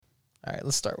right,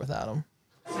 let's start without him.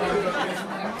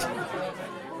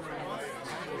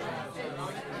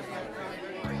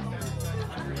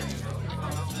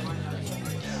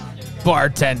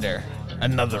 Bartender,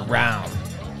 another round.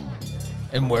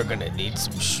 And we're going to need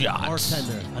some shots.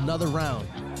 Bartender, another round.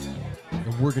 And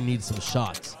we're going to need some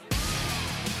shots.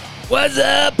 What's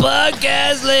up,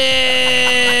 podcast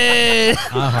land?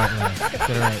 Get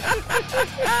it right.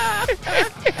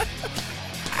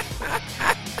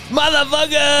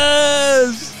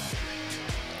 Motherfuckers!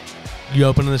 You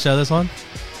opening the show this one?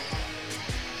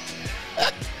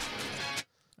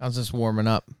 I was just warming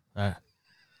up. All right.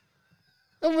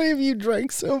 How many of you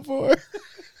drank so far? Don't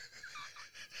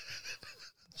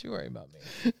you worry about me.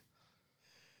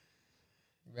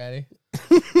 Ready?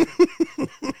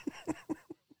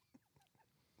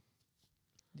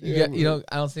 You don't.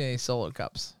 I don't see any solo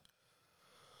cups.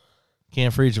 Can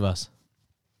for each of us.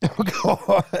 Oh,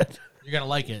 God. You're going to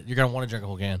like it. You're going to want to drink a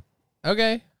whole can.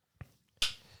 Okay.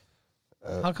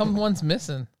 How come one's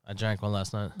missing? I drank one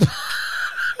last night.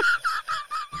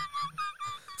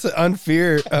 It's an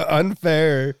unfair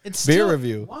beer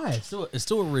review. Why? It's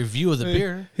still a review of the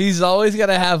beer. He's always got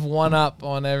to have one up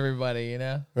on everybody, you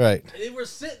know? Right. They were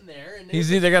sitting there. And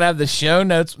He's either going to have the show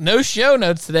notes. No show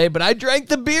notes today, but I drank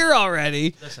the beer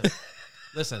already.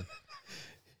 Listen.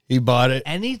 He bought it.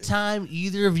 Anytime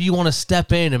either of you want to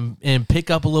step in and pick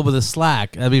up a little bit of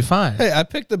slack, that'd be fine. Hey, I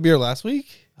picked the beer last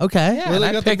week. Okay. Yeah, Really and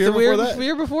I got the picked beer the beer before that?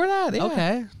 beer before that. Yeah.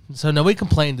 Okay. So nobody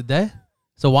complained today.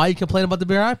 So why you complain about the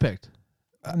beer I picked?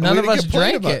 None We of didn't us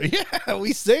complain drank about it. Yeah,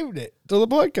 we saved it till the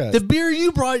podcast. The beer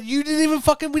you brought, we didn't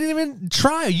even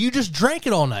try. You just drank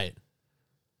it all night.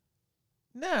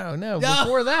 No, No.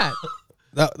 before that.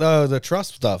 The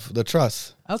trust stuff. The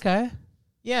trust. Okay.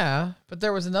 Yeah, but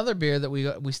there was another beer that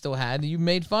we still had. You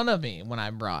made fun of me when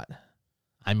I brought.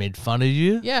 I made fun of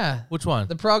you? Yeah, Which one?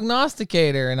 the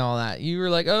prognosticator and all that. You were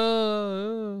like,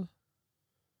 oh.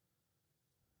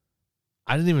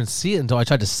 I didn't even see it until I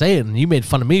tried to say it, and you made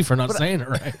fun of me for not saying it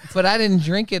right. But I didn't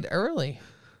drink it early.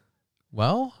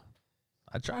 Well,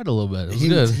 I tried a little bit. It was He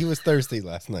good. was thirsty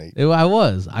last night. I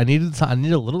was. I needed a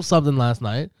little something last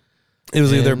night. It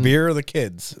was either And- beer or the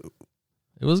kids.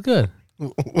 It was good.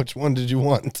 Which one did you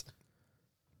want?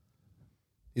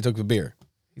 He took the beer.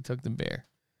 He took the beer.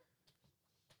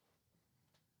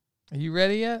 Are you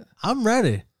ready yet? I'm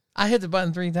ready. I hit the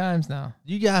button 3 times now.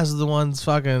 You guys are the ones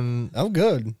fucking... I'm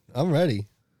good. I'm ready.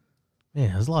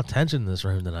 Man, there's a lot of tension in this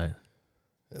room tonight.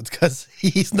 It's because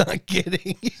he's not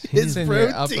getting his in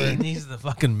your protein. He needs the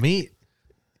fucking meat.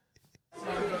 I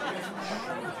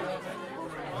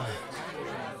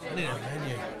need a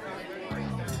menu.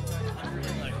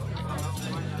 Like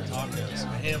tacos, a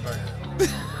hamburger,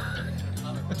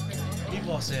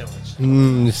 meatball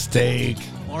sandwich. Steak.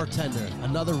 Bartender,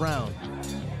 another round.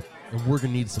 And we're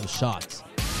going to need some shots.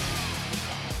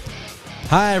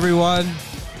 Hi, everyone.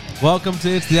 Welcome to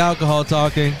It's the Alcohol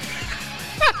Talking.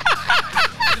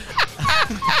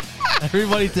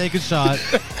 Everybody take a shot.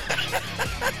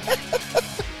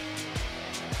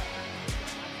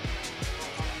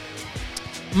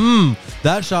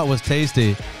 That shot was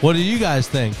tasty. What do you guys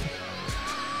think?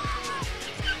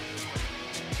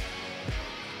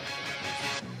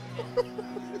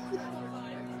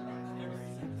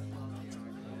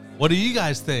 What do you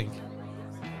guys think?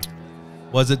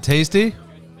 Was it tasty?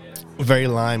 Very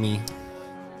limey.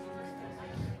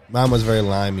 Mine was very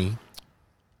limey.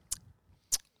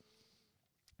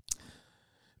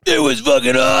 It was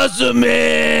fucking awesome,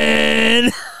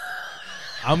 man.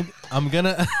 I'm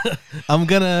gonna I'm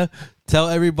gonna tell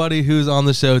everybody who's on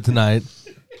the show tonight.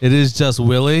 It is just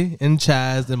Willie and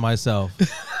Chaz and myself.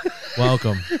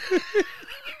 Welcome.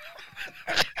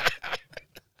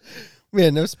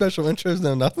 Man, no special intros,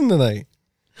 no nothing tonight.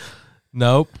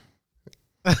 Nope.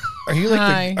 Are you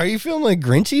Hi. are you feeling like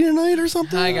Grinchy tonight or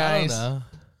something? Hi, I don't guys. know.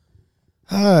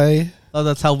 Hi. Oh,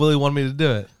 that's how Willie wanted me to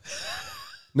do it.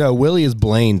 No, Willie is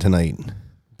Blaine tonight.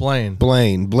 Blaine.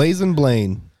 Blazing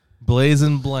Blaine.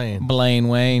 Blazing Blaine. Blaine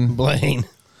Wayne. Blaine.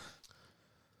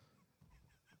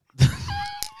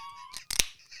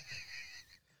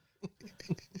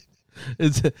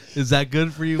 Is that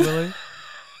good for you, Willie?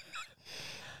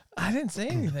 I didn't say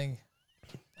anything.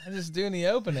 I'm just doing the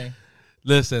opening.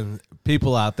 Listen,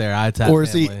 people out there, ITAP Or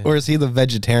is family. he the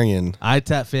vegetarian?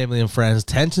 ITAP family and friends.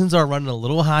 Tensions are running a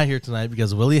little high here tonight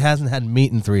because Willie hasn't had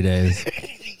meat in 3 days.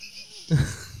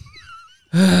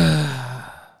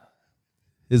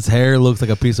 His hair looks like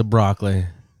a piece of broccoli.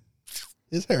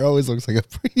 His hair always looks like a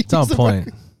It's on point.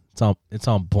 It's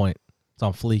on point. It's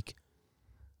on fleek.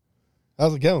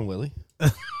 How's it going, Willie?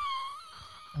 I'm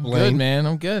Blaine? good, man.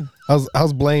 I'm good.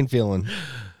 How's Blaine feeling?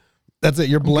 That's it.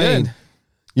 You're I'm Blaine. good.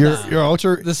 Your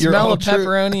ultra. The your smell of ultra-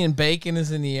 pepperoni and bacon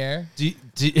is in the air.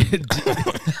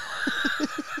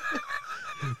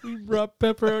 We brought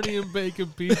pepperoni and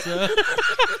bacon pizza.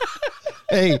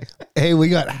 Hey, we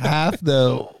got half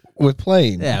though with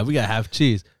plain. Yeah, we got half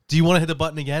cheese. Do you want to hit the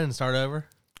button again and start over?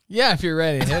 Yeah, if you're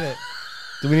ready, hit it.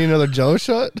 Do we need another Jello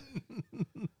shot?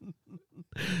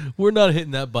 We're not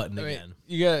hitting that button I mean, again.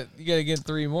 you gotta get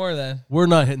 3 more then. We're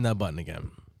not hitting that button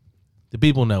again. The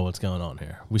people know what's going on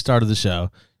here. We started the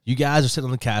show. You guys are sitting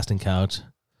on the casting couch.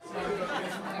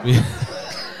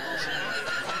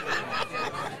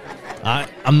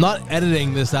 I'm not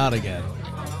editing this out again.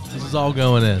 This is all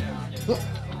going in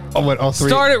Oh, what? All three.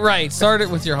 Start it right. Start it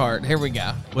with your heart. Here we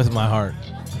go. with my heart.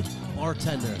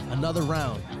 Bartender, another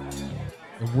round.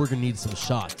 And we're going to need some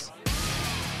shots.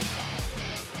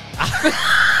 I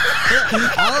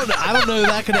don't know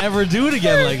that I could ever do it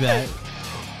again like that.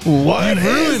 What You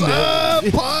ruined is up,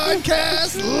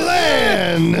 podcast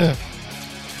land?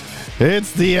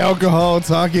 It's the alcohol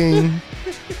talking.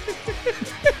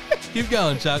 Keep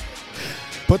going, Chuck.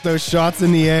 Put those shots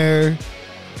in the air.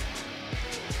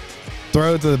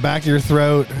 Throw it to the back of your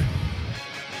throat.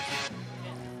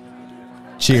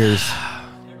 Cheers.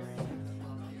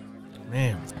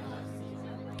 Man.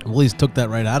 Willie's took that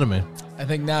right out of me. I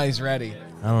think now he's ready.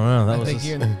 I don't know. That I was think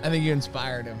just, you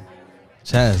inspired him.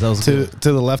 Chaz, that was To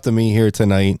the left of me here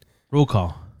tonight. roll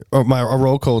call. Or a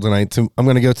roll call tonight. I'm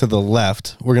going to go to the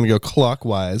left. We're going to go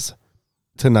clockwise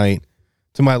tonight.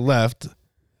 To my left,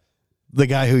 the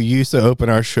guy who used to open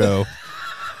our show,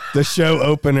 the show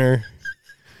opener,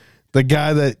 the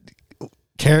guy that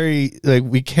carries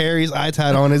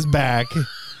ITAD on his back.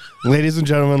 Ladies and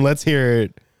gentlemen, let's hear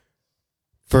it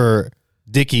for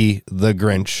Dickie the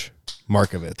Grinch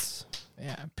Markovitz.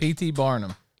 Yeah, P.T.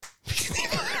 Barnum.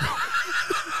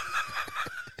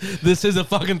 This is a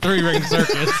fucking 3-ring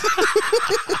circus.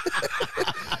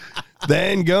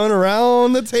 Then going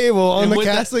around the table on And the with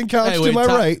that- casting couch Hey, to wait, my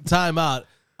right. Time out.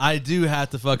 I do have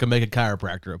to fucking make a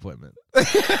chiropractor appointment.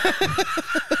 Because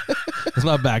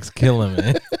my back's killing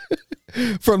me.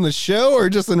 From the show or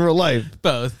just in real life?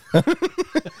 Both.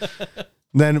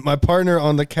 Then my partner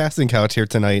on the casting couch here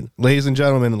tonight. Ladies and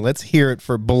gentlemen, let's hear it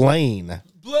for Blaine.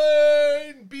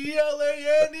 Blaine,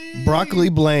 B-L-A-N-E. Broccoli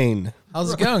Blaine.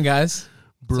 How's it going, guys?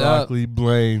 Broccoli,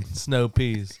 Blaine, snow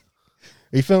peas.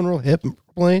 Are you feeling real hip,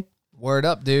 Blaine? Word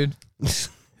up, dude.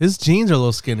 His jeans are a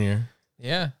little skinnier.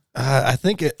 Yeah. I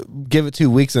think give it 2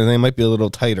 weeks and they might be a little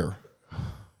tighter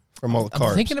from all the I'm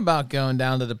carbs. thinking about going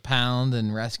down to the pound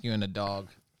and rescuing a dog.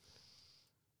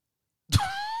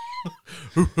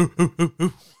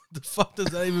 The fuck does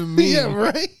that even mean? Yeah,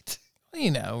 right?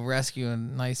 You know, rescuing a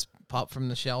nice pup from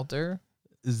the shelter.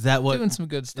 Is that what Doing some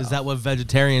good stuff. is that what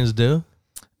vegetarians do?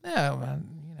 Yeah,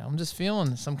 I'm just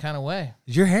feeling some kind of way.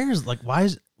 Your hair is like why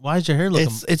is your hair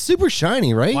looking It's super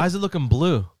shiny, right? why is it looking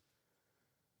blue?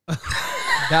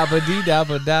 Dabba dee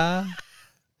dabba da.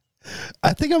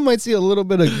 I think I might see a little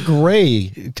bit of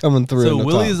gray coming through. So in the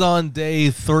Willie's top. on day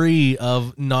 3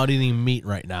 of not eating meat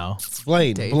right now.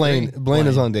 Blaine. Day Blaine. three. Blaine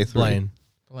is on day 3. Blaine.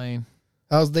 Blaine.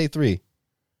 How's day 3?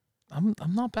 I'm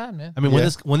not bad, man. I mean, Yeah.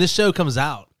 when this show comes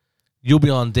out, you'll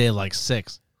be on day like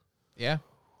 6, Yeah.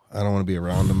 I don't want to be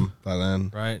around him by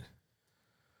then. right?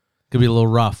 Could be a little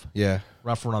rough, Yeah.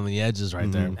 rough around the edges right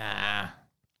there. Nah.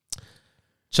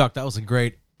 Chuck, that was a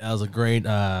great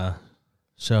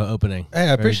show opening. Hey, I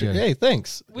Very appreciate it. good. Hey,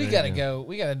 thanks. We gotta go.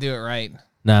 We gotta do it right.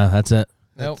 No, that's it.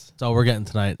 Nope. That's all we're getting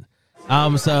tonight. So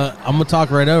I'm gonna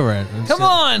talk right over it. Come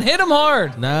on, hit him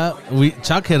hard. No,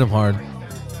 Chuck hit him hard.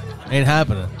 Ain't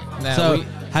happening. No, So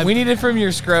we need it from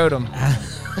your scrotum.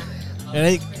 it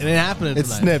ain't happening. It's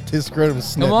tonight. snipped. His scrotum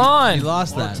snipped. Come on. We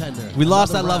lost that. We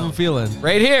lost that love and feeling.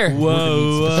 Right here.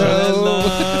 Whoa, I Oh.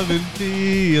 love and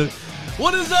feel.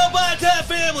 What is up, my Tat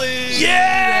family?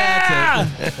 Yeah.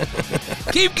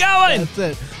 Keep going. That's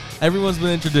it. Everyone's been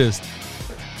introduced.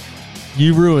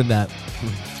 You ruined that.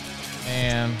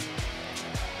 Man.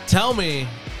 Tell me,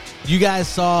 you guys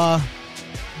saw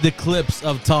the clips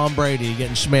of Tom Brady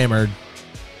getting schmammered,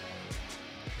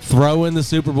 throwing the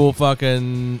Super Bowl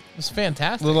fucking It was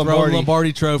fantastic. Little throwing Lombardi.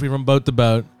 Lombardi trophy from boat to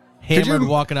boat, hammered you-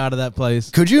 walking out of that place.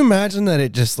 Could you imagine that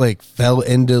it just like fell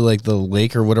into like the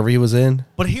lake or whatever he was in?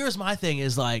 But here's my thing: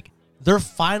 is like they're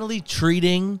finally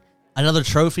treating another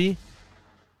trophy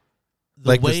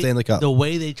Like the Stanley Cup. the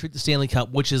way they treat the Stanley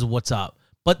Cup, which is what's up.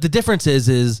 But the difference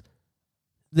is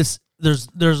this: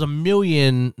 there's a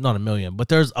million, not a million, but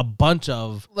there's a bunch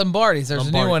of Lombardi's. There's a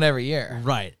Lombardi. new one every year.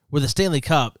 right where the Stanley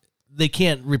Cup they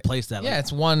can't replace that. Yeah, Like,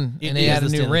 it's one, it and they is add a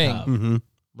the new Stanley ring. Cup. Mm-hmm.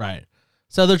 Right.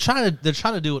 So they're trying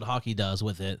to do what hockey does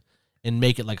with it and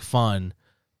make it like fun,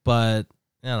 but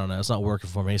I don't know. It's not working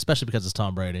for me, especially because it's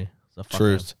Tom Brady. So fuck him.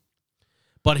 Truth.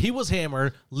 But he was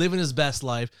hammered, living his best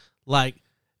life. Like,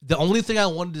 the only thing I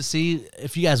wanted to see,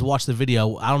 if you guys watched the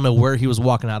video, I don't know where he was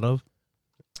walking out of.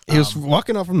 He was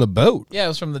walking off from the boat. Yeah, it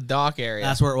was from the dock area.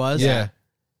 That's where it was. Yeah.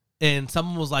 And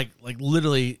someone was like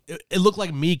literally, it looked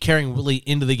like me carrying Willie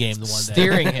into the game the one day.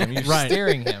 steering him. You're Right.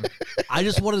 steering him. I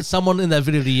just wanted someone in that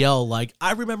video to yell, like,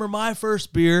 I remember my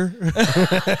first beer.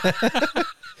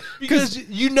 Because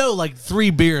you know, like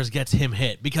 3 beers gets him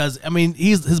hit. Because, I mean,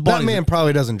 his That body. man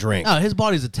probably doesn't drink. Oh, his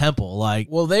body's a temple. Like,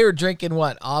 Well, they were drinking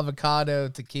what? Avocado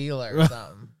tequila or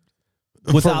something.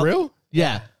 without- For real?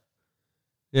 yeah.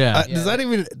 Yeah. Does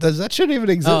that shit even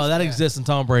exist? Oh, that exists in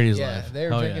Tom Brady's Yeah, life. they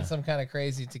were Oh, drinking yeah. some kind of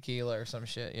crazy tequila or some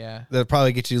shit. Yeah. That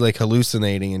probably gets you like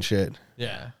hallucinating and shit.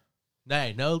 Yeah.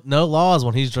 Hey, no laws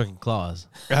when he's drinking claws.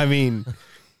 I mean,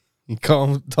 you call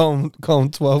him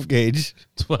 12 gauge.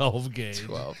 12 gauge.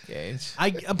 12 gauge.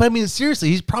 But I mean, seriously,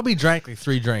 he's probably drank like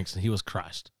 3 drinks and he was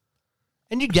crushed.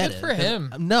 And you get Good it. for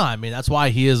him. No, I mean, that's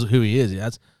why he is who he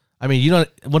is. I mean, you don't.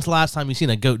 When's the last time you seen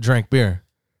a goat drink beer?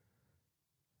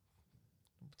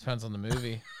 Depends on the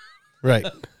movie. Right.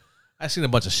 I've seen a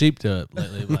bunch of sheep do it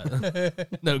lately,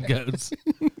 but no goats.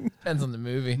 Depends on the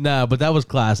movie. No, but that was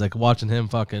classic, watching him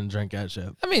fucking drink that shit.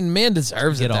 I mean, man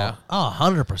deserves it Get though. all. Oh,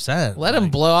 100%. Let him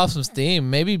blow off some steam.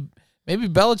 Maybe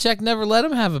Belichick never let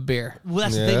him have a beer. Well,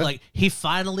 that's the Yeah. thing. Like,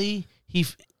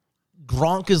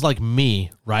 Gronk is like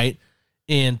me, right?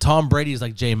 And Tom Brady is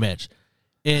like Jay Mitch.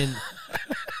 And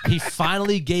he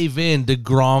finally gave in to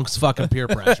Gronk's fucking peer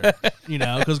pressure,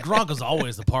 because Gronk was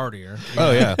always the partier. Oh,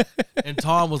 yeah. And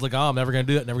Tom was like, oh, I'm never going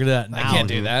to do it, never going to do that. Now, I can't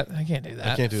do that. I can't do that.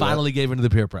 I can't do finally gave in to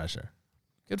the peer pressure.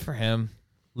 Good for him.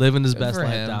 Living his Good best for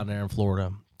life him. down there in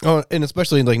Florida. that. Oh, and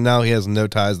especially like now he has no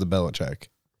ties to Belichick.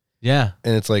 Yeah.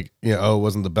 And it's like, it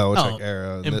wasn't the Belichick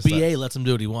era. And this, BA that. lets him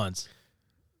do what he wants.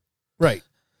 Right.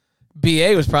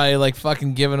 BA was probably like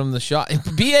fucking giving him the shot.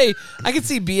 BA, I could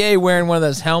see BA wearing one of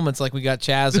those helmets like we got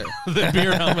Chazer. The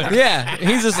beer helmet. Yeah,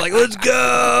 he's just like, let's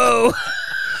go.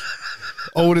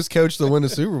 Oldest coach to win the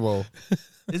Super Bowl.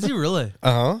 Is he really?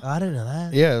 Uh huh. I didn't know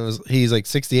that. Yeah, he's like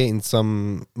 68 in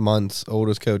some months,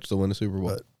 oldest coach to win the Super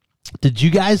Bowl. Did you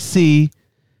guys see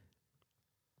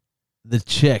the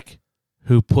chick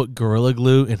who put Gorilla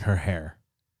Glue in her hair?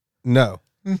 No.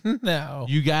 No.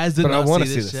 You guys did But I not want see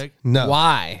to see this this. chick? No.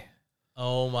 Why?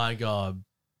 Oh my god!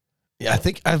 Yeah,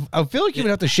 I feel like you would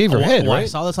have to shave your head, Well, I right?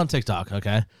 saw this on TikTok.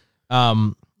 Okay,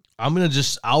 I'll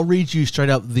read you straight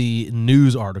up the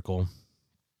news article.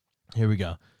 Here we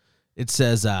go. It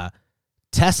says,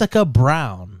 Tessica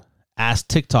Brown asked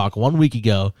TikTok 1 week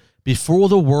ago, before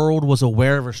the world was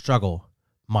aware of her struggle,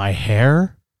 my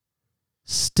hair?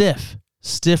 Stiff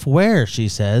where, she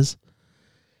says.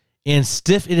 And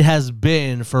stiff it has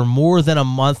been for more than a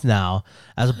month now,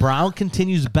 as Brown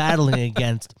continues battling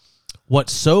against what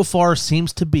so far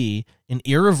seems to be an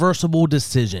irreversible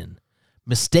decision,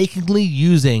 mistakenly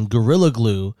using Gorilla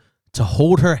Glue to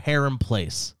hold her hair in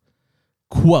place.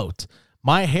 Quote,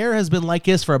 my hair has been like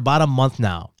this for about a month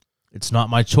now. It's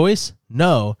not my choice.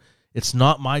 No, it's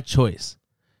not my choice,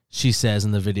 she says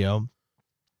in the video,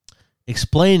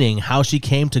 explaining how she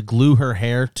came to glue her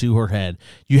hair to her head.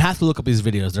 You have to look up these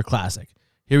videos. They're classic.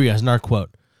 Here we go. Here's another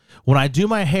quote. When I do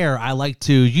my hair, I like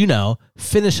to,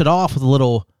 finish it off with a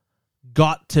little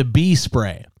got to be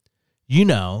spray.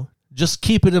 Just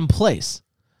keep it in place.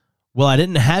 Well, I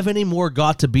didn't have any more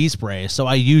got to be spray, so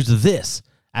I used this,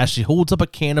 as she holds up a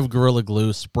can of Gorilla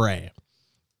Glue spray.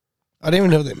 I didn't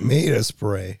even know they made a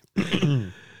spray.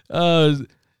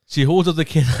 She holds up the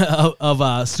can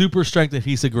of super strength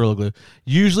adhesive Gorilla Glue,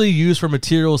 usually used for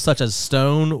materials such as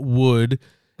stone, wood,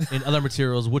 and other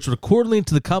materials, which would, according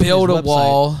to the company's Build a website,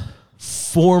 wall.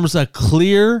 forms a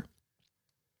clear,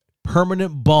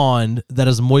 permanent bond that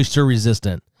is moisture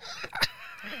resistant.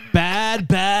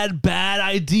 Bad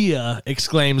idea,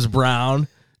 exclaims Brown.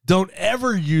 Don't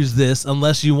ever use this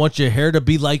unless you want your hair to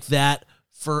be like that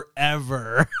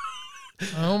forever.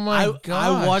 Oh my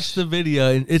god! I watched the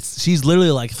video and she's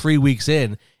literally like 3 weeks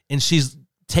in and she's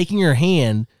taking her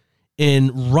hand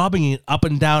and rubbing it up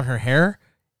and down her hair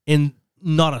and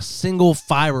not a single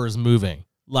fiber is moving.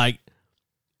 Like,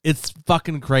 it's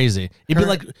fucking crazy. It'd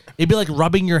be like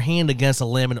rubbing your hand against a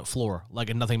laminate floor, like,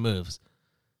 and nothing moves.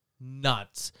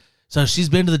 Nuts. So she's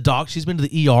been to the doc. She's been to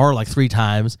the ER like 3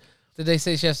 times. Did they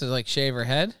say she has to like shave her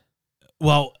head?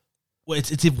 Well,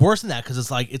 it's worse than that because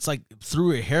it's like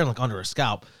through her hair and like onto her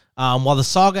scalp. While the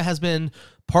saga has been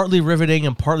partly riveting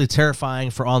and partly terrifying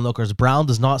for onlookers, Brown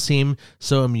does not seem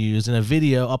so amused. In a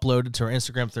video uploaded to her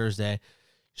Instagram Thursday,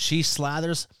 she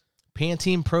slathers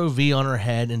Pantene Pro V on her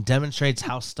head and demonstrates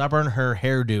how stubborn her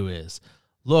hairdo is.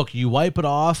 Look, you wipe it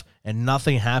off and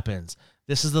nothing happens.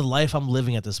 This is the life I'm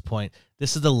living at this point.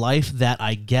 This is the life that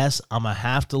I guess I'm going to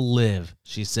have to live,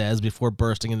 she says before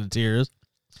bursting into tears.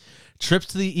 Trips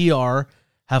to the ER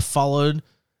have followed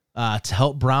to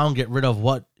help Brown get rid of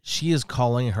what she is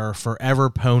calling her forever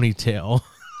ponytail.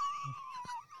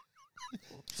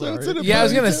 So it's in a Yeah, I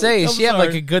was gonna ponytail? say, does I'm she have like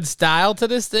sorry. a good style to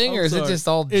this thing, or I'm is it sorry. just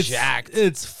all jacked?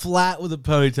 It's flat with a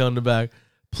ponytail in the back.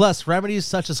 Plus, remedies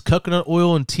such as coconut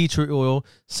oil and tea tree oil.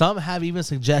 Some have even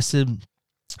suggested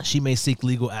she may seek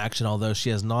legal action, although she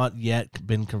has not yet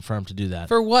been confirmed to do that.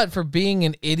 For what? For being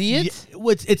an idiot? Yeah,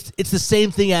 which it's the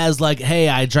same thing as like, hey,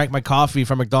 I drank my coffee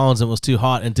from McDonald's and it was too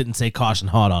hot and didn't say caution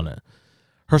hot on it.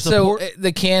 Her So support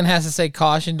the can has to say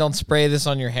caution, don't spray this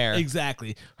on your hair.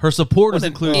 exactly. Her supporters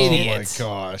include idiot. Oh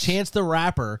my gosh. Chance the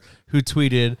Rapper, who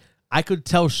tweeted, "I could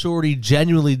tell Shorty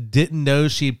genuinely didn't know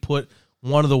she put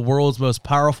one of the world's most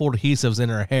powerful adhesives in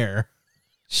her hair."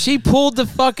 She pulled the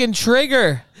fucking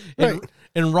trigger.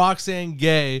 And Roxanne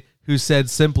Gay, who said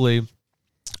simply,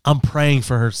 "I'm praying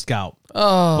for her scalp."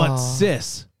 Oh. But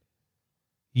sis,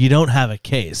 you don't have a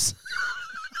case.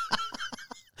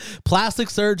 Plastic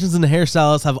surgeons and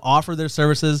hairstylists have offered their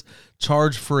services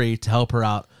charge-free to help her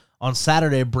out. On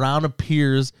Saturday, Brown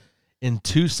appears in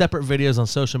 2 separate videos on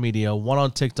social media, one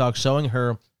on TikTok showing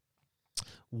her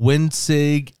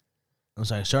Winsig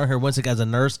as a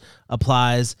nurse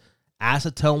applies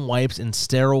acetone wipes and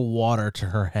sterile water to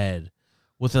her head.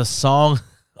 With a song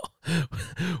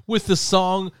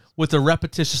with the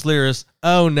repetitious lyrics,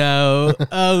 "Oh no,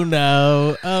 oh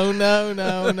no, oh no,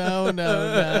 no, no, no,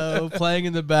 no," playing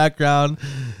in the background.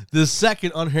 The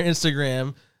second on her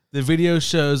Instagram, the video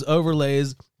shows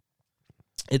overlays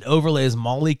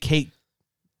Molly Kate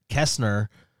Kessner,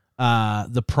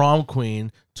 the prom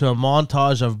queen, to a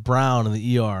montage of Brown in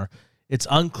the ER. It's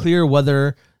unclear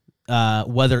whether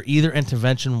either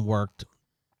intervention worked.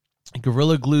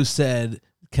 Gorilla Glue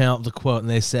came out with the quote, and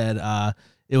they said,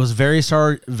 "It was very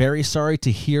sorry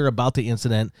to hear about the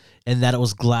incident, and that it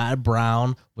was glad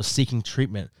Brown was seeking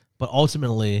treatment. But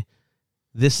ultimately,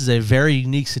 this is a very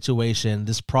unique situation.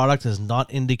 This product is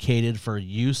not indicated for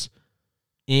use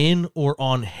in or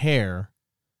on hair,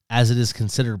 as it is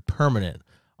considered permanent.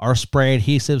 Our spray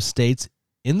adhesive states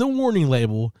in the warning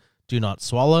label, do not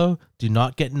swallow, do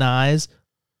not get knives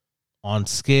on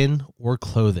skin or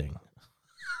clothing."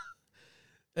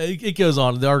 It goes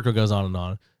on. The article goes on and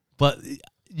on. But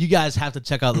you guys have to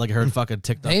check out like her fucking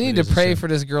TikTok. They need to videos and pray shit. for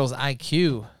this girl's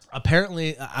IQ.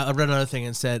 Apparently, I read another thing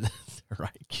and said, her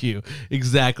IQ.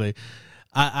 Exactly.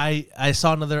 I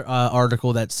saw another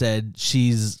article that said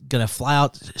she's going to fly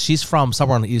out. She's from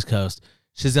somewhere on the East Coast.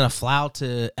 She's going to fly out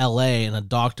to L.A. and a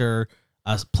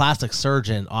plastic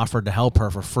surgeon offered to help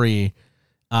her for free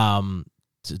to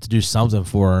do something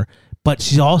for her. But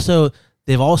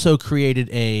they've also created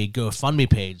a GoFundMe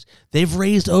page. They've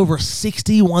raised over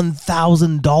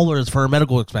 $61,000 for her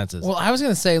medical expenses. Well, I was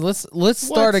gonna say let's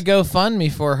start a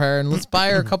GoFundMe for her and let's buy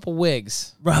her a couple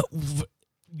wigs.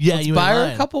 Yeah, Let's you buy ain't her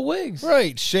lying. a couple wigs.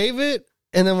 Right. Shave it.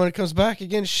 And then when it comes back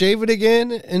again, shave it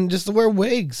again and just wear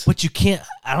wigs. But you can't.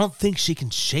 I don't think she can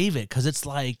shave it because it's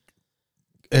like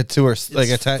To her, like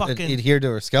fucking- adhere to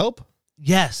her scalp?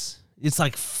 yes, it's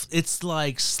like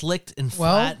slicked and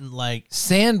Well- flat and like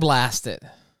Sandblast it.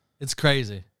 it's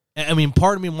crazy. I mean,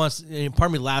 part of me laughs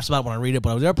about it when I read it,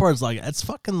 but the other part is like it's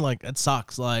fucking like it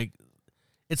sucks. Like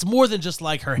it's more than just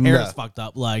like her hair No. is fucked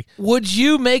up. Like Would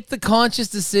you make the conscious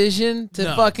decision to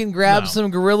No, fucking grab no. some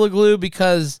Gorilla Glue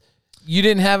because you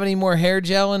didn't have any more hair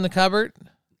gel in the cupboard?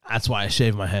 that's why I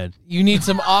shave my head. You need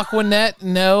some Aquanet?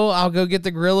 No, I'll go get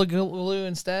the Gorilla Glue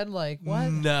instead. Like what?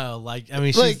 No, like I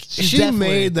mean, Like, she's she definitely,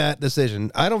 made that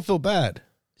decision. I don't feel bad.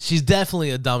 She's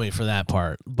definitely a dummy for that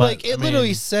part. But Like, it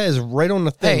literally says right on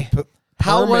the thing. Hey,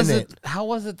 How was permanent. it? How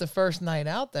was it the first night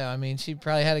out though? I mean, she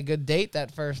probably had a good date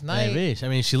that first night. maybe. I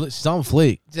mean, she's on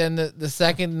fleek. Then the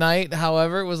second night,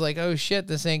 however, it was like, oh shit,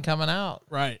 this ain't coming out.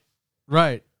 Right.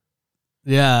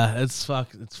 Yeah, it's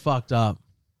fucked up.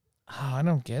 Oh, I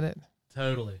don't get it.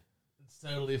 Totally. It's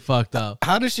totally fucked up.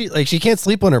 How does she can't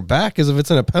sleep on her back because if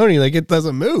it's in a pony, like it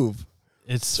doesn't move.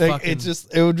 It's Like fucking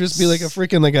it would just be like a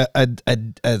freaking like a A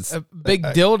big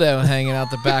dildo hanging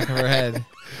out the back of her head.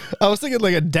 I was thinking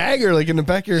like a dagger like in the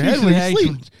back of your head when you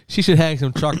sleep. She should hang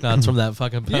some truck nuts from that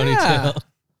fucking ponytail.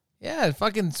 Yeah,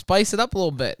 fucking spice it up a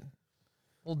little bit.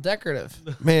 A little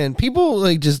decorative. Man, people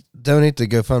like just donate to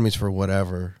GoFundMe's for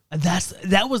whatever. And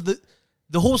that was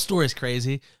the whole story is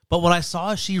crazy. But when I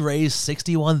saw she raised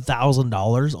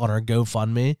 $61,000 on her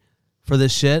GoFundMe for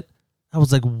this shit, I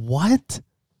was like, what?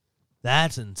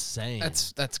 That's insane.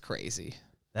 That's crazy.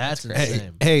 That's crazy.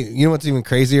 insane. Hey, you know what's even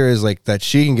crazier is like that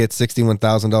she can get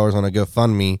 $61,000 on a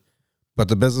GoFundMe, but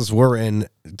the business we're in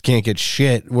can't get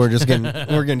shit. We're just getting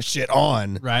we're getting shit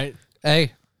on. Right?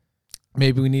 Hey,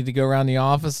 maybe we need to go around the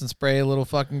office and spray a little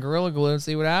fucking Gorilla Glue and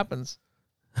see what happens.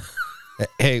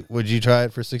 Hey, would you try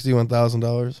it for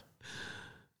 $61,000?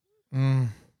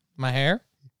 My hair?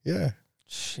 Yeah,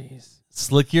 Jeez.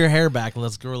 Slick your hair back and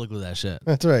let's Gorilla Glue that shit.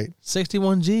 that's right,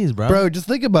 61 G's, bro. bro. Just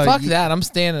think about Fuck it. that. I'm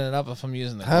standing it up if I'm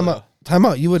using the Time glue. out. Time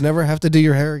out. You would never have to do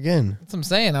your hair again. That's what I'm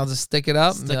saying. I'll just stick it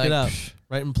up. and be Stick it like, up. "Psh,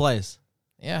 Right in place.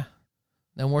 yeah.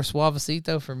 No more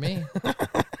suavecito for me.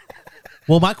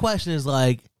 Well, my question is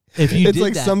like, if you It's did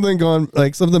like that,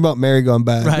 something about Mary gone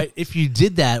bad. right? If you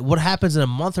did that, what happens in a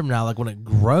month from now? Like when it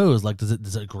grows, like does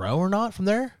it grow or not from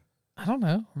there? I don't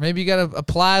know. Maybe you got to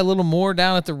apply a little more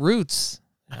down at the roots.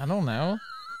 I don't know.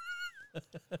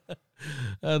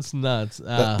 That's nuts.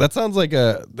 That sounds like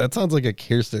a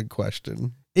Kirsten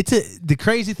question. The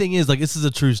crazy thing is like this is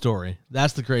a true story.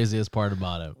 That's the craziest part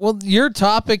about it. Well, your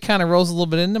topic kind of rolls a little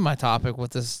bit into my topic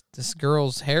with this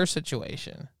girl's hair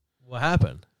situation. What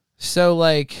happened? So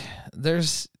like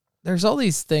there's all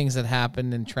these things that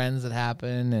happen and trends that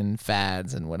happen and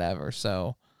fads and whatever.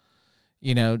 So,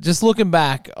 you know, just looking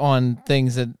back on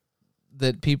things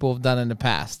that people have done in the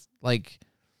past, like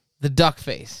the duck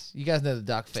face. You guys know the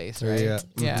duck face, right? Yeah.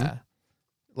 Yeah.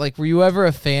 Like, were you ever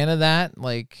a fan of that?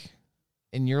 Like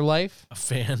in your life? A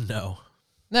fan? No.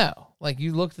 No. Like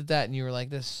you looked at that and you were like,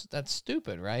 that's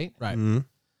stupid, right? Right. Mhm.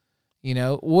 You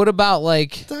know, what about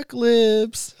like Duck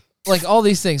lips. all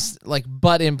these things, like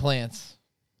butt implants?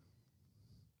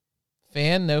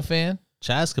 Fan? No fan?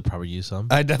 Chaz could probably use some.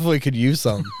 I definitely could use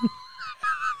some.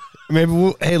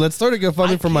 Maybe hey, let's start a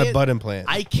GoFundMe for my butt implant.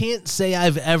 I can't say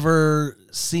I've ever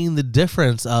seen the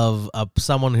difference of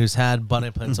someone who's had butt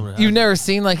implants. Someone who You've hasn't. never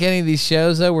seen like any of these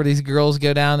shows though, where these girls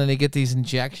go down and they get these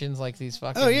injections, like these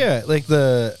fucking. Oh yeah, like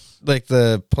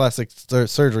the plastic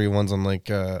surgery ones on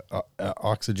like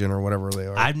oxygen or whatever they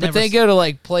are. I've But never. they go to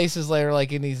like places that are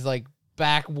like in these like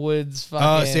backwoods Oh,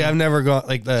 fucking see, I've never gone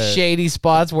like the shady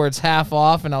spots where it's half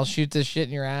off, and I'll shoot this shit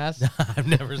in your ass. I've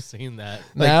never seen that.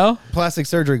 No, plastic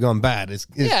surgery gone bad. It's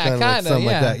Yeah, kinda like kinda, something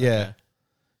yeah. like that. Yeah.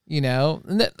 you know.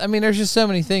 And I mean, there's just so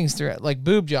many things through it, like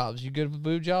boob jobs. You good with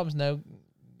boob jobs? No,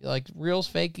 like reals,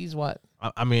 fakies. What?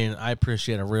 I mean, I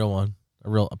appreciate a real one,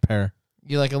 a pair.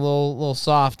 You like a little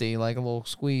softy, like a little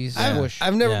squeeze, squish.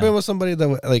 I've never Yeah. been with somebody that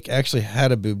like actually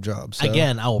had a boob job. So.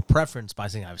 Again, I will preference by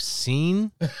saying I've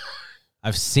seen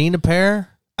a pair.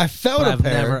 I felt But a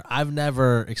pair. I've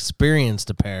never experienced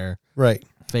a pair Right.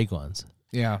 fake ones.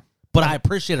 yeah, But I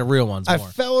appreciate a real ones I more.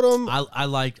 felt them. I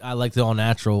like the all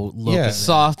natural look. Yeah. and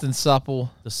soft and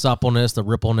supple. the suppleness, the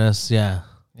rippleness. Yeah,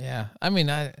 Yeah, I mean,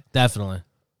 definitely.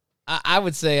 I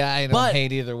would say I don't But-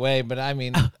 hate either way, but I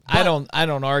mean, I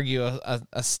don't argue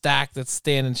a stack that's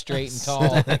standing straight and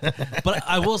tall. But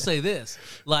I will say this,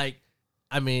 like,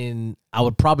 I mean, I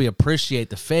would probably appreciate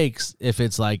the fakes if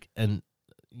it's like,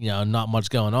 not much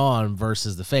going on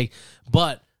versus the fake.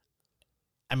 But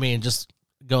I mean, just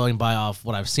going by off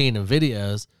what I've seen in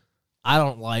videos, I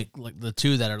don't like the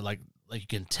two that are like you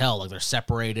can tell, like they're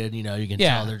separated, you can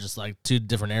Yeah. tell they're just like two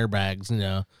different airbags, in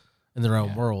their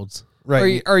own worlds.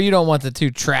 Right. Or you don't want the two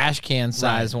trash can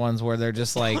size ones where they're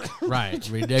just like, Right.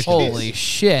 Ridiculous. holy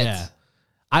shit. Yeah.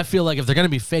 I feel like if they're going to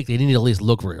be fake, they need to at least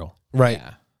look real, Right.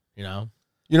 Yeah. you know?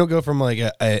 You don't go from like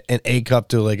an A cup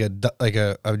to like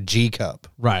a G cup.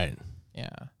 Right. Yeah.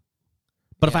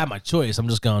 But if I have my choice, I'm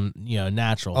just going,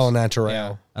 naturals. All natural.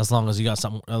 Yeah. As long as you got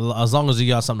something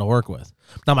to work with.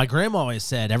 Now, my grandma always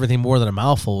said everything more than a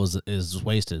mouthful is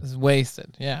wasted. It's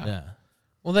wasted. Yeah. Yeah.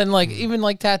 Well, then, like, even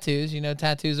like tattoos,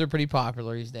 tattoos are pretty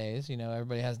popular these days.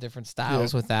 Everybody has different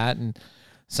styles with that. And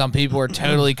some people are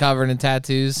totally covered in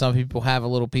tattoos. Some people have a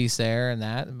little piece there and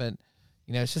that. But,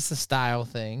 it's just a style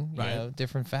thing, Right.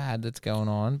 Different fad that's going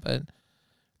on. But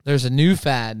there's a new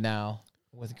fad now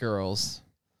with girls.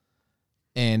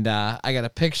 And I got a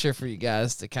picture for you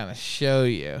guys to kind of show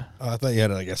you. Oh, I thought you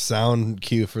had like a sound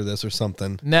cue for this or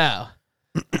something. No.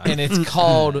 And it's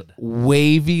called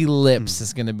wavy lips.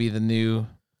 Is going to be the new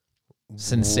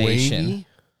sensation. Wavy?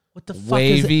 What the fuck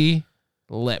is it? Wavy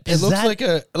lips. It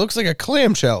looks like a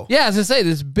clamshell. Yeah, I was gonna say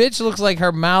this bitch looks like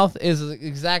her mouth is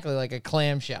exactly like a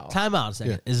clamshell. Time out a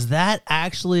second. Is that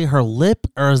actually her lip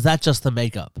or is that just the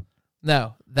makeup?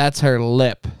 No, that's her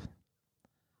lip.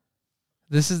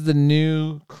 This is the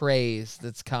new craze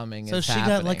that's coming. So It's she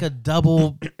happening. got like a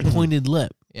double pointed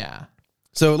lip. yeah.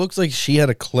 So it looks like she had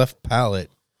a cleft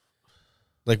palate,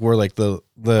 like where like the On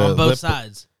both lip-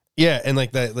 sides. Yeah, and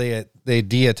like that they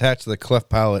deattached the cleft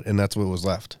palate, and that's what was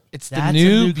left. It's the That's a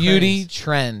new new beauty craze.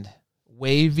 trend.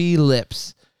 Wavy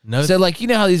lips. No. So like, you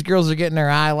know how these girls are getting their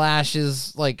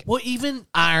eyelashes like well, even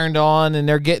ironed on, and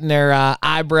they're getting their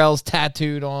eyebrows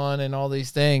tattooed on, and all these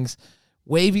things.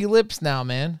 Wavy lips now,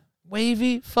 man.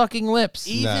 Wavy fucking lips.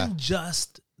 even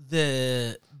just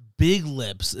the big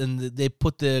lips, and they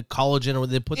put the collagen or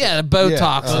they put Yeah, the Botox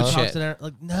Yeah, and Botox shit. in there.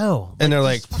 Like no, And they're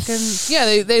like, fucking.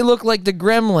 Yeah, they look like the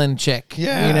gremlin chick.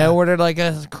 Yeah. You know, where they're like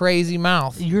a crazy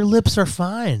mouth. Your lips are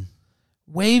fine.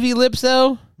 Wavy lips,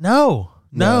 though? No,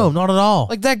 not at all.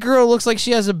 Like, that girl looks like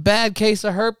she has a bad case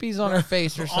of herpes on her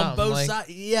face or something. on both like, sides,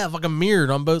 yeah, fucking mirrored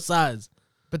on both sides.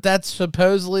 But that's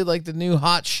supposedly, like, the new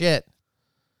hot shit.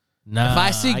 No, If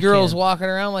I see girls can't. walking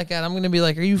around like that, I'm going to be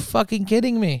like, are you fucking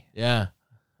kidding me? Yeah,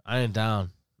 I ain't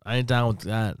down. I ain't down with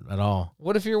that at all.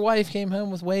 What if your wife came home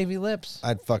with wavy lips?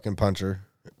 I'd fucking punch her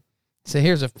So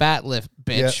here's a fat lift,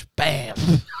 bitch. Bam.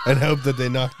 and hope that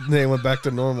they went back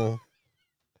to normal.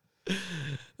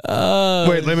 Oh,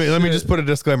 Wait, let me just put a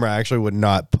disclaimer. I actually would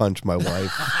not punch my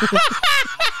wife.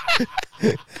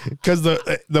 Because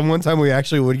the one time we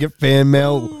actually would get fan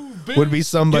mail would be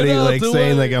somebody get out like the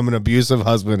saying way. like I'm an abusive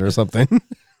husband or something.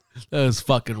 Those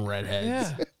fucking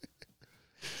redheads. Yeah.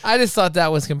 I just thought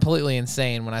that was completely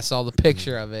insane when I saw the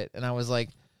picture of it. And I was like,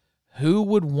 who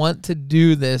would want to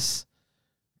do this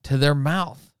to their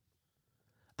mouth?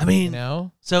 I mean, You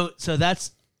know? so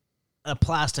that's a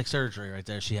plastic surgery right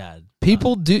there. She had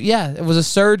People do, yeah, it was a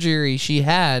surgery she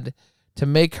had to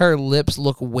make her lips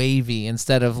look wavy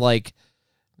instead of like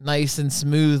nice and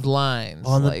smooth lines.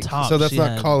 on the like, top. So that's she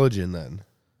not had- collagen then.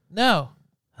 No.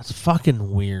 That's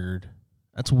fucking weird.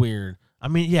 That's weird. I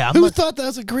mean, yeah, Who thought that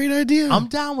was a great idea? I'm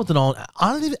down with it all.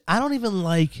 I don't even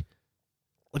like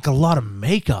a lot of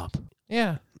makeup.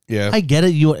 Yeah. yeah. I get it.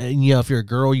 You know, if you're a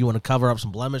girl, you want to cover up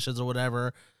some blemishes or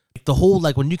whatever. The whole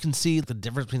like when you can see the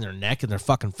difference between their neck and their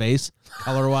fucking face,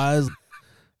 color wise.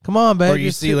 Come on, baby. Or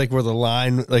you see like where the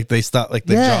line, like they stop, like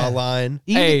the Yeah. jawline.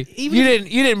 Hey, you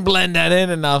didn't blend that in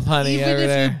enough, honey. Even over if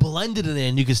there. you blended it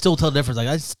in, you can still tell the difference.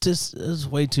 Like it's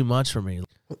way too much for me.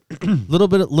 little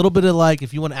bit of like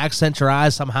if you want to accent your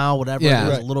eyes somehow, whatever. Yeah.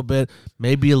 There's Right. a little bit,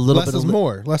 maybe a little Less bit is of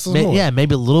more. Less is more. Yeah,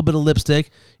 maybe a little bit of lipstick,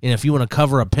 and if you want to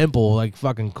cover a pimple, like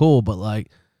fucking cool. But like,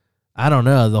 I don't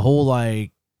know, the whole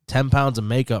like 10 pounds of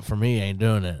makeup for me ain't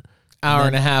doing it. Hour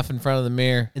and a half in front of the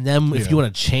mirror. And then if Yeah. you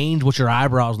want to change what your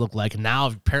eyebrows look like, now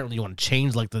apparently you want to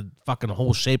change like the fucking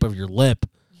whole shape of your lip.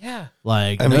 Yeah.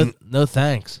 Like, I mean- no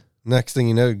thanks. Next thing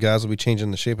you know, guys will be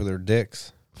changing the shape of their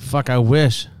dicks. Fuck, I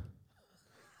wish.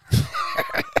 I'm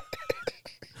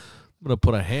gonna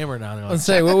put a hammer down there. Like, Let's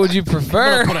say, what would you I'm gonna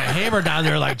prefer? put a hammer down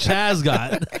there like Chaz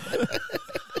got.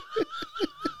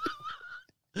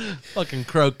 Fucking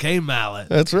croquet mallet.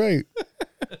 That's right.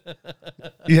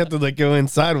 You have to like go in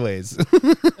sideways.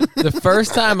 The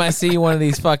first time I see one of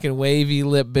these fucking wavy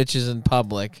lip bitches in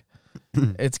public,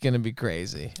 it's gonna be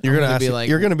crazy. You're I'm gonna be ask, like,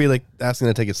 you're gonna be like asking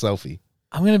to take a selfie.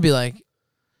 I'm gonna be like,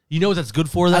 You know what that's good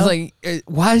for, though? I was like,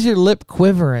 why is your lip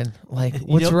quivering? Like,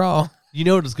 what's know- wrong? You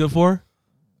know what it's good for?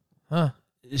 Huh?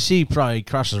 She probably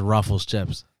crushes Ruffles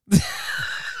chips.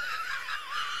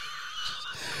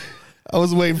 I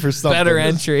was waiting for something. Better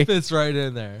entry. Fits right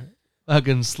in there.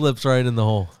 Fucking slips right in the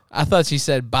hole. I thought she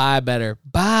said bye better.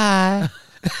 Bye.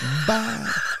 Bye.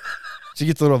 She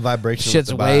gets a little vibration. with Shit's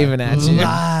the bye. waving at you.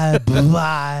 Bye.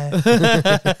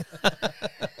 Bye.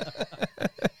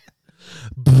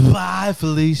 Bye,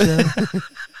 Felicia.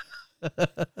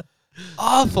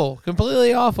 Awful.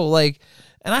 Completely awful. Like,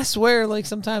 and I swear, like,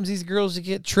 sometimes these girls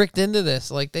get tricked into this.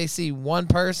 Like, they see one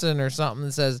person or something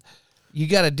that says, you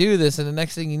got to do this. And the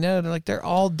next thing you know, they're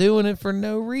all doing it for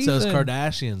no reason. It's those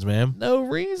Kardashians, man. No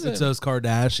reason. It's those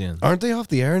Kardashians. Aren't they off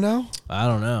the air now? I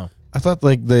don't know. I thought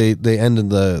like they ended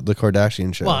the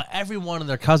Kardashian show. Well, every one of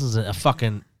their cousins is a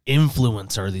fucking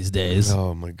influencer these days.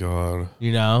 Oh my god.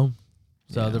 You know?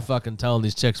 So they're fucking telling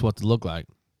these chicks what to look like.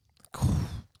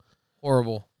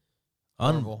 Horrible.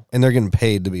 Horrible. And they're getting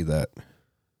paid to be that.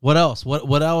 What else?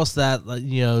 What else that, like,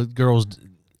 you know, girls,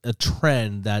 a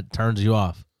trend that turns you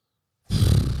off?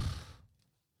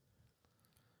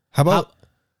 How about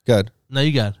good? No,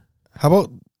 you got it. How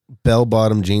about bell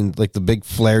bottom jeans, like the big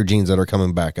flare jeans that are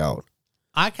coming back out?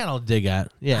 I kind of dig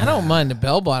at. Yeah. I don't mind the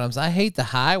bell bottoms. I hate the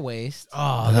high waist.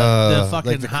 Oh, the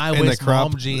fucking like the- high and the waist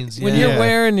crop- mom jeans. When yeah. you're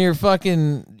wearing your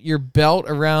fucking your belt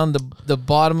around the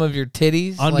bottom of your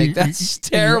titties, Under- like that's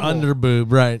your terrible. under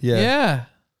boob, right? yeah.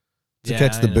 To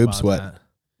catch the I ain't boob about sweat. that.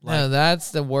 No,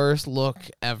 that's the worst look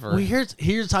ever. Well,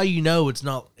 here's how you know it's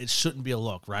not. It shouldn't be a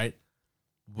look, right?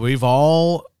 We've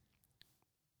all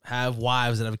have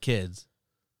wives that have kids.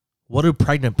 What do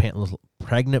pregnant pants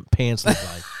look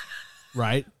like?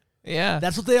 Right? Yeah.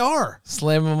 That's what they are.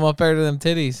 Slam them up there to them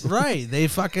titties. Right? They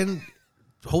fucking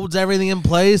holds everything in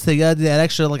place. They got that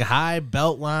extra like high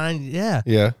belt line. Yeah.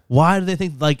 Yeah, Why do they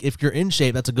think like if you're in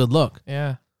shape, that's a good look?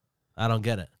 Yeah. I don't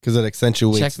get it. because it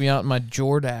accentuates. Check me out in my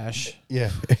Jordache. Yeah,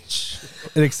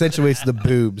 it accentuates the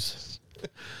boobs.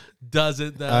 Does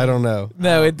it though? I don't know.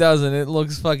 No, it doesn't. It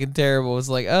looks fucking terrible. It's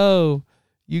like, oh,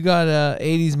 you got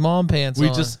 80s mom pants on.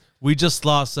 We just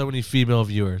lost so many female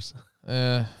viewers.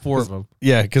 4 of them.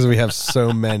 Yeah, because we have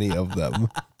so many of them.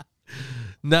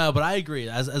 No, but I agree.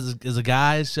 As a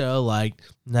guy's show, like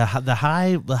the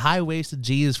high waisted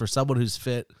jeans for someone who's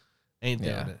fit ain't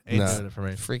doing Yeah. it. Ain't No. doing it for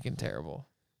me. freaking terrible.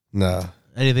 No,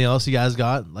 Anything else you guys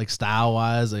got, like style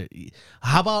wise?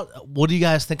 How about what do you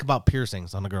guys think about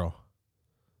piercings on a girl?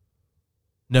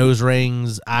 Nose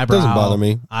rings, eyebrow. doesn't bother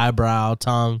me. Eyebrow,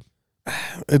 tongue,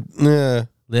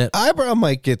 lip. Eyebrow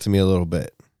might get to me a little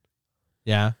bit.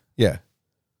 Yeah. Yeah,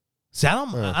 See, I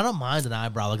don't mind an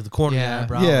eyebrow, like the corner of the Yeah.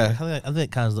 eyebrow. Yeah. I think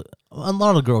it kind of a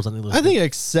lot of girls. I think. I think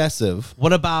excessive.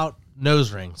 What about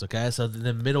nose rings? Okay, so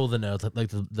the middle of the nose, like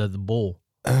the bowl.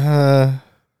 I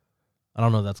I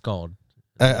don't know what that's called.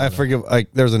 forget.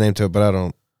 Like, there's a name to it, but I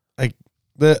don't. Like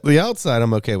the outside,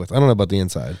 I'm okay with. I don't know about the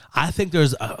inside. I think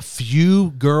there's a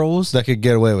few girls That could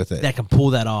get away with it, that can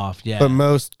pull that off. Yeah. but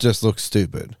most just look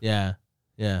stupid. Yeah.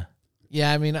 Yeah.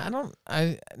 Yeah, I mean,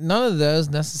 none of those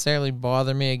necessarily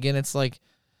bother me. Again, it's like,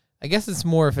 I guess it's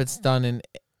more if it's done in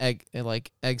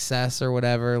like excess or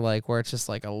whatever, like where it's just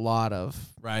like a lot of,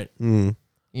 Right. Mm.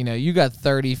 you got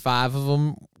 35 of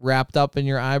them wrapped up in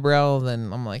your eyebrow,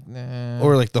 then I'm like, nah.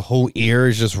 Or like the whole ear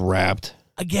is just wrapped.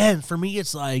 Again, for me,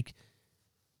 it's like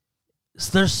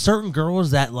there's certain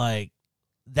girls that like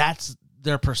that's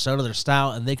their persona, their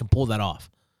style, and they can pull that off.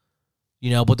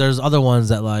 But there's other ones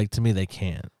that like to me they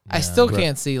can't. I still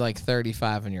can't see like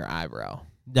 35 in your eyebrow.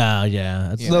 No, yeah.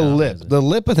 That's The lip. The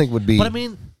lip, I think, would be. But I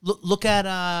mean, look at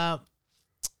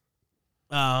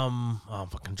I'm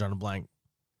fucking drawing a blank.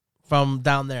 From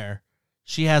down there,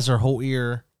 she has her whole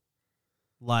ear,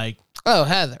 like Oh,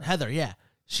 Heather. Heather. Yeah,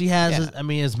 she has. Yeah. I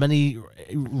mean, as many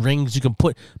rings you can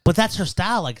put, but that's her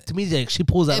style. Like to me, like, she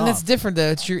pulls that And off. it's different though.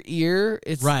 It's your ear.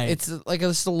 It's Right. It's like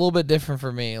it's a little bit different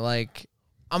for me. Like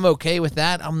I'm okay with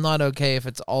that. I'm not okay if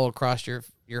it's all across your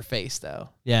face though.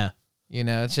 Yeah,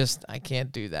 It's just I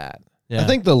can't do that. yeah. I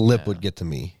think the lip would get to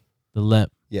me. the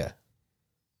lip, Yeah.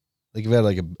 Like if you had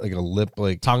like a lip,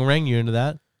 like tongue ring. You into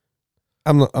that?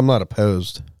 I'm not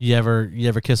opposed. You ever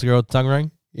kiss a girl with a tongue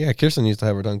ring? Yeah, Kirsten used to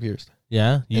have her tongue pierced.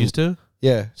 Yeah, you And- used to.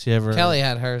 Yeah. She ever? Kelly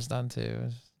had hers done too.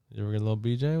 You ever get a little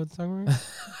BJ with a tongue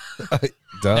ring?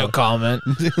 Duh. comment.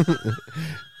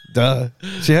 Duh.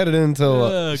 She had it in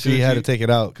until Could she had you- to take it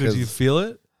out. Could you 'cause- feel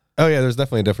it? Oh yeah, there's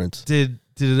definitely a difference. Did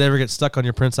it ever get stuck on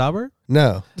your Prince Albert?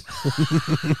 No.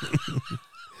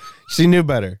 She knew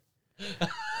better.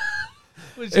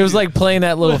 It was like playing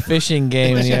that little fishing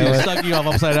game. She stuck you off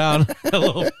upside down. a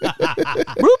little,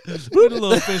 Put a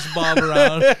little fish bob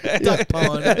around. Duck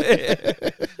pond.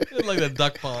 Like the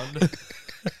duck pond.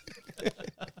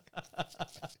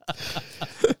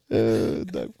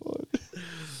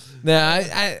 No,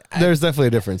 I There's definitely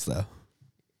a difference though.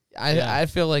 Yeah. I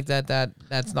feel like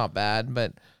that's not bad,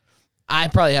 but I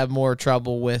probably have more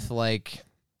trouble with like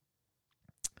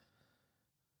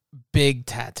big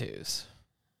tattoos.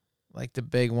 Like the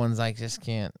big ones I just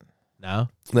can't. No.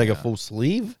 Like a full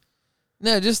sleeve?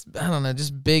 No, just I don't know,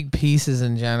 just big pieces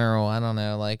in general. I don't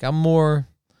know. Like I'm more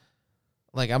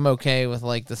like I'm okay with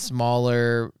like the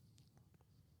smaller,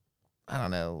 I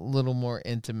don't know, little more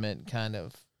intimate kind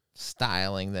of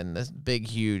styling than this big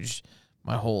huge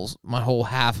my whole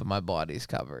half of my body's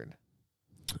covered.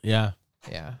 Yeah.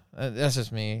 Yeah. That's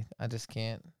just me. I just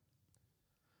can't.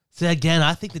 See, again,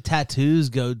 I think the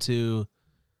tattoos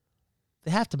they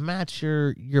have to match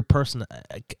your person.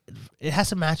 It has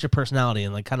to match your personality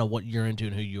and like kind of what you're into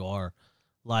and who you are.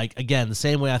 Like again, the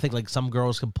same way I think like some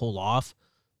girls can pull off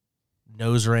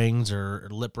nose rings or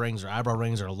lip rings or eyebrow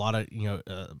rings or a lot of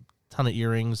ton of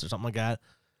earrings or something like that.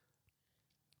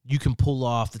 You can pull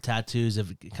off the tattoos if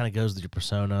it kind of goes with your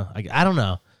persona. I don't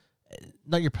know,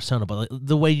 not your persona, but like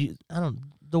the way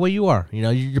you are.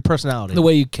 Your personality, The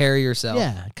way you carry yourself.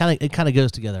 Yeah, it kind of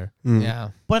goes together. Mm. Yeah.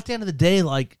 But at the end of the day,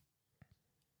 like,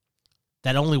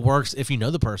 that only works if you know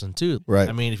the person too. Right.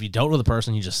 I mean, if you don't know the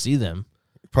person, you just see them.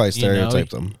 Probably stereotype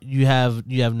them. You have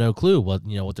no clue what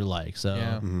they're like. So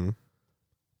Yeah. Mm-hmm.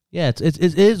 yeah, it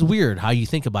is weird how you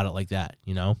think about it like that.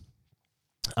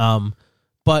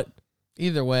 But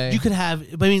Either way. you could have.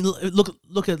 I mean,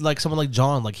 look at like someone like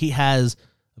John. Like he has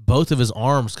both of his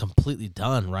arms completely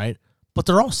done, right? But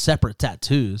they're all separate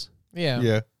tattoos. yeah.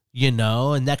 Yeah.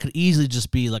 And that could easily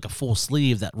just be like a full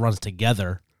sleeve that runs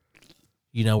together,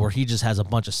 where he just has a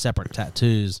bunch of separate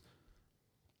tattoos.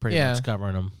 pretty Yeah. much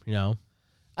covering them. You know.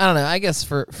 I don't know. I guess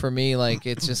for me, like,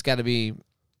 it's just got to be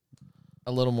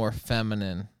a little more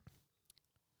feminine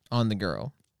on the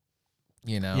girl.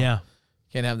 You know? Yeah.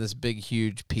 Can't have this big,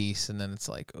 huge piece, and then it's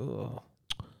like, oh.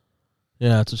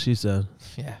 Yeah, that's what she said.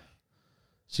 Yeah.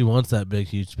 She wants that big,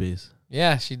 huge piece.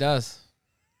 Yeah, she does.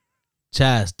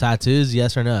 Chaz, tattoos,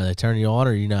 yes or no? They turn you on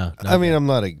or you know? I mean, I'm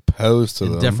not opposed to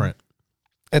them. Indifferent.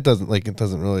 It doesn't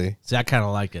really. See, I kind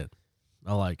of like it.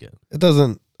 I like it. It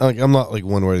doesn't. Like, I'm not like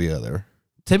one way or the other.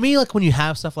 To me, like when you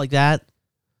have stuff like that,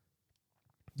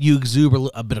 you exude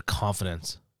a bit of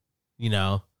confidence. You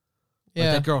know? Like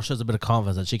Yeah. that girl shows a bit of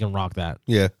confidence that she can rock that.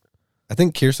 Yeah, I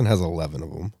think Kirsten has 11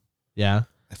 of them. Yeah.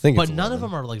 I think, But it's none 11. of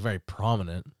them are like very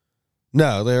prominent.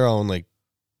 No, they're all like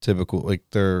typical. Like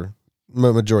they're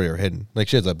majority are hidden. Like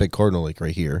she has that big cardinal like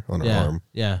right here on her Yeah. arm,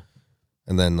 Yeah.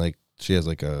 and then like she has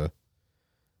like a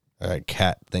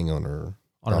cat thing on her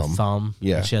On her thumb.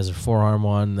 Yeah. And she has her forearm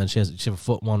one. Then she has a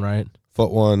foot one, right?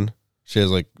 foot one. She has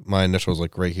like my initials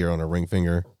like right here on her ring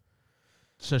finger.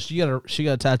 So she got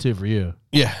a tattoo for you,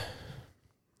 Yeah.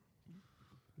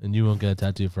 and you won't get a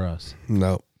tattoo for us.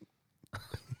 No.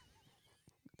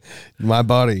 My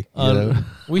body. You know?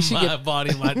 We should My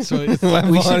body, my choice. My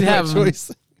we body, should my have-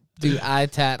 choice. do eye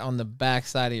tat on the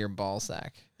backside of your ball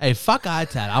sack. Hey, fuck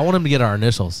iTat. I want him to get our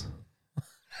initials.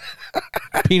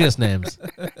 Penis names.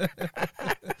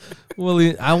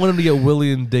 Willie. I want him to get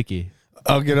Willie and Dickie.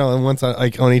 I'll get on one side,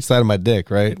 like on each side of my dick,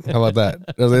 right? How about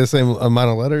that? Are they the same amount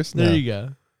of letters? There No. you go.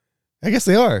 I guess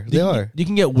they are. They are. You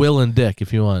can get Will and Dick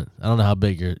if you want. I don't know how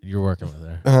big you're working with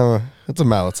there. It's a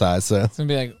mallet size, so It's gonna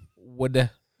be like, would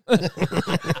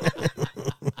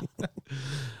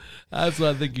That's what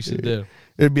I think you should do.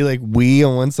 it'd be like we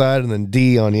on one side and then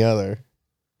D on the other.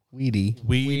 Weedy.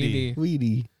 Weedy.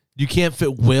 Weedy. You can't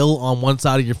fit Will on one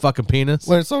side of your fucking penis.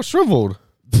 When it's all shriveled.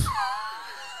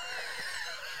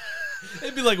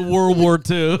 It'd be like World War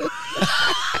II.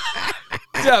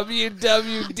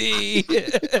 WWD.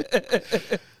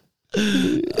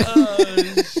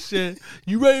 Oh shit!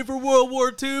 You ready for World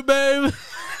War II, babe?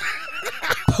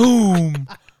 Boom,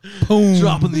 boom!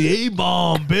 Dropping the A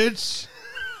bomb, bitch.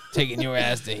 Taking your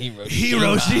ass to Hiroshima.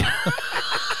 Hiroshima.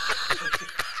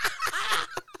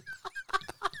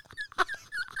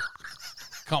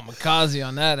 Kamikaze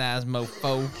on that ass,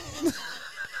 mofo.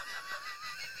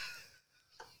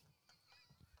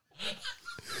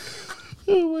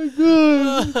 Oh my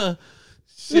god.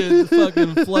 Shit,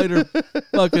 fucking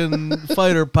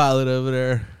fighter pilot over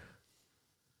there.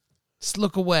 Just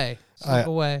look away. Just look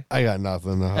away. I got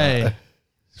nothing. Hey,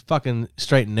 it's fucking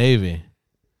straight Navy.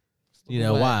 You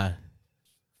know Away. why?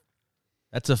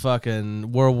 That's a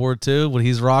fucking World War II. What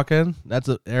he's rocking, that's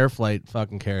an air flight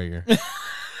fucking carrier.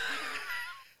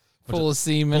 Full of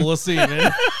semen. Full of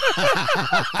semen.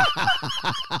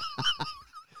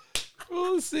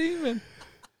 Full of semen.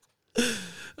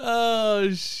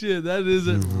 Oh shit, that is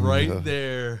it right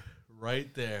there.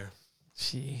 Right there.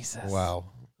 Jesus. Wow.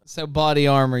 So body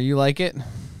armor, you like it?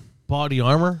 Body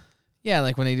armor? Yeah,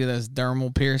 like when they do those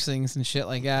dermal piercings and shit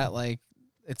like that. Like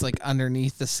it's like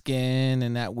underneath the skin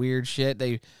and that weird shit.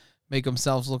 They make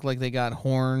themselves look like they got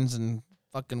horns and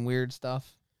fucking weird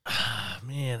stuff.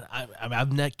 Man,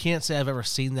 I can't say I've ever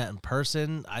seen that in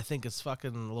person. I think it's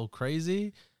fucking a little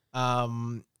crazy.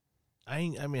 I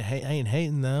ain't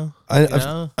hating though.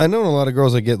 I know a lot of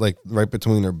girls that get like right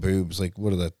between their boobs, like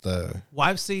what are that? Well,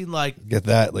 I've seen like Get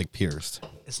that like pierced.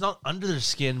 it's not under their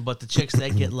skin, but the chicks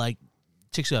that get like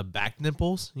chicks who have back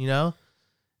nipples, you know,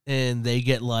 and they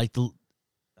get like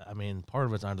part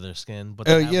of it's under their skin, but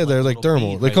Oh they have, yeah, they're like little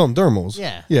dermal. bead They right- call them dermals.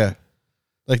 Yeah. Yeah.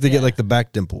 Like they Yeah. get like the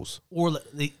back dimples Or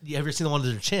you ever seen the one to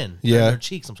their chin? Yeah. their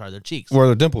cheeks. I'm sorry, their cheeks. where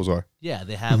their dimples are. Yeah,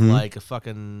 they have Mhm. like a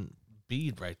fucking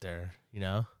bead right there, you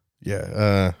know.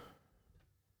 Yeah.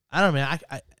 I don't know, man.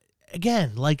 I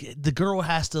again, like the girl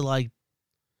has to like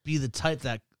be the type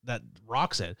that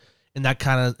rocks it, and that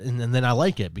kind of, and then I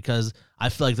like it because I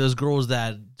feel like those girls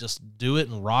that just do it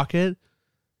and rock it,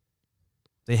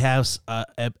 they have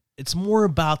it's more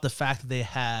about the fact that they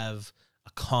have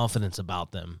a confidence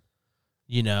about them,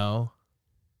 you know,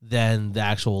 than the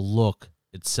actual look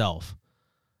itself.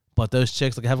 But those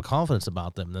chicks like have a confidence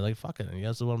about them. They're like, "Fuck it, I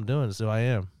guess what I'm doing is who I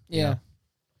am." you Yeah. know?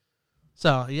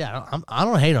 So yeah, I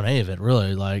don't hate on any of it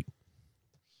really. Like,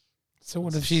 So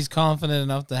what if she's confident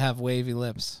enough to have wavy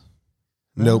lips?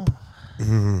 Nope.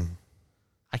 Mhm.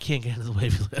 I can't get into the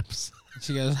wavy lips.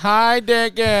 She goes, "Hi,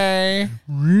 Dickie." I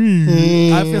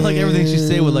feel like everything she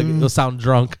say would like it'll sound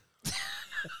drunk.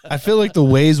 I feel like the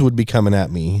waves would be coming at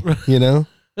me, you know?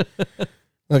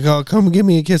 Like, oh, come give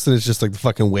me a kiss. And it's just like the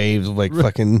fucking waves of like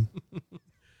fucking,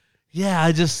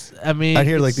 Yeah, I mean, I'd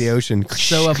hear like it's the ocean.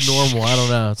 so abnormal. I don't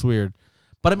know. It's weird.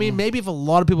 But I mean, maybe if a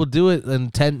lot of people do it,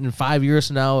 in 5 years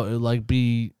from now, it'll like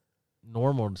be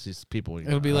normal to see people.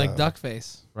 It'll be like duck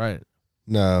face. right,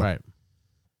 No, right.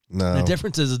 no. The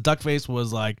difference is, duck face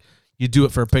was like you do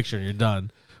it for a picture and you're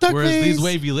done. Duck Whereas face. these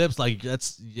wavy lips, like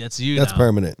that's you. That's now.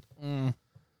 permanent. Mm.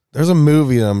 There's a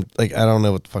movie. Like, I don't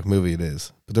know what the fuck movie it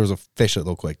is, but there was a fish that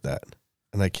looked like that,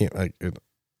 and I can't.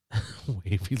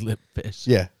 Wavy lip fish.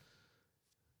 Yeah,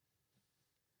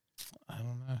 I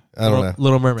don't know. I don't know.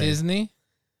 Little Mermaid. Disney.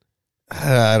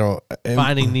 I don't.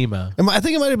 Finding Nemo. I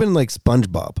think it might have been like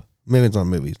SpongeBob. Maybe it's not a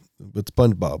movie, but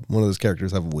SpongeBob. One of those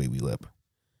characters have a wavy lip.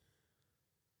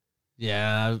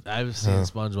 Yeah, I've seen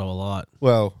SpongeBob a lot.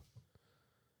 Well,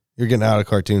 you're getting out of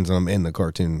cartoons, and I'm in the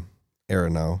cartoon era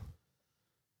now.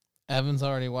 Evan's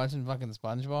already watching fucking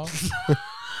SpongeBob.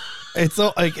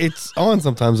 It's on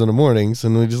sometimes in the mornings,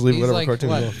 and we just leave He's whatever like, cartoon.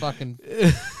 what, on. fucking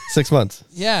 6 months.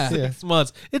 yeah. 6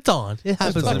 months. It's on. It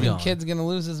happens to be Fucking on. kid's gonna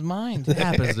lose his mind. It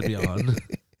happens to be on.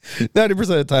 90% of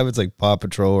the time, it's like Paw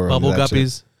Patrol or Bubble that shit.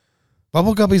 Guppies.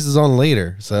 Bubble Guppies is on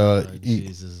later, so Oh,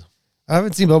 Jesus. I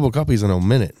haven't seen Bubble Guppies in a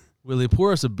minute. Willie,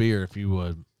 pour us a beer if you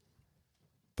would.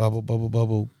 Bubble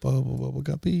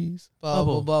Guppies.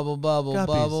 Bubble, bubble, bubble, Guppies.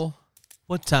 bubble.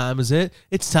 What time is it?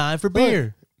 It's time for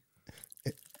beer.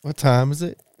 What time is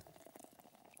it?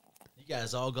 You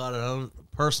guys all got our own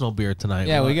personal beer tonight.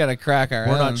 Yeah, We're we not- gotta crack our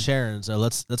We're own. not sharing, so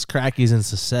let's crack these in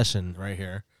succession right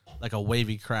here, like a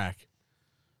wavy crack.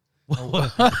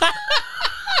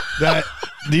 That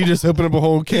you just open up a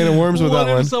whole can of worms with What that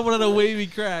if one. someone had a wavy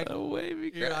crack? A wavy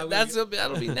Here, crack. I'm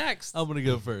That'll be next. I'm gonna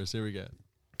go first. Here we go.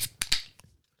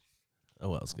 Oh,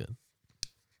 well, it's good.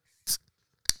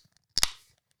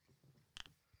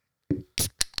 All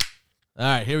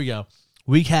right, here we go.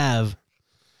 We have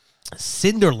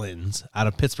Cinderlands out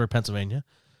of Pittsburgh, Pennsylvania.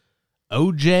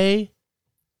 OJ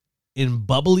in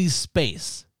Bubbly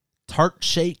Space. Tart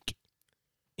Shake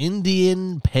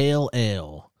Indian Pale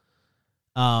Ale.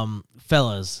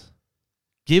 Fellas,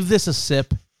 give this a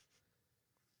sip.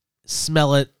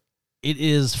 Smell it. It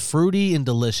is fruity and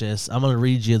delicious. I'm going to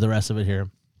read you the rest of it here.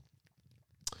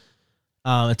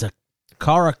 It's a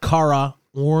Cara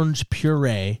orange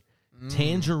puree,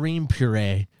 tangerine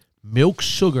puree, milk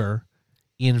sugar,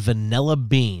 and vanilla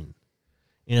bean.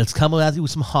 And it's coming at you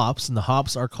with some hops, and the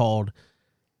hops are called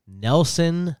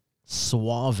Nelson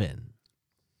Suavin.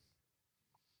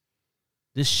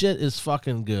 This shit is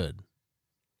fucking good,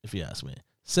 if you ask me.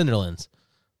 Cinderlands,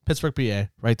 Pittsburgh, PA,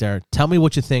 right there. Tell me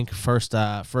what you think. First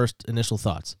initial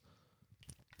thoughts.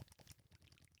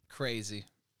 Crazy.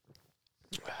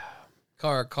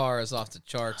 Cara is off the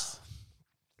charts.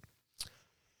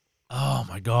 Oh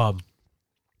my god!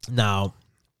 Now,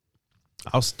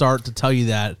 I'll start to tell you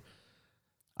that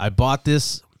I bought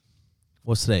this.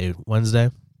 What's today? Wednesday.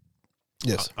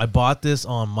 Yes. I bought this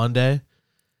on Monday,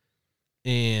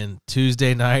 and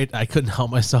Tuesday night I couldn't help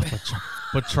myself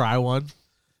but try one.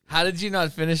 How did you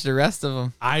not finish the rest of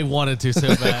them? I wanted to so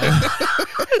bad,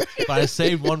 but I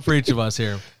saved one for each of us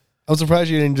here. I'm surprised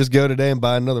you didn't just go today and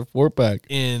buy another 4-pack.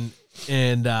 And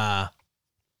it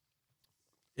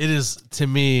is, to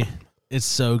me, it's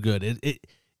so good. It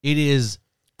is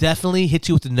definitely hits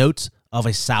you with the notes of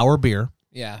a sour beer.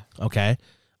 Yeah. Okay.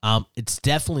 It's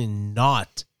definitely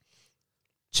not.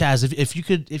 Chaz,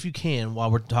 if you can, while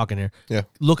we're talking here, Yeah.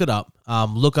 look it up.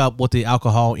 Look up what the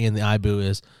alcohol in the IBU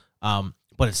is.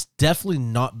 But it's definitely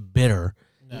not bitter.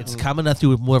 No. It's coming at you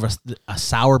with more of a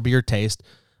sour beer taste.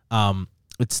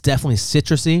 It's definitely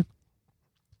citrusy.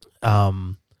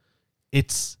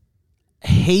 It's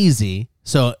hazy.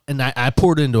 So, and I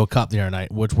poured it into a cup the other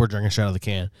night, which we're drinking straight out of the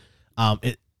can.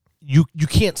 You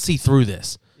can't see through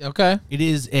this. Okay. It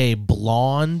is a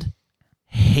blonde,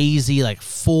 hazy, like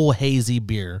full hazy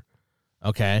beer.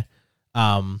 Okay.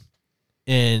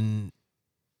 And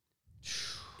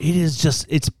it is just,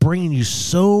 it's bringing you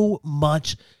so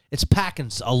much. It's packing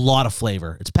a lot of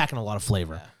flavor.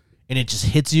 And it just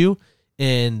hits you,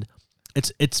 and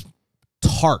it's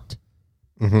tart,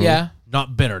 Mhm. Yeah.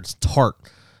 not bitter. It's tart.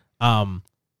 For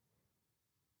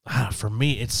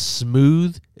me, it's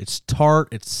smooth. It's tart.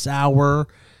 It's sour.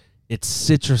 It's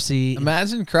citrusy.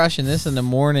 Imagine crushing this in the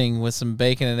morning with some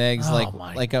bacon and eggs, Oh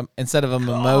my instead of a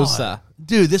mimosa.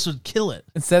 Dude, this would kill it.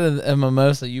 Instead of a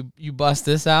mimosa, you bust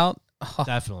this out. Oh,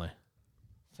 Definitely.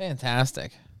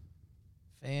 fantastic.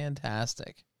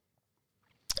 Fantastic.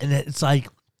 And it's like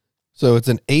So it's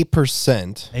an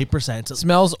 8%. 8%. It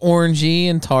smells orangey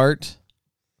and tart.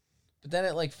 But then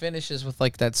it like finishes with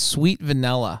like that sweet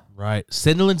vanilla. Right.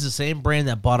 Cinderland's the same brand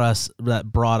that brought us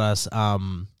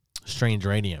Strange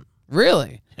Radiant.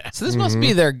 Really? So this must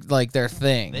be their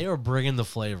thing. They are bringing the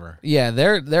flavor, Yeah,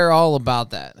 they're all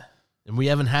about that. and we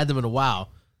haven't had them in a while.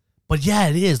 But yeah,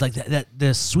 it is like that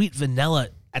the sweet vanilla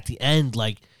at the end,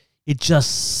 like it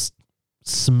just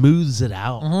smooths it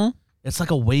out. Mm-hmm. It's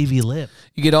like a wavy lip.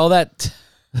 You get all that.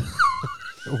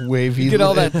 Wavy. You get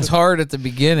all lip. that tart at the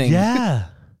beginning. Yeah.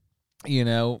 You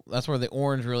know, that's where the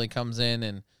orange really comes in,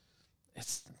 and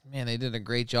it's man, they did a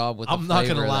great job with. I'm the not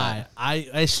flavor gonna of lie.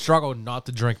 I struggle not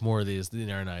to drink more of these the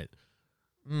entire night.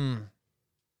 that.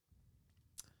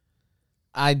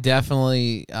 I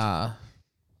definitely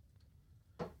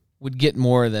would get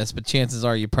more of this, but chances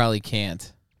are you probably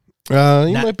can't. You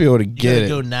Now- might be able to You get gotta it.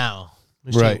 go now.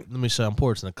 Let me show Right. you, let me show. I'm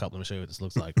pouring this in a cup. Let me show you what this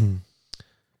looks like.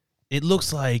 It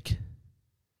looks like.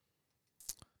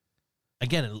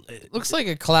 Again, it Looks like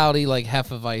a cloudy, like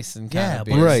Hefeweizen kind yeah, of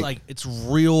but beer. Right. it's like it's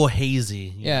real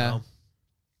hazy. You Yeah. know?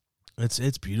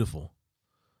 It's beautiful.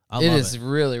 I It love is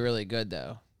really, really good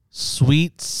though.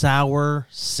 sweet, sour,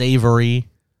 savory,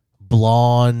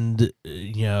 blonde.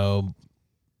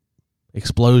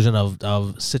 Explosion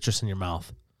of citrus in your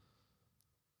mouth.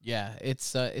 Yeah, it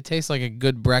tastes like a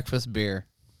good breakfast beer.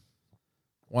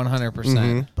 100%.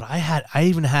 Mhm. But I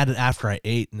even had it after I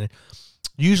ate, and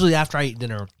usually after I eat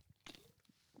dinner,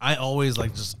 I always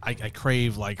like I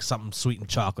crave like something sweet and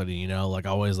chocolatey, you know, like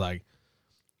always like,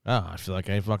 oh, I feel like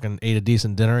I fucking ate a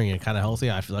decent dinner and kind of healthy.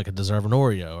 I feel like I deserve an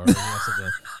Oreo or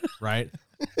something, right?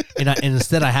 And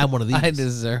instead I had one of these. I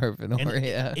deserve an and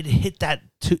Oreo. it hit that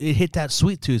it hit that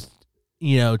sweet tooth,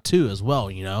 too as well,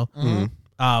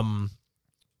 Mhm.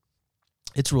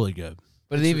 It's really good,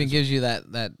 But it even gives you that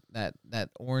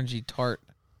orangey tart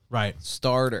right?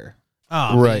 starter.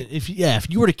 Oh, Right. man, if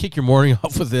you were to kick your morning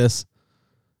off with this,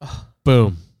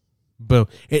 boom.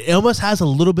 It almost has a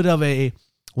little bit of a,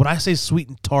 when I say sweet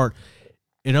and tart,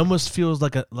 it almost feels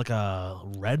like a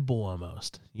Red Bull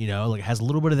almost. Like it has a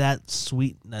little bit of that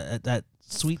sweet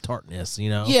tartness.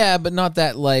 Yeah, but not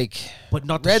that like but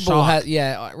not the Red Bull shock.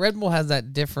 has. Red Bull has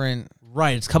that different.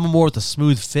 Right. It's coming more with a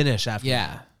smooth finish after.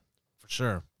 Yeah, for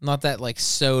sure. not that like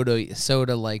soda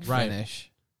like Right.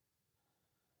 finish.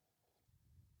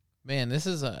 Man, this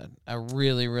is a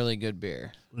really, really good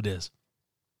beer. It is.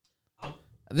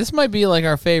 This might be like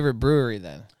our favorite brewery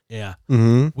then. Yeah.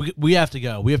 Mm-hmm. We have to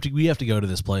go. We have to go to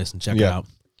this place and check it Yeah. out.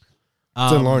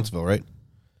 It's in Lawrenceville, right?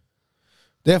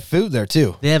 They have food there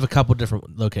too. They have a couple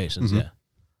different locations. Mhm.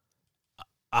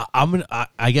 Yeah.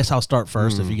 I guess I'll start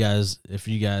first if you guys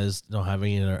don't have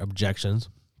any other objections.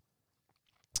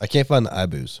 I can't find the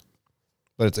iBooze,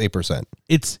 but it's 8%.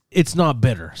 It's not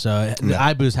bitter, so No. the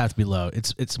IBUs have to be low.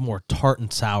 It's more tart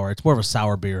and sour. It's more of a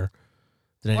sour beer.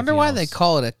 Than I wonder anything why else. they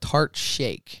call it a tart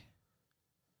shake.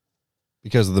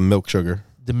 Because of the milk sugar.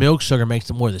 the milk sugar makes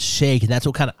it more of the shake, and that's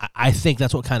what kind of I think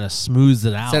that's what kind of smooths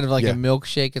it out. Instead of like Yeah. a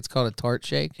milkshake, it's called a tart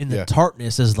shake. And the Yeah.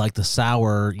 tartness is like the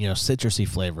sour, citrusy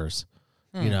flavors.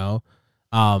 I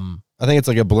think it's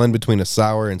like a blend between a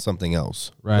sour and something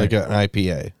else, Right. like an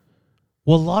IPA.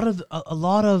 Well, a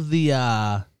lot of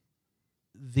the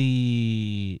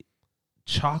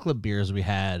chocolate beers we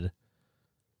had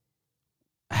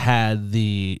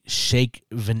the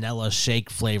vanilla shake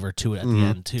flavor to it at the Mhm.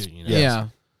 end too. Yes.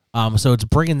 Yeah. So it's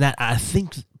bringing that. I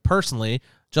think personally,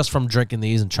 just from drinking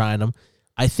these and trying them,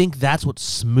 I think that's what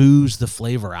smooths the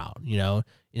flavor out. And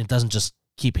it doesn't just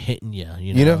keep hitting you.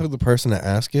 You know who the person to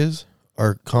ask is?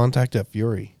 Our contact at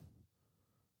Fury.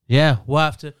 Yeah, we'll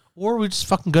have to, or we just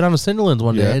fucking go down to Cinderlands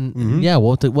one Yeah. day, and Mhm. yeah,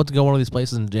 we'll have to go one of these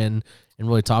places and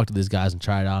really talk to these guys and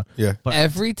try it out. Yeah. But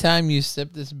Every time you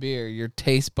sip this beer, your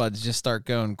taste buds just start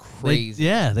going crazy.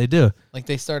 they do. Like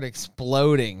they start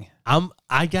exploding.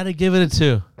 I gotta give it a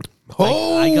 2.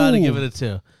 Oh! I gotta give it a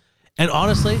 2. And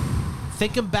honestly,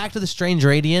 thinking back to the Strange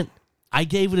Radiant, I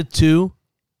gave it a 2.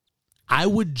 I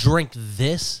would drink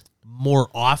this more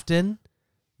often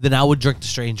than I would drink the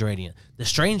Strange Radiant. The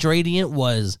Strange Radiant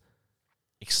was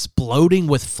exploding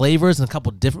with flavors and a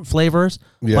couple different flavors,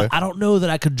 Yeah. but I don't know that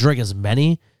I could drink as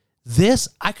many. This,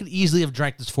 I could easily have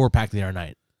drank this 4-pack the other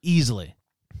night. Easily.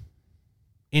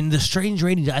 In the Strange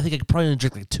Radiant, I think I could probably only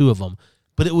drink like 2 of them,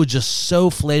 but it was just so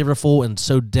flavorful and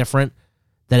so different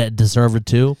that it deserved a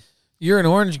 2. You're an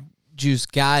orange juice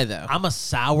guy, though. I'm a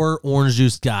sour orange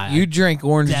juice guy. You drink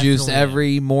orange juice definitely am.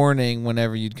 every morning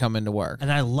whenever you'd come into work.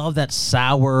 And I love that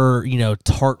sour,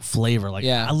 tart flavor. Like,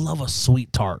 Yeah. I love a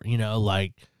sweet tart,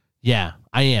 yeah,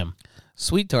 I am.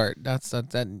 Sweet tart,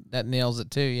 that nails it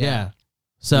too. Yeah. Yeah.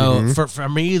 So Mhm. for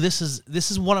me, this is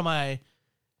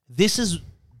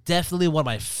definitely one of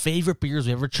my favorite beers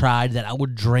we ever tried that I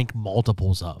would drink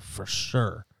multiples of for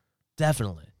sure.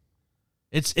 Definitely.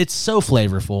 It's so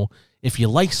flavorful. If you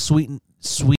like sweet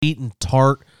and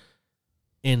tart,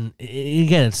 and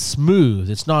again, it's smooth.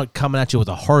 It's not coming at you with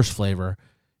a harsh flavor.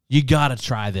 You got to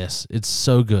try this. It's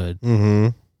so good. Mm-hmm.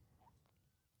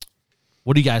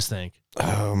 What do you guys think?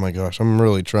 Oh my gosh, I'm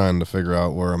really trying to figure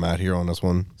out where I'm at here on this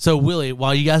one. So, Willie,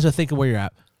 while you guys are thinking where you're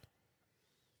at,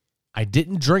 I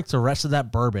didn't drink the rest of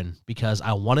that bourbon because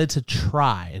I wanted to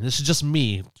try, and this is just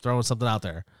me throwing something out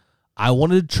there. I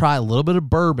wanted to try a little bit of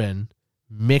bourbon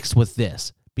mixed with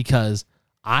this because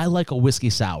I like a whiskey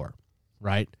sour,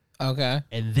 right? Okay.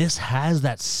 And this has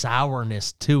that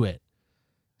sourness to it.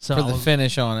 So For the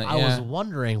finish on it. I was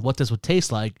wondering what this would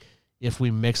taste like if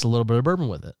we mix a little bit of bourbon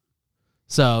with it.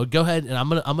 So go ahead, and I'm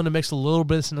gonna mix a little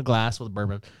bit in a glass with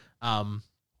bourbon.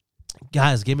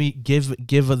 Guys, give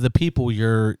the people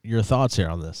your thoughts here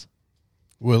on this.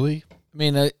 Willie? I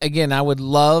mean, again, I would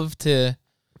love to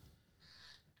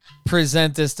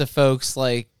present this to folks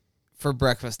like for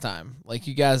breakfast time. Like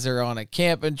you guys are on a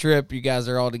camping trip, you guys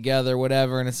are all together,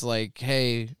 whatever, and it's like,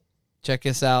 hey, check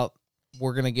this out.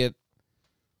 We're gonna get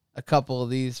a couple of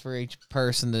these for each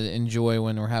person to enjoy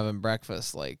when we're having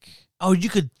breakfast. Like, Oh, you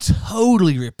could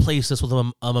totally replace this with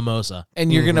a mimosa.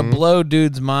 and you're gonna blow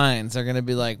dudes' minds. They're gonna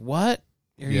be like, "What?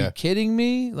 Are you Yeah. kidding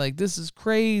me? Like this is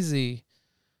crazy."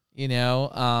 You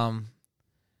know,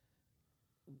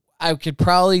 I could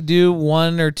probably do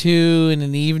one or two in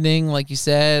an evening, like you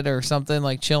said, or something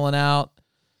like chilling out.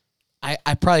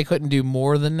 I probably couldn't do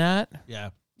more than that. Yeah.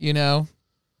 You know,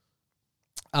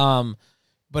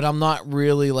 but I'm not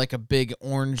really like a big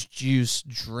orange juice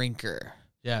drinker.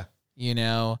 Yeah. You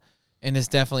know, and this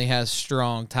definitely has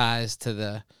strong ties to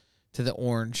the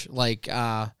orange. Like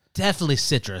Definitely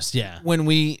citrus. Yeah. when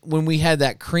we had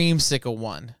that creamsicle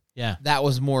one, Yeah. that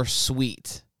was more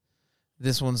sweet.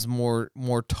 This one's more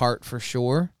tart for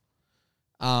sure.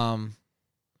 But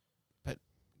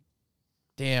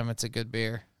damn, it's a good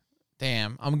beer.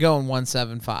 Damn, I'm going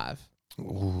 175.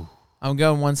 Ooh. I'm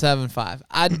going 175.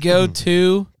 I'd go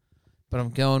 2, but I'm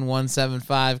going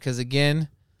 175 because again,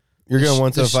 You're going The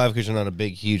 175 because you're not a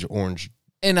big, huge orange.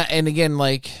 and again,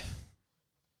 like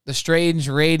the Strange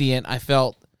Radiant, I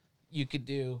felt you could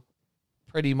do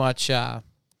pretty much in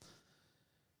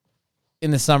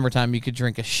the summertime. You could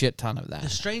drink a shit ton of The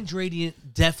that. Strange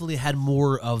Radiant definitely had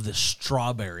more of the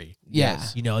strawberry. Yeah.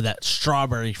 You know, that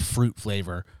strawberry fruit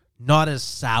flavor. Not as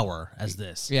sour as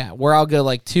this. Yeah, where I'll go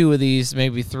like 2 of these,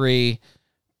 maybe 3,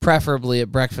 preferably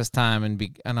at breakfast time, and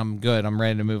I'm good. I'm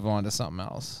ready to move on to something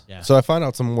else. Yeah. So I find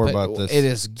out some more But about this. It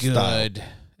is style. good.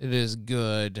 It is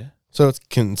good. So it's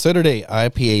considered a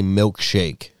IPA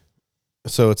milkshake.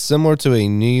 So it's similar to a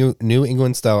New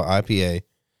England style IPA.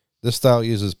 This style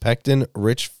uses pectin,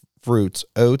 rich fruits,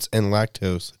 oats, and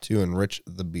lactose to enrich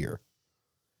the beer.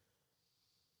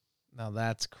 Now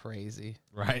that's crazy.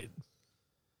 Right.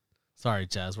 Sorry,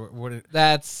 Chaz.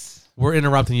 That's We're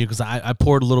interrupting you because I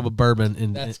poured a little bit of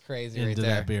bourbon that's crazy into right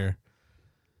there. that beer.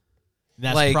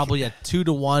 That's Like- probably a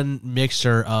 2-to-1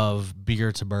 mixture of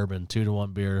beer to bourbon.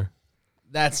 2-to-1 beer.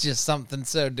 That's just something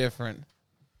so different.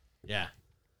 Yeah.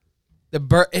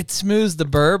 It smooths the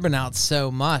bourbon out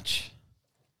so much.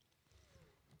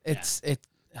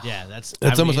 Yeah, that's.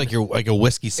 It's almost like you're like a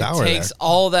whiskey It sour. takes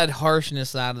all that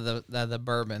harshness out of the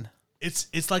bourbon.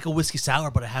 It's like a whiskey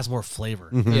sour, but it has more flavor.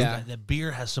 Yeah. The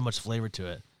beer has so much flavor to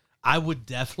it. I would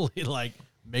definitely like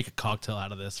make a cocktail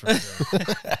out of this for sure.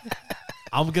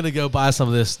 I'm gonna go buy some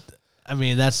of this. I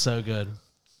mean, that's so good.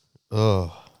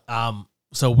 Oh,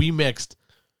 So we mixed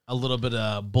a little bit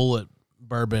of Bullet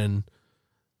bourbon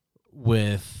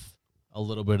with a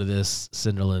little bit of this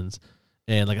Cinderlands.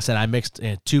 And like I said, I mixed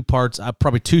in 2 parts,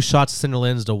 probably 2 shots of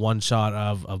Cinderlands to 1 shot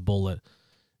of Bullet.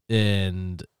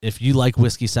 And if you like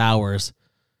whiskey sours,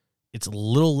 it's a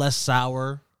little less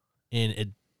sour and it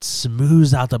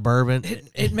smooths out the bourbon.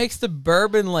 It makes the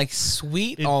bourbon like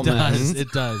sweet It almost. does. It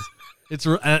does. It's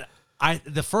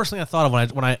the first thing I thought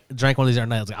of when I drank one of these the other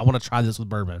night, I was like, I want to try this with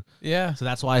bourbon. Yeah. So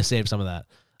that's why I saved some of that.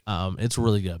 It's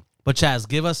really good. But Chaz,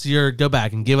 go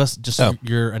back and give us just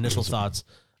your initial thoughts.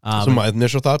 so my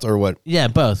initial thoughts or what? Yeah,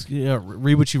 both. You know,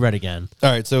 read what you read again.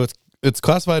 All right, so it's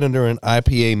classified under an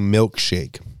IPA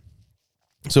milkshake.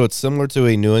 So it's similar to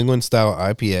a New England style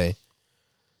IPA.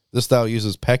 This style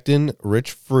uses pectin,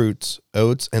 rich fruits,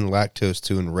 oats, and lactose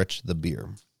to enrich the beer.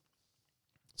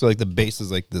 So like the base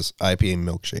is like this IPA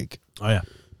milkshake. Oh yeah.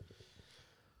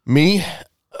 Me,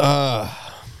 I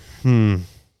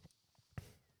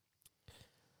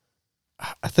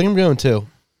think I'm going 2.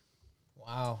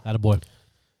 Wow. Attaboy.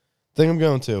 I think I'm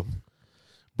going 2.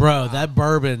 Bro, that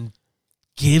bourbon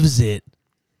gives it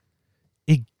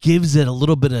a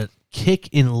little bit of kick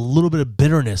and a little bit of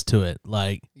bitterness to it.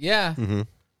 Like, Yeah. Mm-hmm.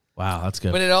 wow, that's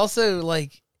good. But it also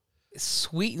like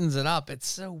sweetens it up. It's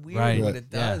so weird Right. what it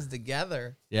Yeah. does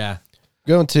together. Yeah.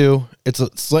 Going to, it's a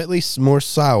slightly more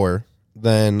sour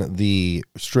than the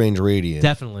Strange Radiant.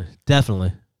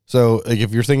 Definitely. So, like,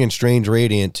 if you're thinking Strange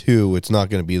Radiant 2, it's not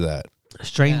going to be that.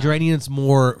 Strange Yeah. Radiant's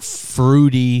more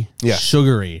fruity, Yeah.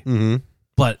 sugary. Mm-hmm.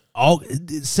 But all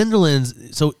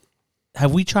Cinderlands. So,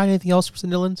 have we tried anything else from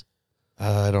Cinderlands?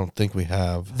 I don't think we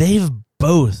have. They've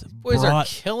both Boys are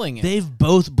killing it. They've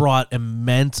both brought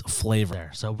immense flavor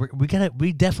there. So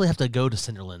we definitely have to go to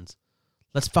Cinderlands.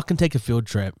 Let's fucking take a field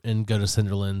trip and go to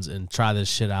Cinderlands and try this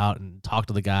shit out and talk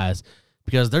to the guys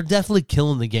because they're definitely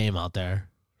killing the game out there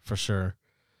for sure.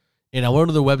 And I went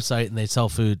to their website and they sell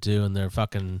food too, and their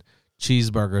fucking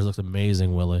cheeseburgers looked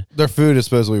amazing, Willie. Their food is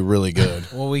supposed to be really good.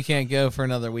 Well, we can't go for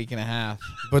another week and a half.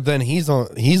 But then he's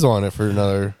on it for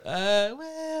another.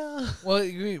 Well,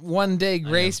 1 day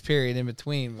grace period in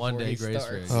between. 1 before day he grace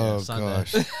starts. period. Oh, Sunday.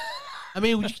 gosh. I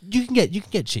mean, you can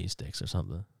get cheese sticks or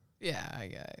something. Yeah, I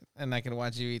got it. And I can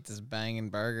watch you eat this banging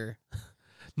burger.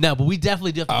 No, but we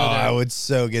definitely do have to Oh, go there. I would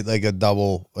so get like a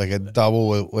double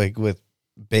with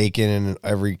bacon and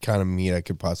every kind of meat I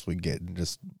could possibly get and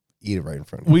just eat it right in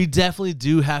front of me. We definitely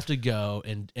do have to go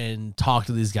and talk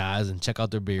to these guys and check out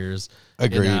their beers.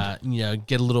 Agreed. And,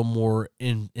 get a little more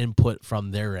input from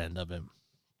their end of it.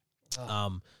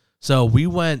 So we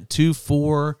went 2,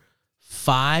 4,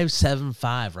 5, 7,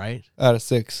 5, right? Out of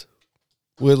 6.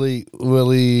 Willie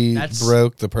That's-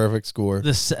 broke the perfect score.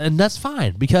 And that's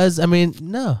fine because I mean,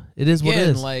 no, it is what it Again,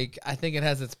 is. like, I think it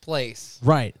has its place.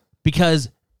 Right. Because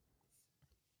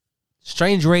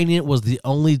Strange Radiant was the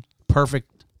only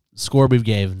perfect score we've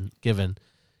given.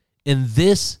 And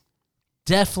this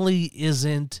definitely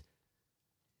isn't.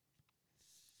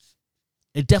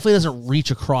 It definitely doesn't reach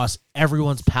across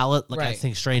everyone's palate like I Right.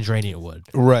 think Strange Radiant would.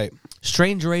 Right.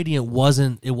 Strange Radiant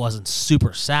wasn't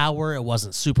super sour, it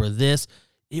wasn't super this.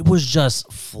 It was just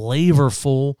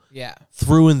flavorful Yeah.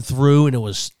 through and through, and it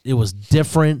was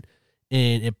different,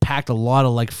 and it packed a lot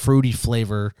of like fruity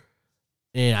flavor,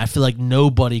 and I feel like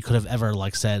nobody could have ever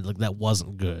like said like that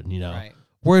wasn't good, you know. Right.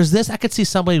 Whereas this, I could see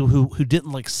somebody who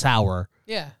didn't like sour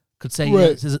Yeah. could say,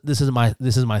 Right. yeah, this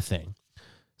is my thing.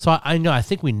 So I know I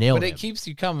think we nailed But it. it keeps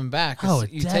you coming back. 'cause Oh,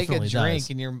 it you take a definitely drink does.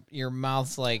 and your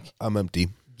mouth's like, I'm empty.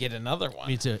 get another one.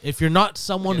 Me too. If you're not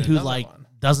someone Get who another like one.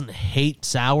 doesn't hate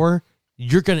sour,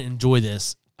 you're gonna enjoy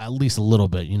this at least a little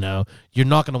bit. You know, you're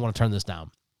not gonna want to turn this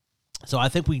down. So I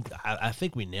think we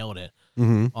nailed it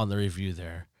Mm-hmm. on the review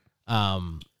there.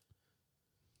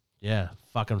 Yeah,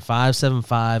 fucking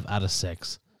 5.75 out of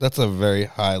 6. That's a very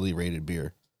highly rated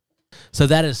beer. So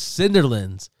that is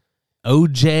Cinderlands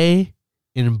OJ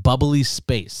in Bubbly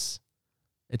Space.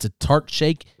 It's a tart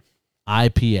shake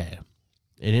IPA,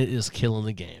 and it is killing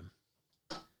the game.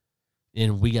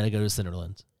 And we got to go to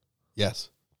Cinderlands. Yes.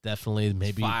 Definitely,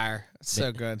 maybe. Fire. It's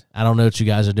so good. I don't know what you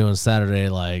guys are doing Saturday,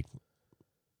 like,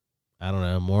 I don't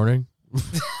know, morning?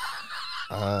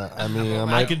 I mean, I I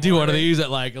might. could do one of these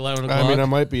at like 11 o'clock. I mean, I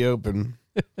might be open.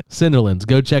 Cinderlands,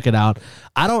 go check it out.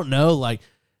 I don't know, like,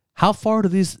 how far do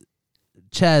these,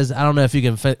 Chaz, I don't know if you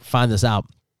can find this out,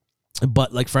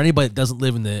 but, like, for anybody that doesn't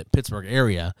live in the Pittsburgh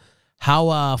area,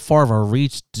 how far of a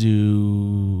reach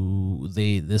do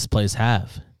this place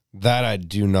have? That I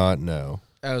do not know.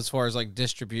 As far as like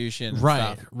distribution. And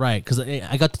Right, stuff. right, because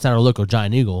I got to our local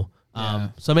Giant Eagle, Yeah.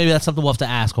 so maybe that's something we'll have to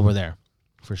ask over there,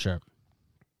 for sure.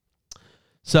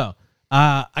 So,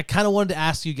 I kind of wanted to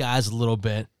ask you guys a little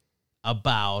bit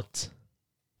about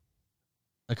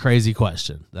a crazy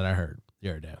question that I heard the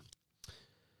other day.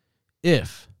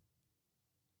 If,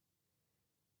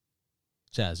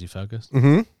 Chaz, you focused?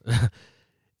 Mm-hmm.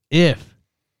 If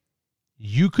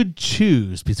you could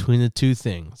choose between the two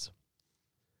things,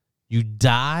 you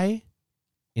die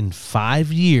in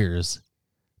 5 years,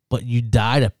 but you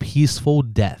died a peaceful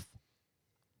death,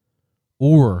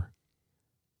 or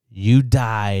you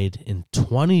died in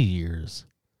 20 years,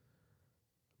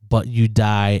 but you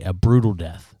die a brutal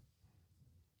death,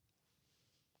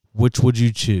 which would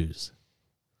you choose?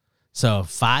 So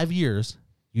 5 years,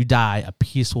 you die a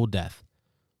peaceful death.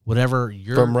 Whatever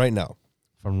your From right now.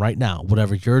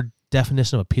 whatever your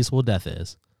definition of a peaceful death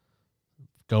is,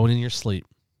 going in your sleep,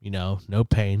 no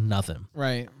pain, nothing.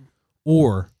 Right.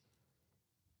 Or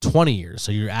 20 years,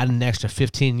 so you're adding an extra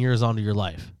 15 years onto your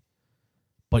life,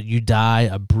 but you die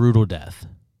a brutal death.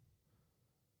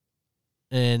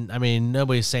 And I mean,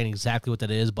 nobody's saying exactly what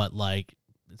that is, but like,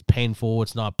 it's painful,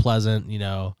 it's not pleasant,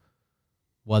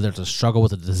 whether it's a struggle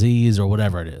with a disease or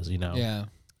whatever it is, Yeah.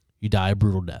 you die a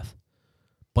brutal death.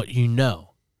 But you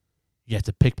have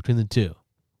to pick between the two.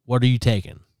 What are you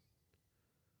taking?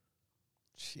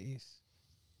 Jeez.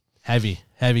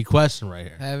 Heavy question right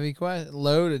here. Heavy question,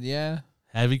 loaded. Yeah.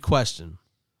 Heavy question.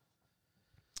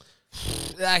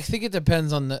 I think it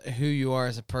depends on who you are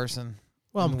as a person.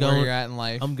 Well, and where you're at in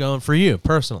life. I'm going for you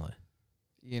personally.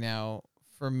 You know,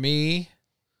 for me,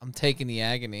 I'm taking the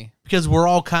agony. Because we're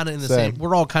all kind of in the Same. same.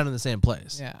 We're all kind of in the same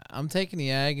place. Yeah, I'm taking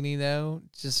the agony though,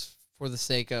 just for the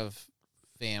sake of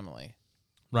family.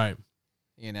 Right.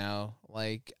 You know,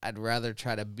 like I'd rather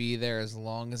try to be there as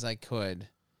long as I could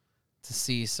to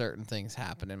see certain things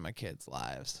happen in my kids'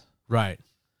 lives, Right.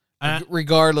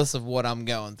 regardless of what I'm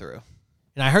going through.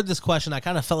 And I heard this question. I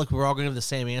kind of felt like we were all going to have the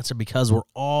same answer because we're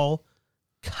all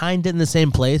kind of in the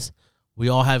same place. We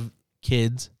all have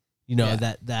kids, you know,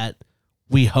 Yeah. that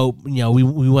we hope, you know, we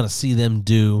want to see them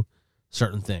do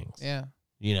certain things, Yeah.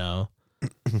 you know.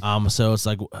 So it's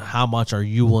like, how much are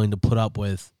you willing to put up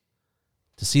with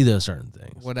to see those certain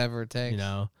things? Whatever it takes. You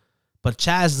know. But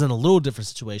Chaz is in a little different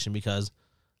situation because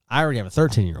I already have a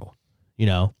 13-year-old, you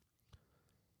know.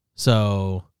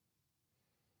 So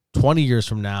 20 years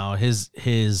from now, his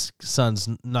son's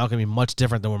not going to be much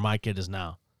different than where my kid is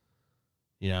now.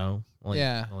 You know,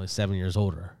 only 7 years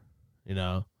older. You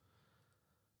know,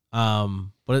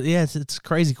 but yeah, it's a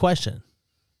crazy question.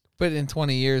 But in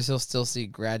 20 years, he'll still see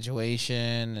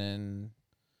graduation and,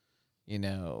 you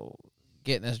know,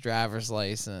 getting his driver's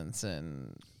license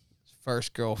and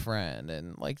first girlfriend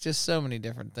and like just so many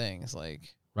different things. Like,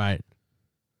 Right.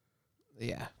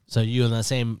 yeah. So you in that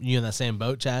same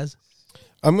boat, Chaz?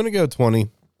 I'm gonna go 20.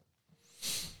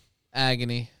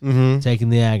 Agony. Mm-hmm. Taking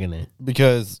the agony.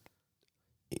 Because,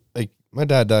 like, my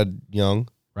dad died young.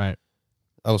 Right.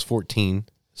 I was 14.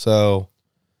 So,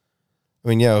 I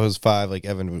mean, yeah, it was 5. Like,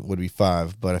 Evan would be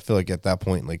 5. But I feel like at that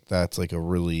point, like, that's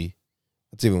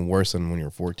even worse than when you're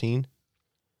 14.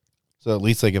 So at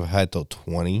least, like, if I had till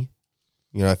 20,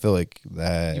 you know, I feel like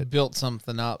that. You built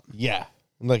something up. Yeah.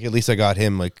 Like, at least I got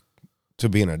him, like, to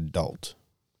be an adult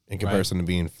in comparison to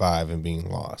being 5 and being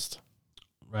lost.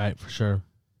 Right, for sure.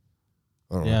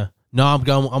 I don't know. Yeah. No,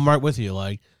 I'm right with you.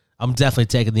 Like, I'm definitely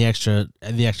taking the extra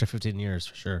 15 years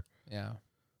for sure. Yeah.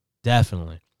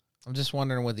 Definitely. I'm just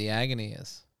wondering what the agony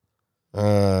is.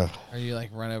 Uh, Are you like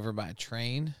run over by a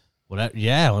train? Whatever.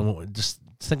 Yeah. Just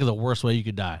think of the worst way you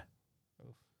could die.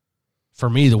 For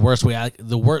me, the worst way I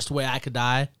could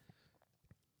die,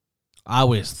 I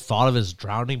always thought of as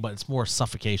drowning, but it's more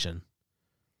suffocation.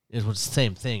 It was the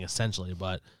same thing essentially,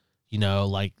 but you know,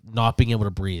 like not being able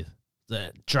to breathe.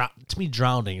 To me,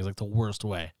 drowning is like the worst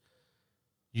way.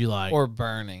 You like Or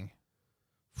burning.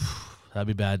 that'd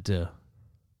be bad too.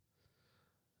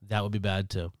 That would be bad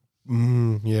too.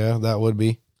 yeah, that would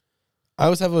be. I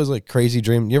always have those, like, crazy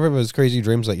dreams. You ever have those crazy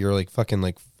dreams that you're, like, fucking,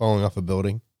 like, falling off a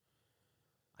building?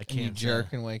 I And you can't jerk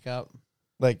say. and wake up.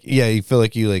 Like, yeah, you feel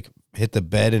like you, like, hit the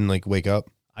bed and, like, wake up?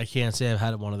 I can't say I've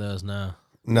had one of those. No,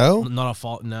 No? not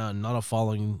a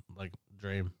falling like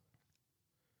dream.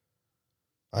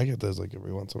 I get those, like,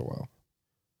 every once in a while.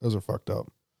 Those are fucked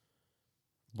up.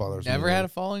 Bothers me. Never had a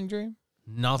falling dream?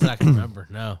 Not that I can remember.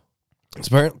 No.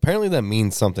 Apparently that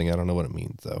means something. I don't know what it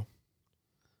means, though.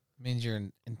 Means you're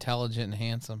intelligent and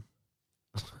handsome.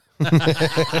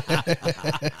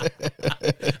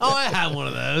 Oh, I had one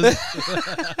of those.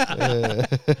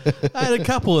 I had a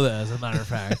couple of those, as a matter of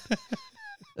fact.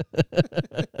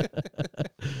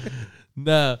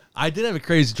 No, I did have a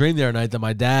crazy dream the other night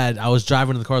that I was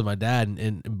driving in the car with my dad,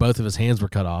 and both of his hands were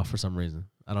cut off for some reason.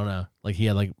 I don't know. Like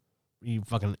he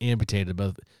fucking amputated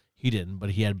both. He didn't, but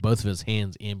he had both of his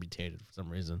hands amputated for some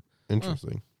reason.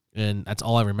 Interesting. And that's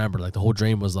all I remember. Like the whole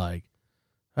dream was like,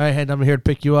 all right, I'm here to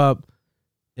pick you up.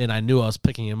 And I knew I was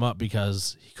picking him up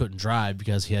because he couldn't drive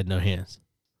because he had no hands.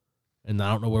 And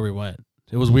I don't know where we went.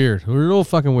 It was weird. We were real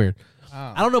fucking weird.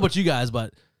 Oh. I don't know about you guys,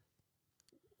 but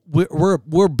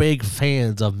we're big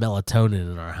fans of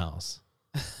melatonin in our house.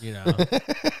 You know,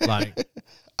 like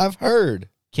I've heard.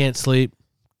 can't sleep,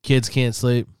 kids can't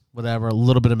sleep, whatever. A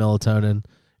little bit of melatonin.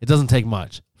 It doesn't take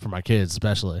much for my kids,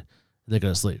 especially. They're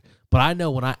gonna sleep. But I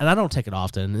know and I don't take it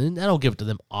often, and I don't give it to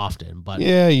them often. But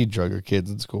Yeah, you drug your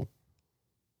kids. It's cool.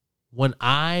 when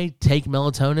I take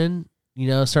melatonin, you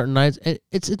know, certain nights,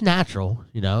 it's natural.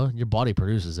 You know, your body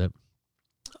produces it.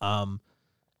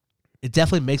 It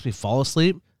definitely makes me fall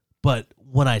asleep. But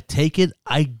when I take it,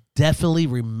 I definitely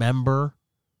remember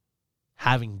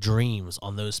having dreams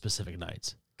on those specific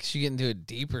nights. Because you get into a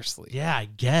deeper sleep. Yeah, I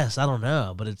guess. I don't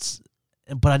know. But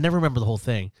I never remember the whole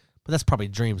thing. But that's probably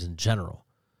dreams in general.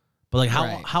 But like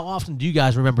Right. how often do you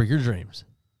guys remember your dreams?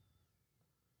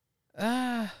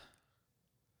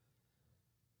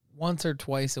 Once or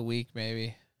twice a week,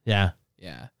 maybe. Yeah.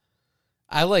 Yeah.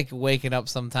 I like waking up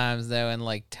sometimes, though, and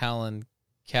like telling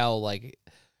Kel, like,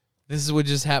 This is what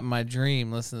just happened in my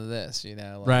dream. Listen to this,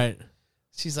 like, Right.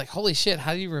 She's like, holy shit,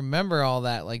 how do you remember all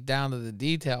that, like, down to the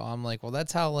detail? I'm like, well,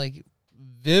 that's how, like,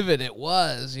 vivid it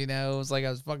was, It was like I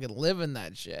was fucking living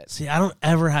that shit. See, I don't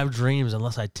ever have dreams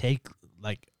unless I take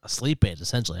like a sleep aid,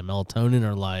 essentially a melatonin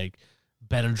or like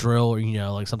Benadryl,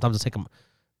 or like sometimes I take them.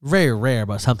 Very rare,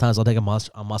 but sometimes I'll take a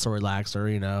muscle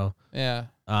relaxer. Yeah.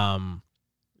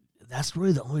 That's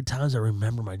really the only times I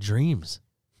remember my dreams.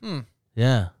 Hmm.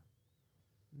 Yeah.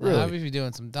 Really? I'd be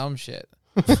doing some dumb shit.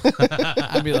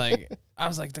 I'd be like, I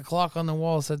was like, the clock on the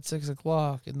wall said 6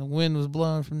 o'clock, and the wind was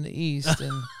blowing from the east,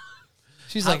 and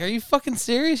she's like, "Are you fucking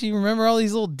serious? You remember all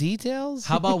these little details?"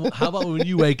 How about when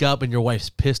you wake up and your wife's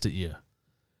pissed at you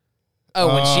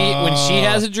Oh, when she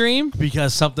has a dream?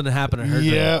 because something happened in her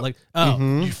Yeah. dream?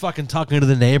 Like, you fucking talking to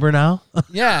the neighbor now?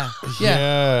 Yeah.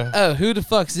 Yeah. Oh, who the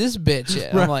fuck's this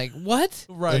bitch? I'm like, what?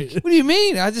 Right. What do you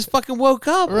mean? I just fucking woke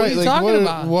up. What are you talking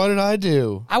about? What did I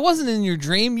do? I wasn't in your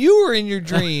dream. You were in your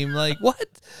dream. Like, what?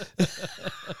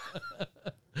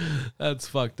 That's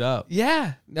fucked up.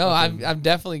 Yeah. No, I've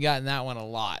definitely gotten that one a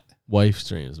lot. Wife's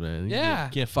dreams, man. Yeah.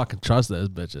 You can't fucking trust those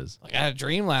bitches. Like, I had a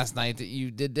dream last night that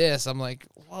you did this. I'm like,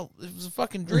 well, it was a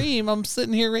fucking dream. I'm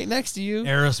sitting here right next to you.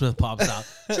 Aerosmith pops out.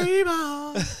 Dream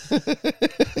on.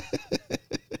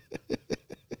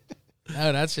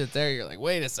 No, that shit there. You're like,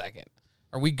 wait a second.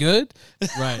 Are we good?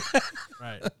 Right.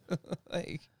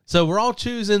 Like, So we're all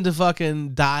choosing to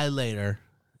fucking die later.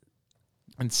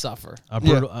 and suffer. A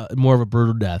brutal, more of a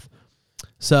brutal death.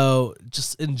 So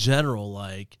just in general,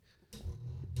 like,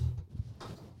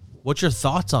 what's your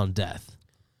thoughts on death?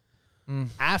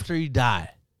 After you die,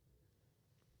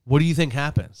 what do you think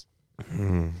happens?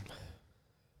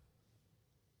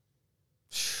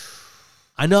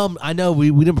 I know we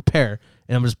didn't prepare,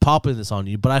 and I'm just popping this on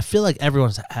you, but I feel like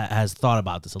everyone has thought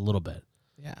about this a little bit.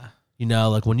 Yeah.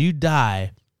 Like when you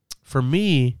die, for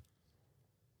me,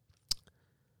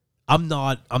 I'm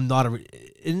not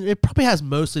and it probably has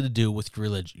mostly to do with your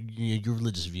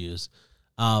religious views.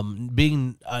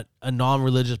 Being a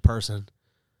non-religious person,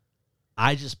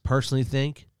 I just personally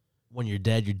think when you're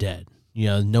dead, you're dead.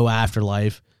 No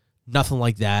afterlife, nothing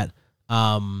like that.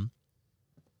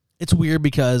 It's weird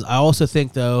because I also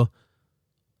think, though,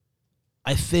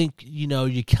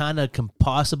 you kind of can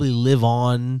possibly live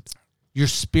on, your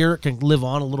spirit can live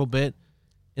on a little bit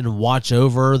and watch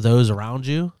over those around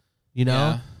you,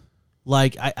 Yeah.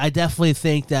 Like, I definitely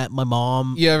think that my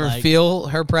mom... You ever like, feel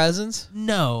her presence?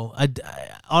 No. I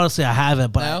honestly, I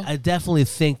haven't, but No? I definitely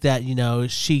think that,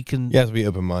 she can... You have to be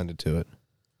open-minded to it.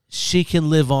 She can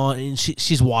live on, and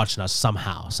she's watching us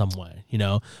somehow, some way,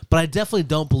 But I definitely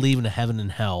don't believe in a heaven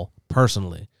and hell,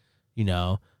 personally, in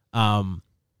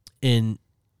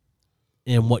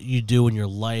what you do in your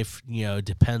life,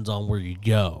 depends on where you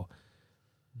go.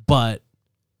 But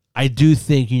I do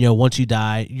think, once you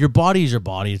die, your body is your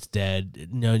body; it's dead.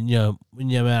 No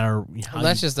matter how. Well,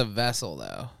 that's just a vessel,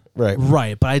 though.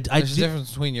 Right. But I There's a do,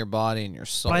 difference between your body and your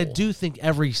soul. but I do think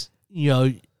every,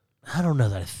 I don't know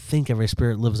that I think every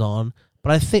spirit lives on,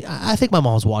 but I think my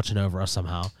mom's watching over us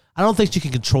somehow. I don't think she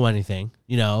can control anything,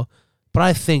 but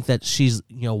I think that she's,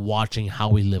 watching how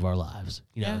we live our lives,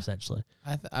 Yeah. essentially,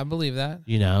 I believe that.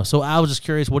 So I was just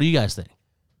curious, what do you guys think?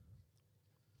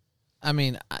 I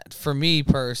mean, for me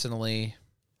personally,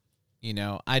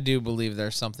 I do believe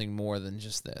there's something more than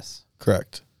just this,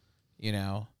 Correct.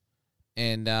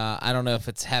 And I don't know if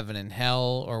it's heaven and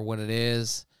hell or what it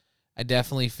is. I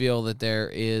definitely feel that there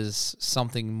is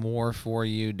something more for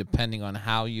you depending on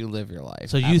how you live your life.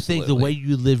 So you think the Absolutely. way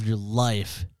you live your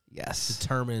life Yes.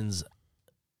 determines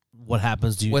what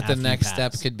happens to you What the after you next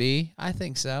step pass? could be? I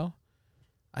think so.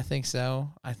 I think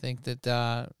that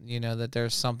that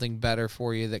there's something better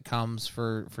for you that comes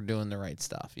for doing the right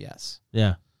stuff. Yes.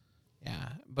 Yeah. Yeah.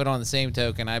 But on the same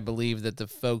token, I believe that the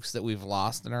folks that we've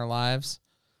lost in our lives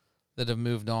that have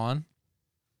moved on,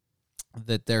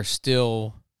 that they're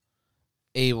still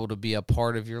able to be a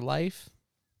part of your life,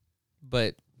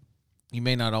 but you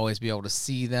may not always be able to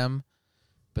see them,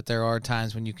 but there are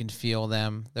times when you can feel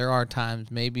them. There are times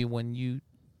maybe when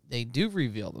they do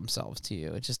reveal themselves to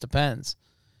you. It just depends.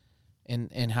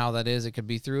 And how that is. It could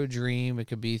be through a dream, it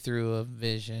could be through a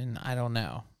vision. I don't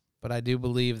know. But I do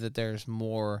believe that there's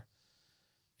more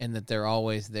and that they're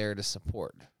always there to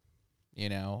support.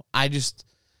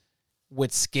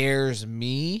 What scares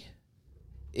me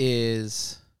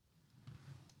is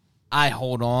I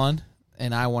hold on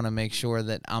and I want to make sure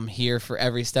that I'm here for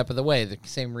every step of the way. The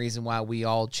same reason why we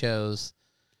all chose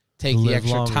take the Live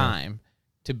extra longer. time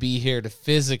to be here to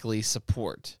physically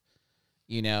support,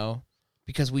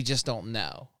 because we just don't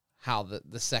know how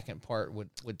the second part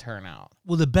would turn out.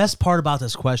 Well, the best part about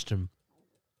this question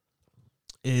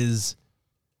is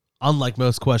unlike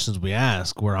most questions we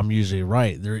ask where I'm usually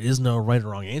right. There is no right or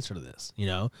wrong answer to this, you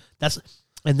know? That's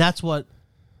what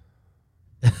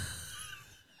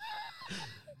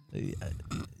you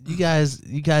guys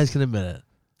can admit it.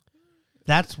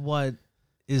 That's what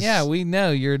is. Yeah, we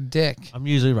know you're a dick. I'm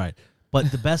usually right.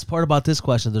 But the best part about this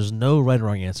question, there's no right or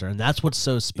wrong answer, and that's what's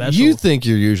so special. You think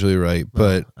you're usually right,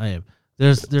 but I am.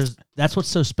 There's that's what's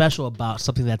so special about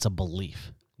something that's a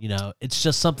belief. You know, it's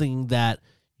just something that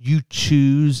you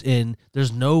choose, and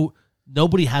there's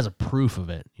nobody has a proof of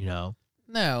it. You know.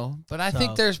 No, but I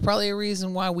think there's probably a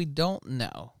reason why we don't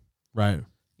know. Right.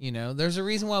 You know, there's a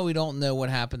reason why we don't know what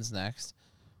happens next.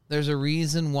 There's a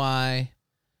reason why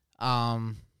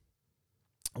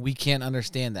we can't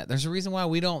understand that. There's a reason why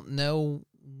we don't know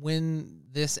when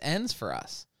this ends for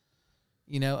us.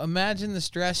 You know, imagine the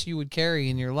stress you would carry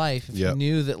in your life if you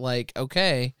knew that, like,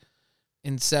 okay,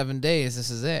 in 7 days, this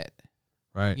is it.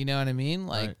 Right. You know what I mean?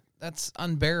 Like, that's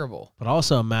unbearable. But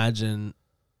also imagine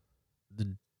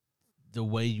the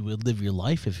way you would live your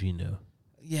life if you knew.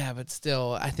 Yeah, but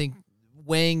still, I think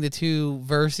weighing the two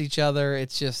versus each other,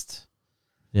 it's just...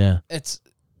 Yeah. It's...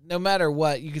 No matter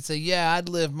what, you could say, yeah, I'd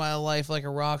live my life like a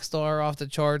rock star off the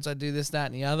charts. I'd do this, that,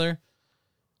 and the other.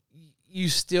 You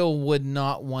still would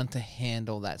not want to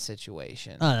handle that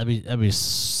situation. Oh, that'd be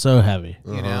so heavy.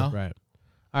 You know? Right.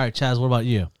 All right, Chaz, what about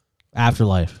you?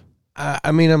 Afterlife.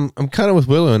 I mean, I'm kind of with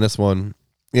Willow in this one.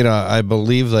 You know, I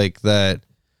believe like that,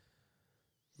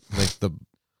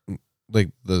 like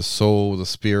the soul, the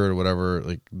spirit, or whatever,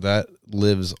 like that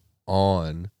lives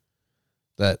on.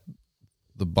 That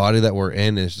the body that we're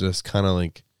in is just kind of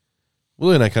like.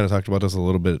 Willie and I kind of talked about this a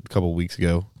little bit a couple of weeks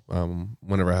ago.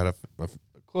 Whenever I had a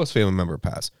close family member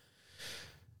pass,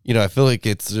 you know, I feel like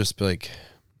it's just like.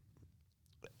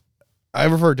 I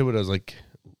refer to it as like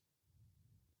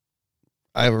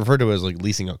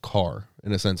leasing a car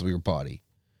in a sense of your body.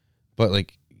 But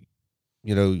like,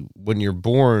 you know, when you're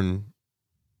born,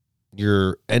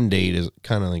 your end date is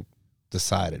kind of like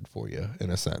decided for you in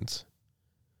a sense.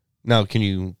 Now, can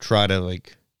you try to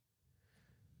like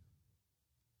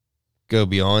go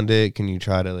beyond it? Can you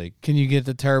try to like... Can you get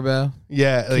the turbo?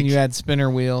 Yeah. Like, can you add spinner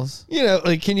wheels? You know,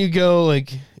 like, can you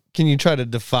try to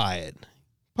defy it?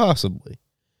 Possibly.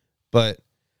 But,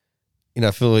 you know,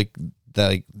 I feel like that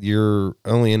like you're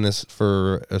only in this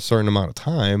for a certain amount of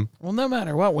time. Well, no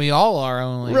matter what, we all are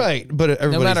only. Right. But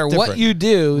everybody's no matter different. what you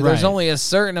do, there's Right. only a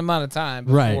certain amount of time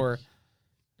before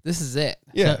this is it.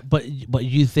 Yeah. So, but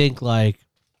you think like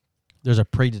there's a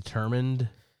predetermined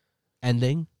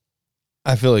ending?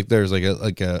 I feel like there's like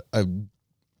a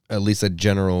at least a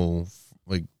general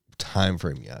like time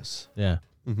frame. Yes. Yeah.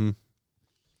 Mm-hmm.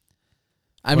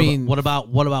 I mean, what about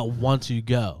once you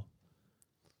go?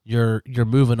 You're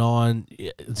moving on.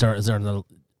 Is there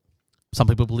some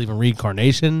people believe in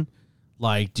reincarnation?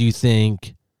 Like, do you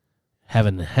think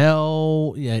heaven,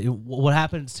 hell? Yeah. What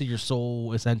happens to your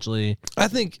soul essentially? I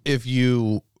think if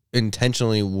you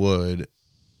intentionally would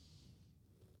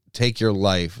take your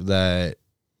life, that,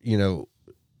 you know,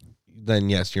 then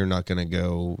yes, you're not going to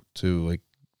go to like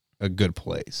a good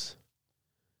place.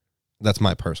 That's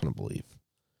my personal belief.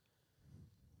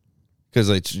 Because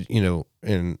it's, you know,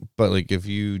 but like if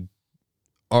you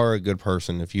are a good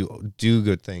person, if you do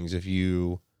good things, if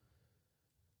you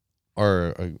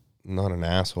are not an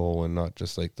asshole and not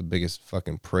just like the biggest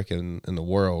fucking prick in the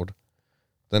world,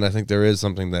 then I think there is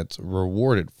something that's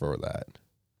rewarded for that.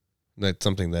 That's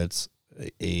something that's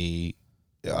I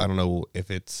don't know if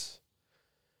it's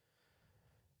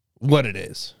what it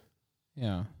is.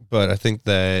 yeah. But I think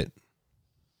that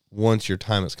once your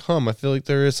time has come, I feel like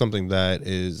there is something that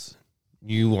is,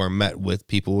 you are met with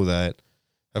people that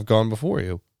have gone before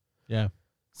you. Yeah.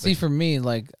 See, for me,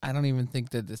 like, I don't even think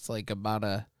that it's like about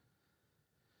a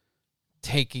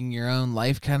taking your own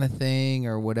life kind of thing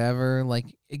or whatever. Like,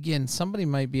 again, somebody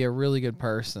might be a really good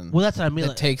person Well, that's what I mean. that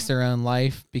Like, takes their own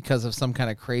life because of some kind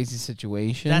of crazy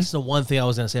situation. that's the one thing I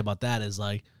was gonna say about that is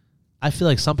like, I feel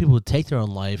like some people who take their own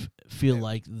life feel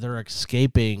like they're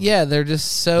escaping. yeah, they're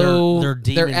just so their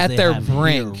they're demons at they their have here,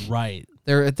 brink. right?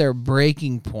 They're at their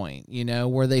breaking point, you know,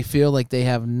 where they feel like they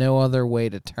have no other way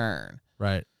to turn.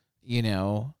 Right. You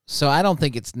know, so I don't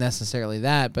think it's necessarily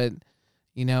that, but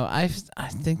you know, I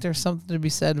think there's something to be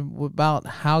said about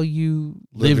how you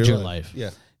Lived your life. Yeah.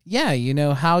 yeah, you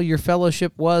know, how your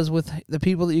fellowship was with the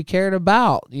people that you cared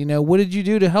about. You know, what did you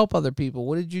do to help other people?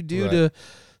 What did you do Right. to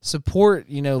support,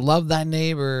 you know, love thy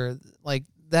neighbor? Like,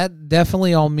 that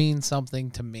definitely all means something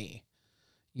to me.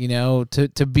 You know,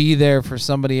 to be there for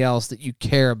somebody else that you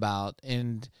care about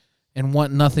and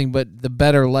want nothing but the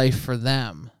better life for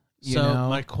them. You So know?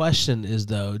 my question is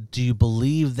though, do you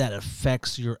believe that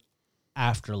affects your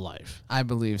afterlife. I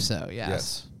believe so. Yes.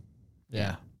 Yes.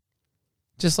 Yeah.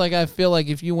 Just like I feel like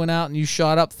if you went out and you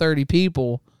shot up 30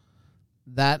 people,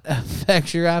 that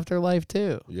affects your afterlife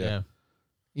too. Yeah.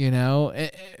 You know,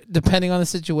 depending on the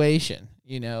situation.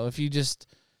 You know, if you just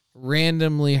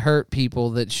randomly hurt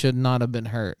people that should not have been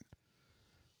hurt,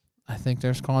 I think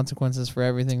there's consequences for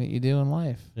everything that you do in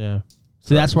life. Yeah.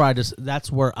 See, that's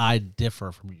where I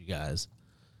differ from you guys.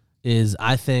 Is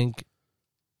I think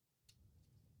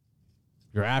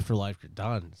your afterlife, you're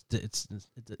done.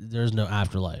 There's no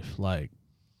afterlife. Like,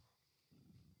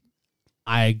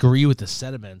 I agree with the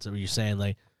sentiments of what you're saying.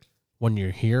 Like, when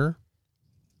you're here,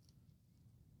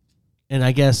 and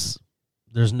I guess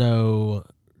there's no,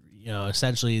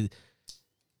 essentially,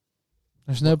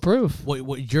 There's no proof.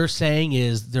 what you're saying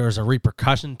is there's a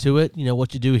repercussion to it. You know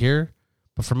what you do here,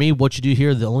 but for me, what you do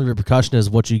here, the only repercussion is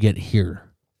what you get here.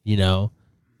 You know,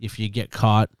 if you get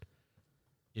caught,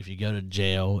 if you go to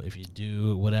jail, if you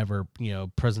do whatever,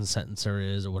 prison sentence there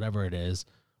is or whatever it is,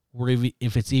 or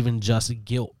if it's even just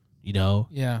guilt,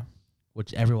 Yeah.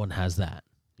 which everyone has that,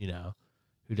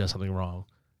 who does something wrong.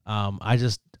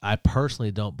 I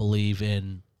personally don't believe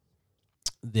in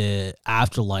the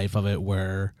afterlife of it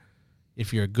where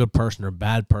if you're a good person or a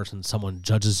bad person, someone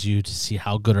judges you to see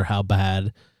how good or how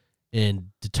bad and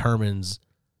determines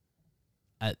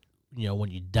when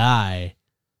you die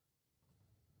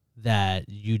that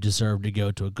you deserve to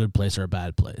go to a good place or a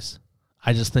bad place.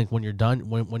 I just think when you're done,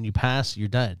 when you pass, you're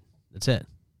dead. That's it.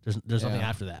 There's nothing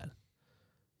after that.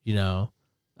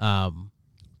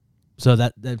 So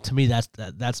that to me that's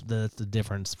the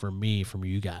difference for me from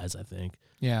you guys, I think.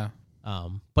 Yeah.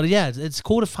 But yeah, it's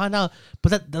cool to find out.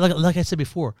 But that, like I said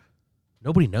before,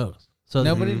 nobody knows. So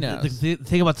Nobody knows. The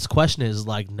thing about this question is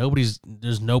like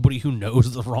there's nobody who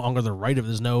knows the wrong or the right of.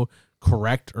 There's no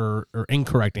correct or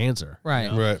incorrect answer.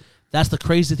 Right. Right. That's the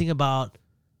crazy thing about.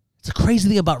 It's a crazy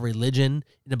thing about religion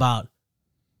and about.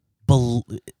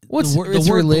 It's word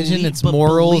religion, believe, it's but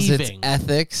morals, believing. it's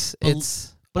ethics,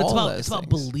 it's But all it's those about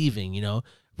things. believing.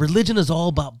 Religion is all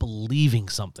about believing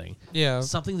something. Yeah.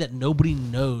 Something that nobody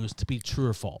knows to be true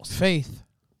or false. Faith.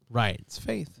 Right. It's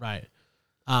faith. Right.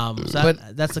 So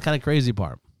that's the kind of crazy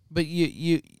part. But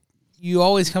you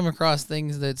always come across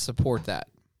things that support that.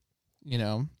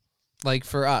 Like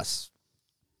for us.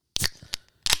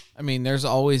 I mean, there's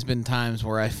always been times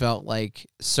where I felt like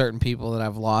certain people that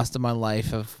I've lost in my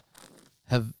life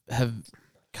have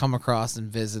come across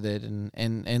and visited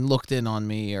and looked in on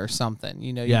me or something.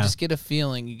 You just get a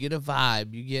feeling, you get a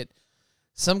vibe, you get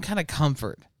some kind of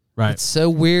comfort. Right. It's so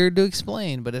weird to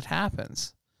explain, but it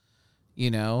happens.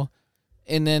 And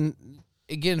then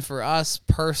again, for us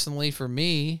personally, for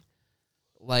me,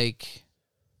 like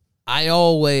I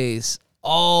always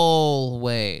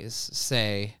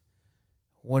say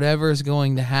whatever is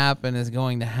going to happen is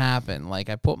going to happen. Like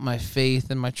I put my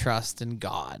faith and my trust in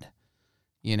God,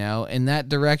 and that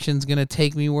direction's going to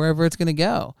take me wherever it's going to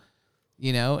go,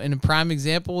 and a prime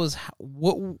example is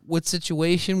what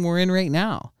situation we're in right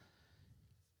now.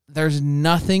 There's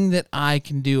nothing that I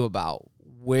can do about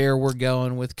where we're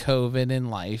going with COVID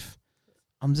in life.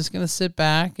 I'm just going to sit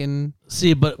back and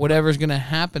see, but whatever's going to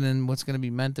happen and what's going to be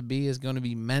meant to be is going to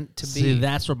be meant to be. See,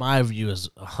 that's where my view is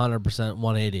 100%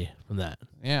 180 from that.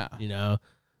 Yeah.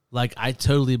 Like I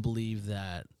totally believe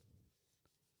that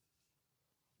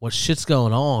what shit's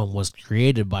going on was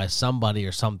created by somebody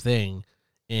or something,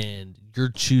 and you're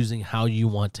choosing how you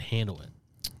want to handle it.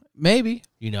 Maybe.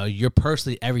 You're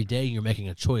personally every day you're making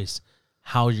a choice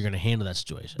how you're going to handle that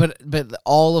situation. But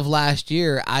all of last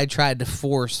year, I tried to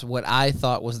force what I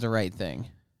thought was the right thing.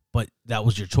 But that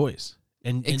was your choice.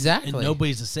 And Exactly. and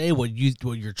nobody's to say what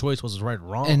your choice was right or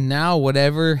wrong. And now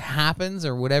whatever happens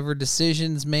or whatever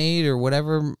decisions made or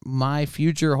whatever my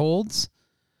future holds,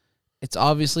 it's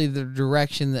obviously the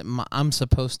direction that I'm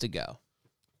supposed to go.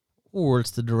 Or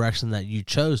it's the direction that you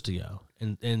chose to go.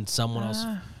 And someone else.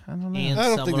 I don't know. And I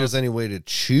don't someone think there's else- any way to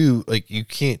choose. Like you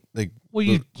can't like. Well,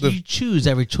 you the- you choose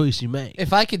every choice you make.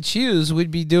 If I could choose, we'd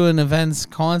be doing events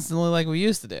constantly like we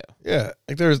used to do. yeah,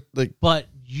 like there's like But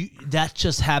that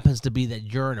just happens to be that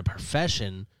you're in a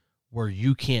profession where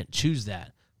you can't choose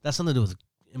that. That's something to do with,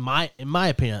 in my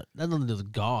opinion, that's nothing to do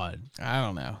with God. I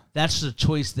don't know. That's a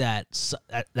choice that's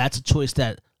a choice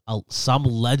that some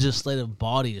legislative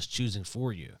body is choosing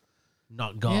for you,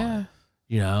 not God.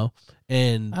 Yeah.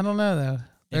 And I don't know, though.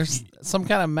 There's some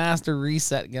kind of master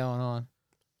reset going on.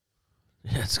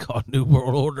 it's called New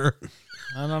World Order.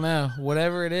 I don't know.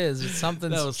 Whatever it is, it's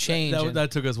something's changing.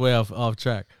 That took us way off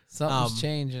track. Something's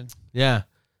changing. Yeah.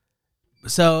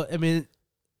 So I mean,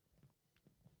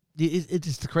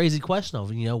 it's the crazy question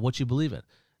of what you believe in.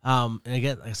 And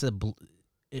again, like I said,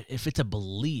 if it's a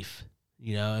belief,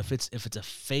 You know, if it's a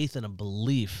faith and a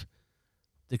belief,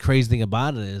 the crazy thing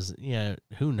about it is,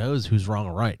 who knows who's wrong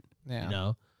or right. Yeah. You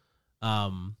know?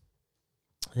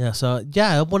 So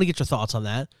I want to get your thoughts on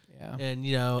that. Yeah. And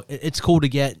it's cool to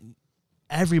get,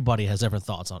 everybody has different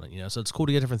thoughts on it, so it's cool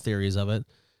to get different theories of it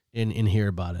and hear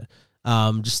about it.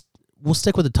 Just we'll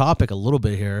stick with the topic a little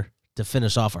bit here to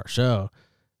finish off our show.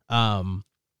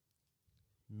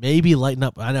 Maybe lighten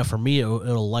up. I know for me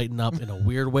it'll lighten up in a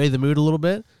weird way the mood a little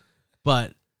bit,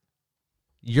 but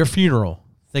your funeral.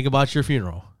 Think about your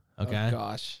funeral. Okay. Oh,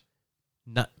 gosh.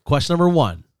 Question number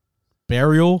 1: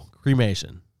 burial,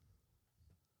 cremation.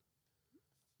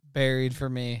 Buried for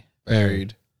me.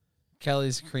 Buried.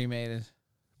 Kelly's cremated.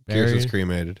 Pierce was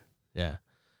cremated. Yeah.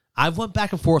 I've went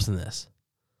back and forth in this.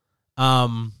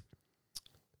 I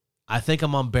think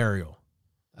I'm on burial.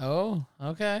 Oh,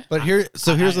 okay. But here's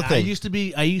the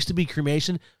thing. I used to be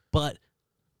cremation, but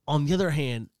on the other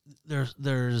hand,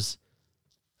 there's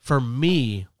for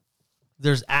me,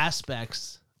 there's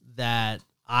aspects that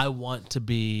I want to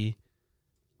be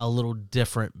a little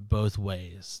different both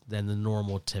ways than the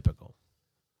normal typical.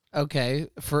 Okay.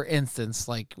 For instance,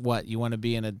 like what? You want to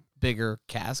be in a bigger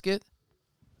casket?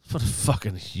 What a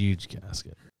fucking huge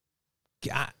casket.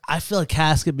 I feel a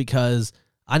casket because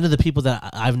I know the people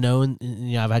that I've known,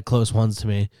 I've had close ones to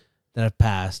me that have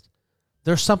passed.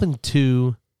 There's something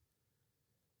to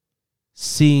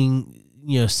seeing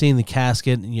the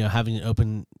casket, having an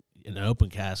open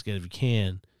casket if you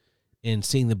can, and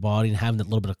seeing the body and having a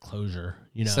little bit of closure,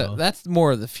 So that's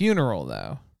more of the funeral,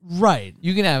 though. Right.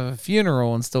 You can have a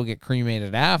funeral and still get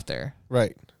cremated after.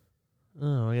 Right.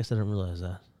 Oh, I guess I didn't realize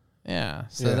that. Yeah.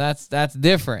 So Yeah. that's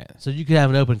different. So you could have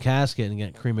an open casket and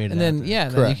get cremated And then after. then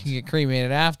you Correct. can get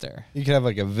cremated after. You could have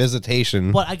like a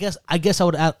visitation, But I guess I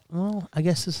would add, well, I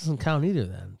guess this doesn't count either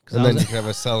then. 'Cause and I then was- you could have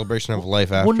a celebration of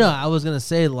life after. well, no, I was going to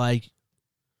say like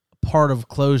part of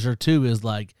closure too is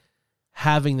like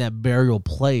having that burial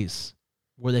place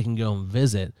where they can go and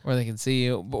visit. Or they can see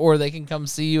you, or they can come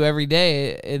see you every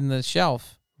day in the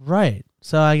shelf. Right.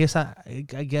 So I guess I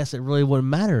guess it really wouldn't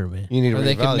matter to me. You need to Or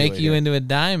they can make reevaluate you it. into a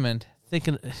diamond.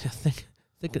 Thinking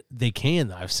they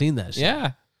can. I've seen that shit.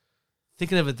 Yeah.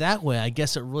 Thinking of it that way, I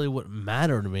guess it really wouldn't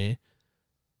matter to me.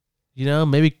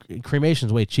 Maybe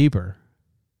cremation's way cheaper.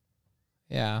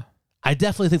 Yeah. I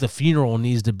definitely think the funeral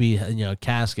needs to be a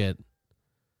casket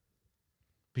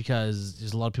because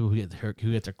there's a lot of people who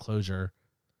get their closure,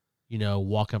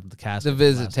 walking up to the casket. The for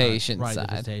last time. visitation right? side.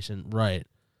 The visitation, right?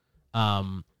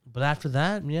 But after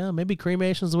that, maybe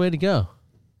cremation's the way to go.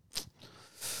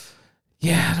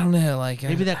 Yeah, I don't know. Like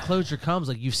Maybe that closure comes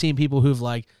like you've seen people who've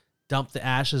like dumped the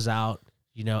ashes out,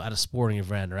 at a sporting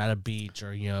event or at a beach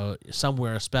or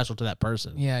somewhere special to that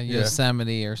person. Yeah,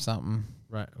 Yosemite or something.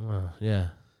 Right. Well, yeah.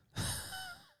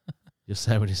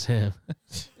 Yosemite Sam.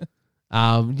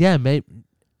 Maybe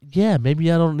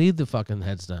I don't need the fucking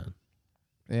headstone.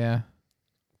 Yeah.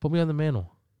 Put me on the mantle.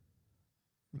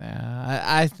 Nah,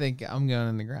 I think I'm going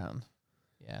in the ground.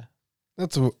 Yeah.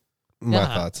 That's my Yeah.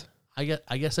 thoughts. I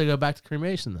guess I go back to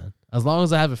cremation then, as long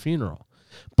as I have a funeral.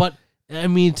 But I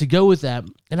mean, to go with that,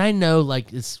 and I know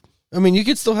like it's I mean, you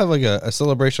could still have like a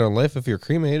celebration on life if you're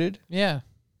cremated. Yeah.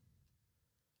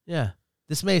 yeah.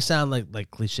 This may sound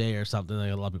like cliche or something,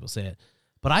 like a lot of people say it,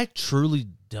 but I truly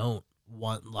don't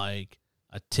want like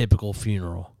a typical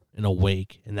funeral and a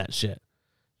wake and that shit.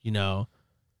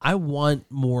 I want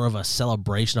more of a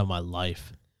celebration of my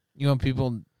life. You want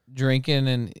people drinking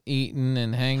and eating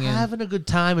and hanging. Having a good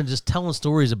time and just telling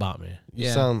stories about me. You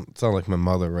Yeah. sound like my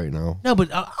mother right now. No, but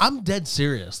I'm dead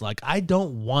serious. Like, I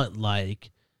don't want I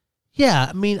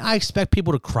expect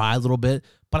people to cry a little bit,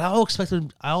 but I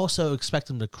also expect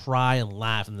them to cry and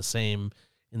laugh in the same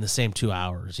 2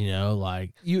 hours,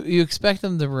 like You expect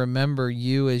them to remember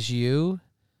you as you,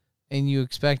 and you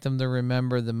expect them to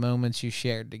remember the moments you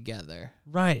shared together.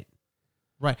 right.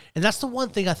 And that's the one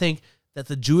thing I think that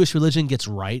the Jewish religion gets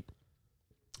right,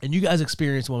 and you guys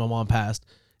experienced when my mom passed,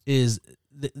 is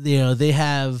they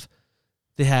have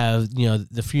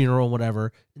the funeral and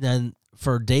whatever, and then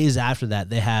for days after that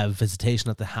they have visitation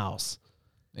at the house.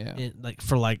 Yeah.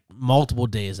 For multiple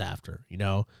days after,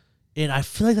 and I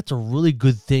feel like that's a really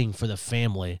good thing for the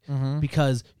family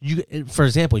because for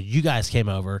example, you guys came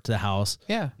over to the house,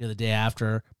 Yeah. the day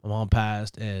after my mom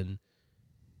passed, and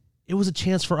it was a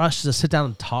chance for us to sit down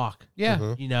and talk,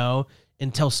 Yeah.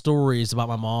 and tell stories about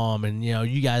my mom, and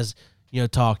you guys,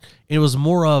 talk. And it was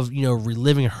more of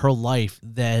reliving her life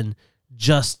than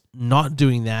just not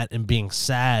doing that and being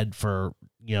sad for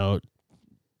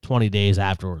 20 days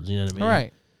afterwards. You know what I mean?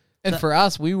 Right. And for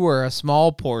us, we were a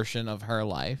small portion of her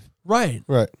life, Right.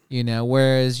 Right.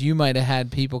 whereas you might have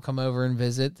had people come over and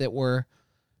visit that were,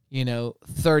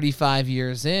 35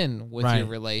 years in with your Right.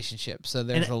 relationship. So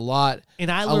there's And- a lot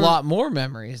I a learned, lot more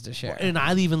memories to share. and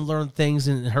I've even learned things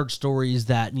and heard stories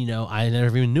that I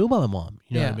never even knew about my mom.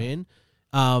 You know what I Yeah.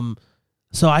 mean?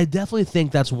 So I definitely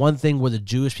think that's one thing where the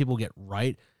Jewish people get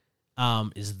right.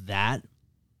 Is that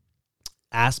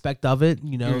aspect of it?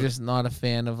 You're just not a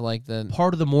fan of like the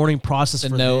part of the mourning process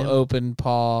for no them. open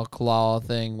paw claw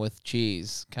thing with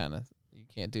cheese kind of. You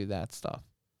can't do that stuff.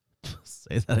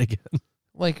 Say that again.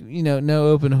 Like, no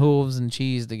open hooves and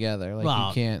cheese together. Like Well,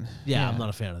 you can't. Yeah, I'm not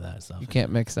a fan of that stuff. You can't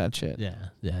mix that shit. Yeah,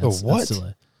 yeah. The it's what?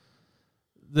 silly.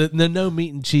 The no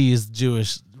meat and cheese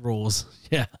Jewish rules.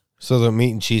 Yeah, So the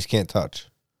meat and cheese can't touch.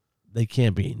 they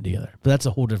can't be eaten together. But that's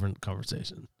a whole different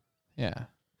conversation. Yeah.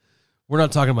 We're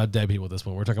not talking about dead people at this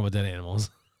point. We're talking about dead animals.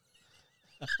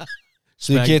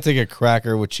 So you Spag- can't take a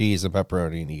cracker with cheese and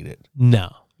pepperoni and eat it. No.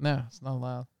 No, it's not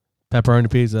allowed. Pepperoni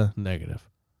pizza, negative.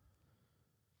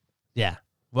 Yeah.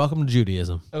 Welcome to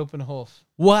Judaism. Open hoof.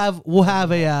 We'll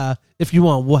have a if you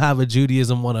want, we'll have a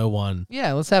Judaism 101.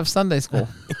 Yeah, let's have Sunday school.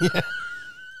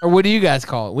 Or what do you guys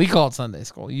call it? We call it Sunday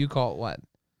school. You call it what?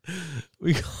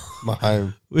 We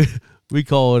we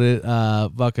called it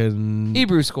fucking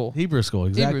Hebrew school. Hebrew school,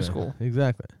 exactly. school.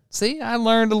 Exactly. See, I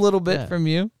learned a little bit Yeah. from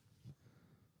you.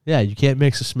 Yeah, you can't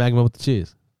mix the smegma with the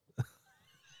cheese.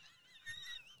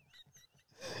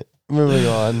 Moving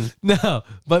on. No,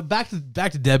 but back to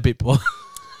dead people.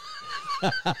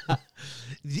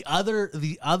 the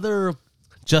other,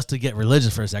 just to get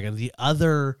religious for a second, the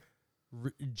other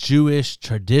Jewish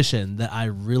tradition that I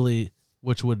really,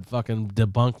 which would fucking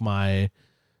debunk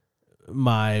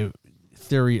my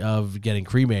theory of getting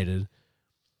cremated,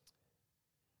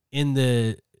 in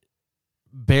the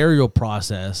burial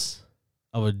process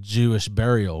of a Jewish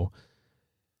burial,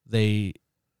 they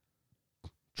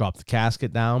drop the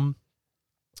casket down.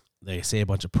 They say a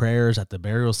bunch of prayers at the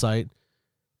burial site,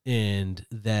 and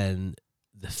then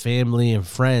the family and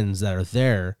friends that are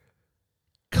there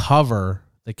cover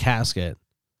the casket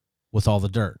with all the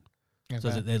dirt. So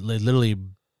Okay. that they literally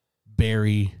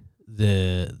bury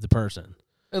the person.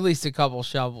 At least a couple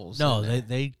shovels. No, in there.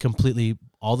 they completely,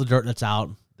 all the dirt that's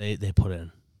out, they put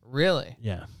in. Really?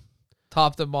 Yeah.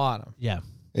 Top to bottom. Yeah.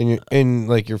 And you're in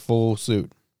like your full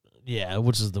suit. Yeah,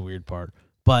 which is the weird part.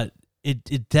 But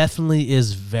it definitely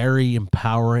is very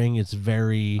empowering. It's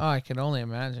very Oh, I can only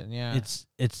imagine. Yeah. it's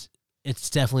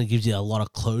definitely gives you a lot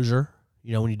of closure,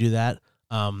 when you do that.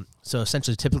 So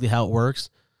essentially typically how it works,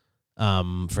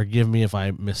 forgive me if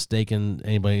I'm mistaken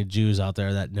anybody Jews out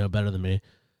there that know better than me.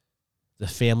 The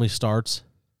family starts,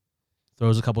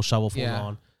 throws a couple shovelfuls Yeah.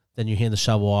 on, then you hand the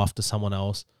shovel off to someone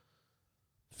else.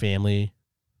 Family,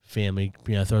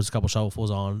 throws a couple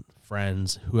shovelfuls on,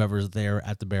 friends, whoever's there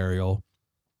at the burial,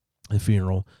 the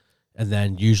funeral, and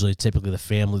then usually, typically,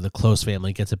 the close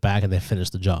family gets it back and they finish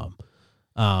the job,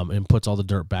 and puts all the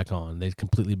dirt back on. They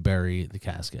completely bury the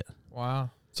casket. Wow.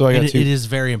 So I And got two. it is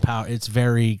very empowering.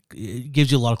 It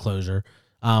gives you a lot of closure.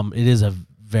 It is a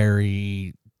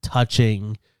very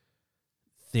touching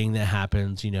thing that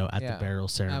happens, at Yeah, the burial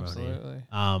ceremony.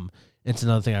 Absolutely. It's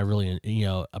another thing I really,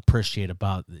 appreciate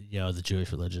about, the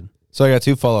Jewish religion. So I got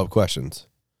two follow-up questions.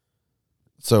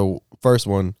 So first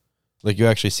one, like you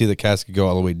actually see the casket go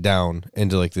all the way down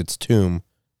into like its tomb,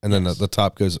 and then Yes. the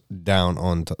top goes down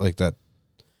on like that.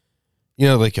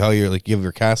 Like how you're like you have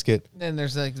your casket. Then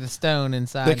there's like the stone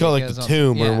inside. They call that it like goes the on-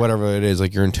 tomb yeah. or whatever it is.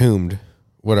 Like you're entombed,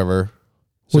 whatever.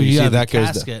 So you see have that the goes.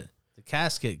 casket. The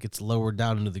casket gets lowered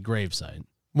down into the gravesite.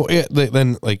 Well, yeah.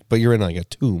 Then like, but you're in like a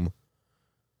tomb.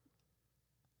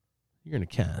 You're in a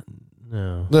cat.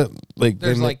 No. Like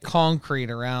There's then, like concrete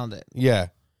around it. yeah,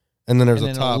 and then there's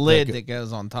and a then top a lid that that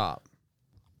goes on top.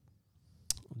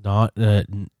 Not.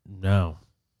 No. no.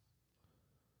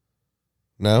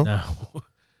 No.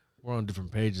 We're on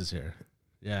different pages here.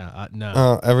 Yeah.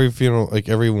 No. Every funeral, like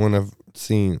every one I've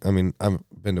seen. I mean, I've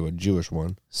been to a Jewish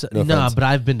one. So, no no, offense. but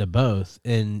I've been to both,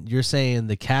 and you're saying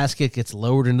the casket gets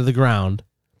lowered into the ground.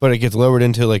 But it gets lowered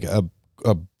into like a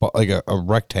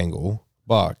rectangle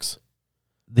box,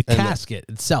 The And casket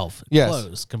itself, Yes.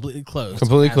 closed, completely closed.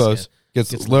 completely Casket closed.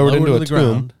 Gets, gets lowered into a the tomb.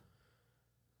 ground.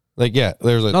 Like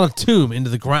there's a Not a tomb, into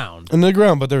the ground. in the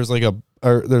ground, but there's like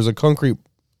there's a concrete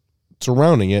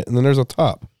surrounding it, and then there's a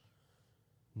top.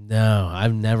 No,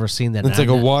 I've never seen that. It's like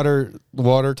a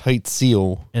watertight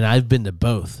seal. and I've been to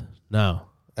both. No,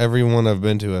 Every one I've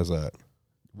been to has that,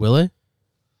 Willie.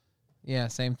 Yeah,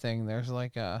 same thing. There's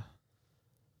like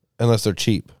unless they're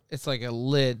cheap. it's like a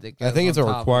lid that goes I think it's a on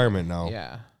top of it. requirement now.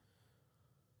 Yeah.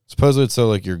 Supposedly it's so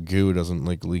like your goo doesn't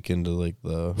like leak into like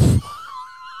the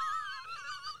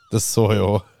the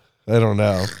soil. I don't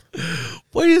know.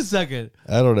 Wait a second.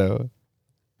 I don't know.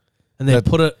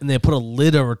 And they put a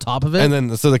lid over top of it. And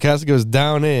then so the casket goes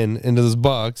down into this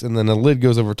box, and then a lid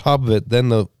goes over top of it. Then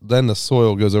the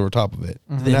soil goes over top of it.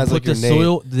 Did It they has put like your the name.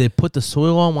 soil. Did they put the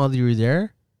soil on while you were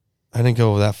there? I didn't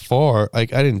go that far.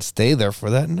 Like I didn't stay there for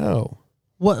that. No.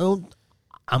 Well,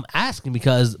 I'm asking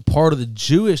because part of the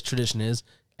Jewish tradition is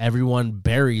everyone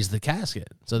buries the casket,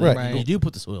 so Right. you do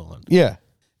put the soil on. Yeah.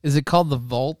 Is it called the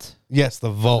vault? Yes, the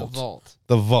vault. The vault.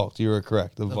 The vault. You were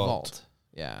correct. The The vault. vault.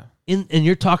 Yeah. And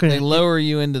you're talking They lower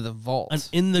you into the vault. an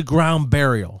in the ground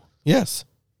burial. Yes.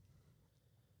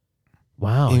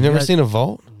 Wow, You've never seen a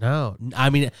vault? No, I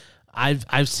mean,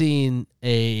 I've seen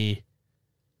a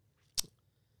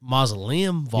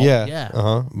mausoleum vault. Yeah, Uh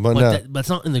huh. But but, no, but it's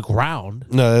not in the ground.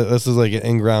 no. This is like an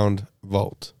in-ground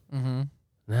vault. Mm-hmm.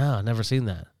 No, I've never seen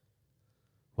that.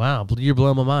 Wow, you're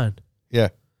blowing my mind. Yeah.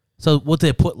 So what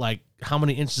they put, like, how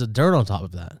many inches of dirt on top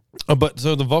of that? But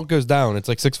so the vault goes down. It's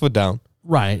like 6 foot down.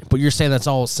 Right, but you're saying that's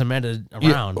all cemented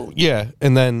around. Yeah.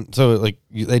 And then so like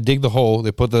they dig the hole.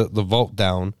 They put the vault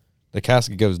down. The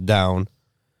casket goes down.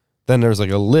 Then there's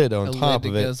like a lid on A top lid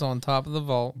of that it. goes on top of the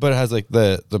vault. But it has like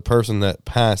the person that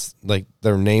passed, like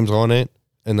their names on it,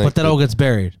 and then But that all gets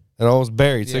buried. it all is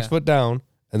buried Yeah. 6 foot down,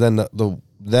 and then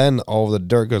then all the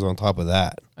dirt goes on top of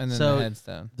that. And then So- the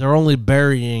headstone. They're only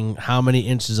burying how many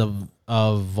inches of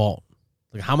vault?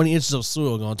 Like, how many inches of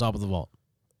soil go on top of the vault?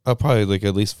 Probably like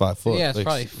at least 5 foot. Yeah, it's like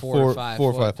probably 4 or 5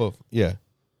 4 or 5 foot. Yeah,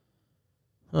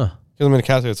 Huh. because I mean, a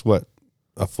casket's what,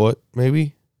 a foot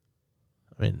maybe.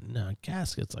 I mean, no, a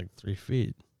casket's like 3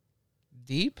 feet.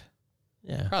 Deep?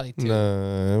 Yeah. Probably 2.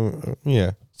 No,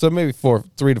 yeah. So maybe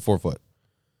 3 to 4 foot,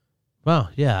 Wow.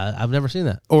 Yeah, I've never seen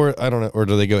that. or I don't know, or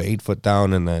do they go 8 foot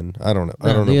down and then I don't know. I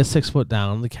No, don't they know. get 6 foot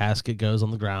down. The casket goes on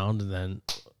the ground, and then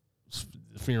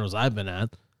the funerals I've been at,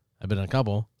 I've been in a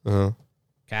couple. Uh-huh.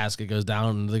 Casket goes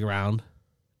down into the ground.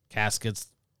 Casket's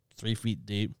 3 feet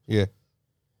deep. Yeah.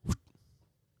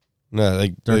 No,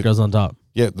 Dirt goes on top.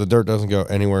 yeah, the dirt doesn't go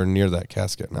anywhere near that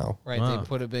casket now. Right, Wow. they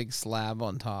put a big slab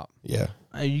on top. Yeah.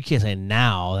 You can't say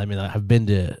now. I mean, I've been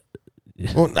to.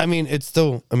 Well, I mean, it's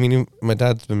still. I mean, my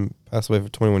dad's been passed away for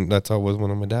 21. That's how it was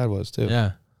when my dad was too.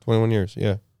 Yeah. 21 years.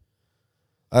 Yeah.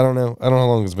 I don't know. I don't know how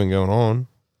long it's been going on.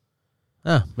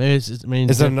 Oh, maybe it's. I mean,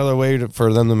 Is there another way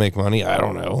for them to make money? I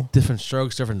don't know. different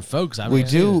strokes, different folks? I We mean,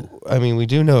 do. I mean, we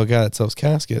do know a guy that sells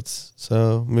caskets,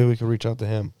 so maybe we could reach out to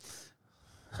him.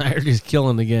 I heard he's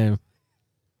killing the game.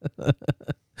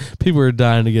 People are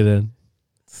dying to get in.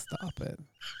 Stop it.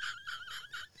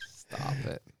 Stop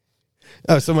it.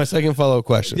 Oh, so my second follow-up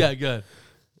question. Yeah, good.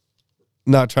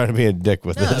 Not trying to be a dick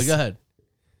with No, this. go ahead.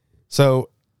 So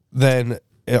then,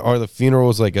 are the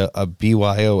funerals like a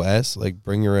BYOS, like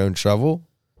bring your own shovel?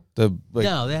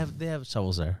 No, they have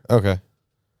shovels there. Okay.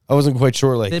 I wasn't quite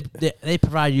sure. Like, They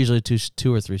provide usually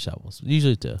two or three shovels.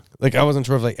 Usually two. I wasn't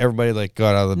sure if like everybody like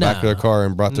got out of the back of their No. car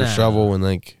and brought their No. shovel and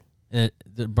like. And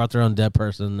they brought their own dead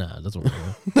person. No, that's what we're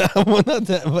doing. Well, not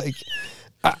that. Like,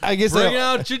 I guess. Bring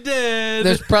out your dead.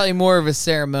 There's probably more of a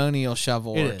ceremonial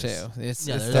shovel It or is. two. It's, Yeah, it's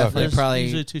there's- definitely there's probably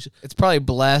usually two. it's probably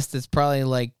blessed. It's probably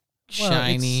like Well,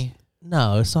 shiny.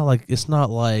 No, it's not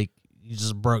like you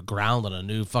just broke ground on a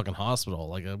new fucking hospital,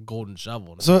 like a golden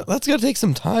shovel. So that's gonna take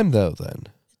some time, though. Then.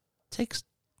 takes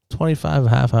 25 a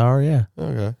half hour, yeah.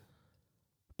 Okay.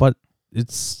 But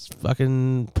it's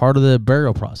fucking part of the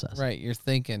burial process. Right, you're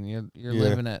thinking, you're Yeah.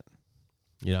 living it.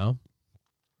 You know?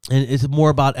 And it's more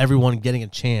about everyone getting a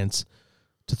chance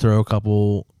to throw a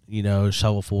couple,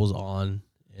 shovelfuls on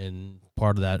in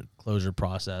part of that closure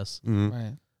process. Mm-hmm.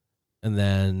 Right. And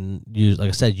then, like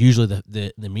I said, usually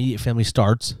the immediate family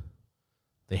starts.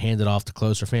 They hand it off to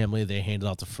closer family. They hand it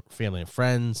off to family and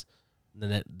friends. And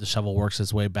then the shovel works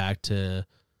its way back to,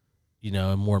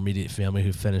 a more immediate family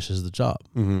who finishes the job.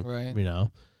 Mm-hmm. Right.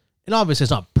 And obviously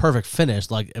it's not perfect finish.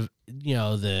 Like, if,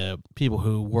 the people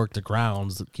who work the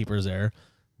grounds, the keepers there,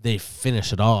 they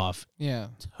finish it off Yeah.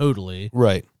 totally.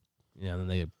 Right. Then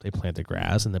they plant the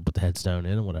grass and they put the headstone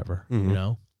in and whatever,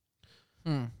 Mhm.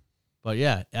 Hmm. But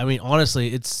yeah, I mean,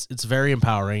 honestly, it's very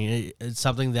empowering. It's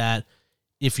something that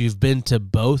if you've been to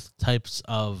both types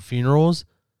of funerals,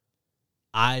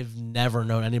 I've never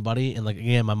known anybody. And like,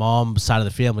 again, my mom's side of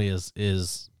the family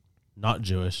is not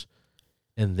Jewish.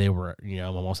 And they were, my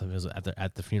mom's side was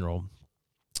at the funeral.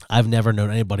 I've never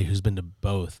known anybody who's been to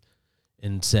both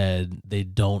and said they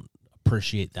don't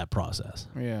appreciate that process.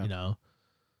 Yeah.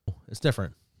 It's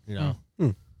different,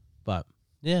 But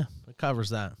yeah, it covers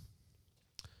that.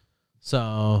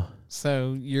 So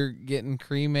So you're getting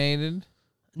cremated,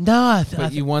 no,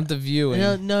 but you want the viewing.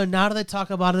 no. Now that they talk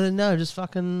about it, no, just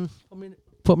fucking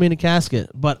put me in a casket.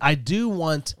 But I do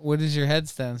want. What does your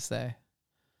headstone say?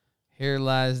 Here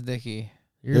lies Dickie.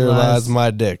 Here lies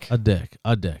my dick. a dick.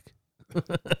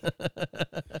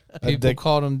 People dick-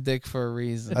 called him Dick for a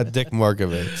reason. A Dick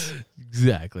Markovitz.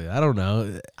 Exactly. I don't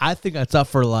know. I think that's up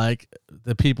for like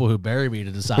the people who bury me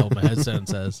to decide what my headstone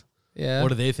says. Yeah. What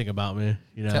do they think about me?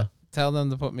 You know, Tell them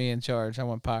to put me in charge. I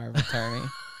want power of attorney.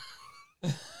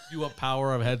 you want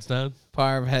power of headstone?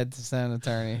 Power of headstone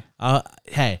attorney.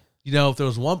 Hey, you know, if there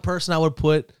was one person I would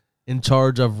put in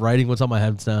charge of writing what's on my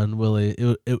headstone, Willie,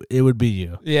 it would be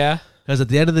you. Yeah. Because at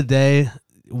the end of the day,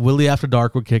 Willie After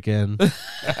Dark would kick in,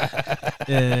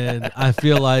 and I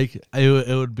feel like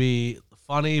it would be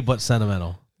funny but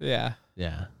sentimental. Yeah.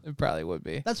 Yeah, It probably would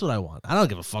be. that's what I want. I don't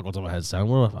give a fuck what's on my headstone.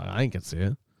 What if I ain't can see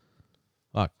it?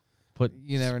 Fuck, put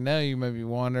You never know. You might be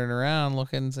wandering around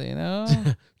looking, so you know.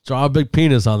 draw a big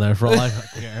penis on there for all I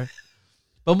care.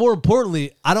 But more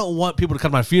importantly, I don't want people to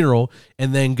come to my funeral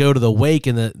and then go to the wake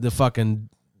and the fucking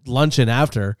luncheon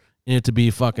after and it to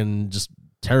be fucking just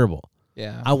terrible.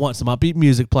 Yeah. I want some upbeat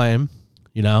music playing,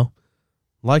 you know,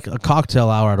 like a cocktail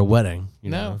hour at a wedding.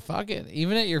 You No, know? fuck it.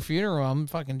 Even at your funeral, I'm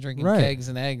fucking drinking Right. kegs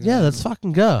and eggs. Yeah, man. let's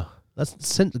fucking go.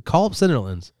 Call up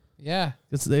Cinderlands. Yeah.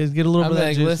 They get a little I'm bit of that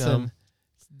like, juice listen, going.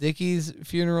 it's Dickie's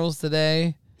funerals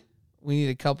today. We need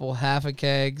a couple half a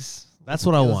kegs. That's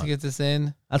what I Let's want. get this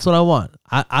in. That's what I want.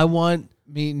 I want,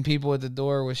 Meeting people at the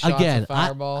door with shots again, of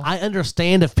Fireball. I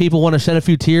understand if people want to shed a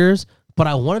few tears, but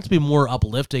I want it to be more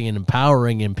uplifting and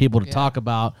empowering and people to Yeah. talk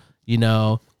about, you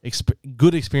know,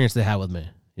 good experience they had with me,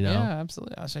 you know? Yeah,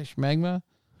 absolutely. I'll say Schmegma.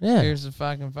 Yeah. Here's a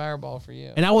fucking Fireball for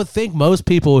you. And I would think most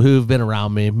people who've been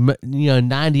around me, you know,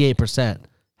 98%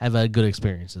 have had good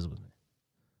experiences with me.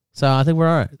 So I think we're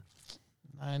all right.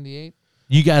 98.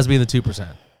 You guys being the 2%.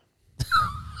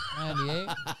 98.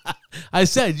 I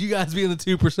said you guys being the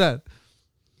 2%.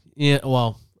 Yeah,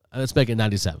 well, let's make it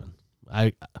 97.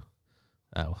 I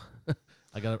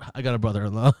got a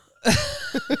brother-in-law.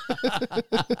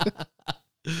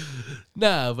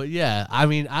 No, but yeah, I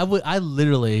mean, I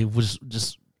literally was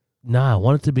just I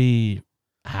want it to be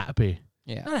happy.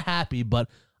 Yeah. Not happy, but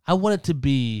I want it to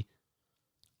be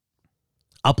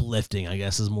uplifting, I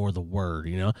guess is more the word,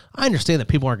 you know? I understand that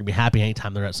people aren't going to be happy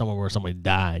anytime they're at somewhere where somebody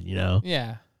died, you know?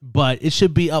 Yeah. But it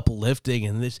should be uplifting,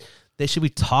 and they should be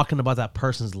talking about that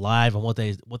person's life and what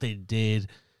they did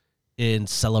in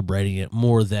celebrating it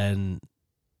more than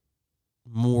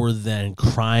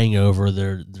crying over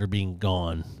their being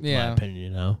gone. In Yeah. my opinion, you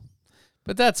know.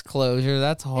 But that's closure.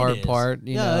 That's the hard It is. part.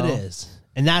 You know? It is,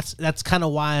 and that's kind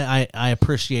of why I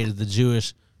appreciated the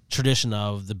Jewish tradition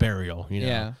of the burial. You know,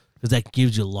 Yeah. because that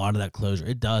gives you a lot of that closure.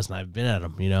 It does, and I've been at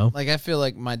them. You know, Like, I feel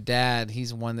like my dad,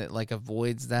 he's one that, like,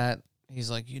 avoids that. He's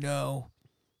like, you know,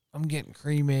 I'm getting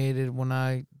cremated when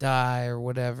I die or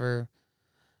whatever.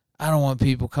 I don't want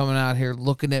people coming out here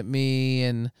looking at me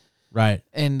and right?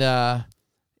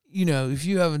 you know, if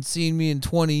you haven't seen me in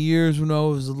 20 years when I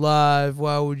was alive,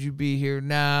 why would you be here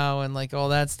now? And like all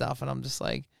that stuff. And I'm just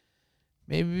like,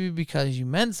 maybe because you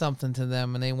meant something to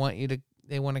them and they want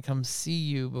to come see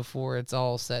you before it's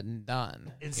all said and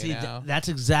done. And you see, know? that's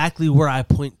exactly where I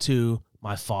point to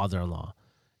my father-in-law.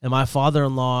 And my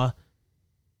father-in-law,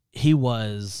 he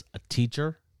was a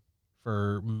teacher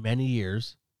for many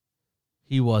years.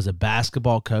 He was a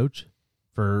basketball coach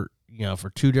for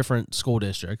two different school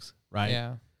districts, right?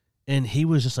 Yeah. And he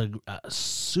was just a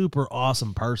super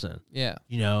awesome person, Yeah.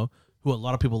 you know, who a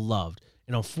lot of people loved.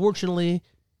 And unfortunately,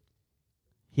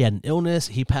 he had an illness.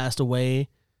 He passed away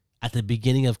at the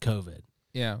beginning of COVID.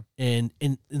 Yeah. And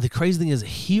the crazy thing is,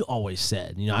 he always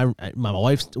said, you know, my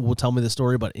wife will tell me the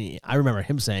story, but I remember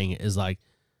him saying it is like,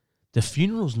 the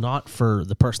funeral's not for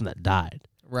the person that died.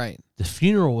 Right. The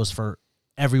funeral was for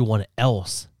everyone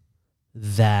else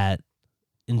that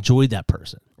enjoyed that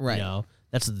person. Right. You know,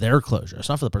 that's their closure. It's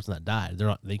not for the person that died.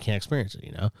 They can't experience it,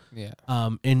 you know? Yeah.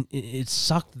 And it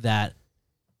sucked that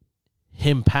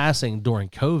him passing during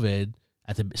COVID,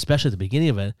 especially at the beginning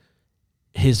of it,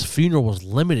 his funeral was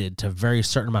limited to a very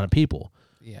certain amount of people.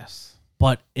 Yes.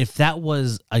 But if that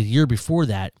was a year before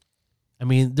that, I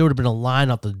mean, there would have been a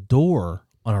line out the door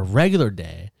on a regular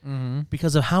day Mm-hmm.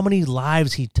 because of how many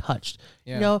lives he touched.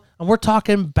 Yeah. You know, and we're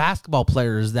talking basketball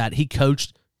players that he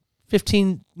coached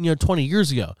 15, 20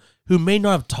 years ago who may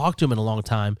not have talked to him in a long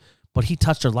time, but he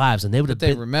touched their lives, and they would have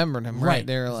They been remembered him, right?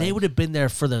 They're like, they would have been there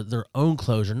for their own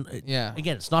closure. Yeah.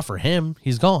 Again, it's not for him.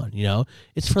 He's gone, you know.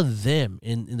 It's for them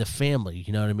in the family,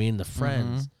 you know what I mean? The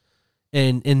friends.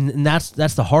 And that's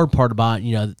the hard part about,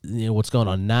 you know, what's going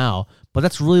on now. But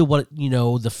that's really what, you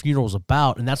know, the funeral's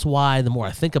about. And that's why the more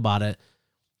I think about it,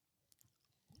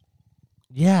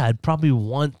 yeah, I'd probably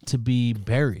want to be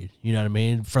buried, you know what I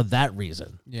mean? For that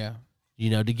reason. yeah. You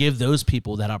know, to give those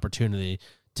people that opportunity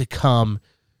to come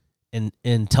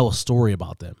and tell a story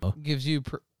about them. Gives you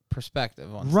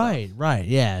perspective on Right,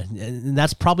 yeah. And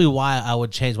that's probably why I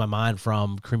would change my mind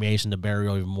from cremation to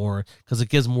burial even more, because it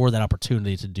gives more of that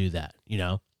opportunity to do that, you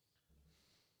know?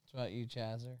 What about you,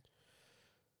 Chazzer?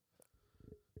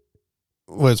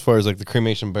 Well, as far as like the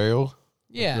cremation burial,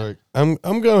 Yeah. like,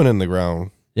 I'm going in the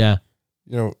ground. Yeah.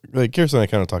 You know, like Kirsten and I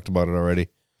kind of talked about it already.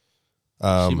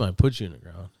 She might put you in the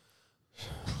ground.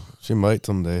 She might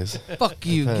some days. Fuck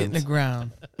you, get in the Depends.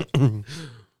 ground.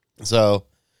 So,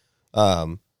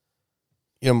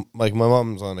 you know, like my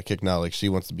mom's on a kick now. Like she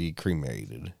wants to be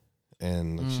cremated,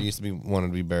 and like, she used to wanted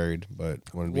to be buried, but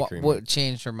wanted to be cremated. What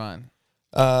changed her mind?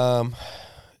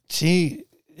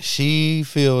 She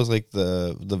feels like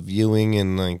the viewing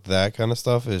and like that kind of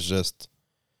stuff is just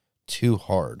too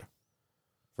hard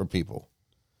for people.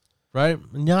 Right?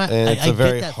 No, And it's a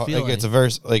very get that hard, feeling. like it's a very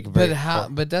like very But how?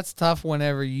 hard, But that's tough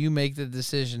whenever you make the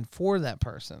decision for that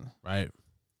person. right.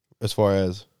 as far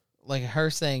as Like her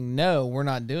saying no, we're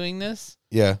not doing this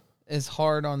yeah. is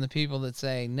hard on the people that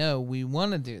say no, we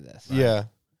want to do this. Yeah.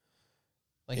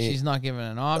 Like It- she's not given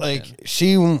an option. Like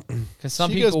she Because some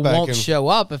she goes people back won't and- show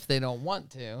up if they don't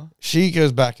want to.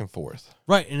 goes back and forth.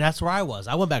 Right, and that's where I was.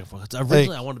 I went back and forth. 'Cause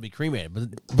originally, I wanted to be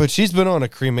cremated, But she's been on a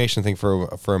cremation thing for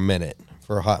a minute,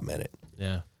 for a hot minute.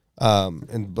 yeah.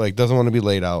 And like doesn't want to be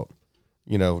laid out,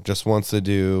 you know, just wants to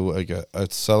do like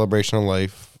a celebration of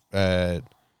life at,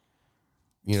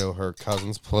 you know, her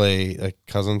cousin's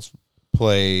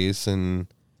place and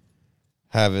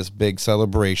have this big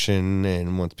celebration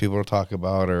and wants people to talk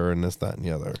about her and this, that, and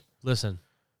the other. Listen,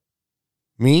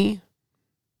 Me,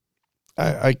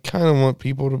 I kind of want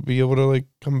people to be able to like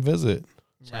come visit.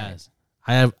 Chaz,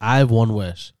 I have one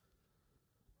wish.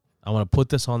 I want to put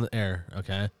this on the air,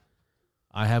 okay?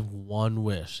 I have one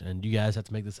wish, and you guys have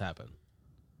to make this happen.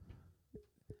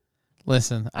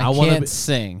 Listen, I wanna can't be-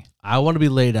 sing. I want to be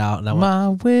laid out, and I want My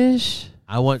wish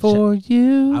I want for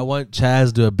you. I want Chaz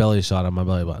to do a belly shot on my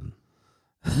belly button.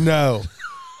 No,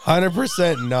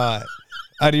 100% not.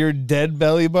 Out of your dead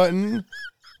belly button?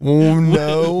 Oh,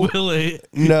 no, Willie,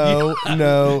 no,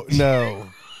 no, no.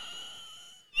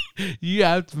 you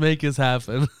have to make this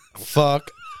happen. Fuck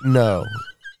no.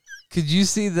 Could you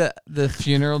see the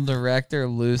funeral director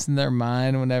losing their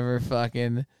mind whenever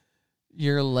fucking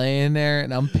you're laying there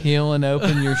and I'm peeling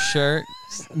open your shirt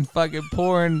and fucking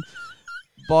pouring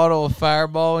bottle of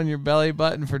Fireball in your belly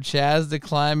button for Chaz to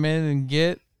climb in and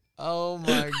get? Oh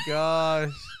my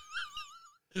gosh.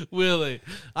 Willie,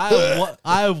 I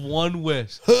have one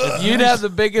wish. You'd have the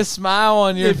biggest smile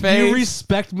on your If face. you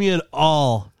respect me at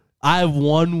all, I have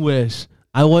one wish.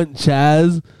 I want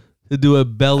Chaz to do a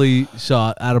belly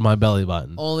shot out of my belly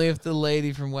button. Only if the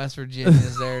lady from West Virginia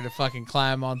is there to fucking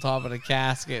climb on top of the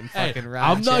casket and Hey, fucking ride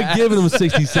I'm not Chaz. giving him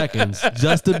 60 seconds.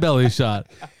 Just a belly shot.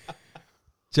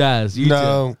 Chaz, you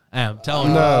No. too. Hey, I'm telling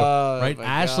you. No. Oh, Right, my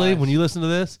Ashley, gosh. when you listen to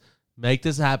this, make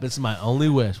this happen. It's my only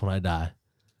wish when I die.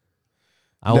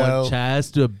 I No. want Chaz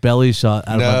to do a belly shot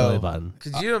out of my No. belly button.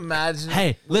 Could you imagine?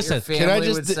 Hey, what listen, your can family I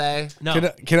just would d- say?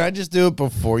 No, Can I just do it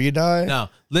before you die? no.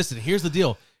 Listen, here's the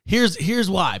deal. Here's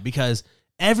why. Because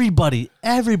everybody,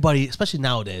 especially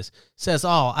nowadays, says,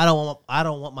 "Oh, I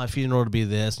don't want my funeral to be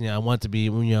this. You know, I want it to be,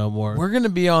 you know, more." We're gonna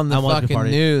be on the I want to be fucking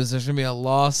party. news. There's gonna be a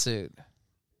lawsuit.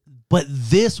 But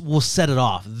this will set it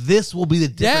off. This will be the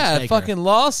difference Yeah, a maker. fucking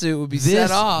lawsuit would be This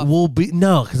set off. will be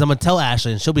no, because I'm gonna tell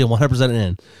Ashley, and she'll be 100%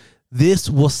 in. This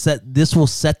will set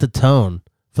the tone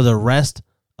for the rest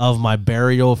of my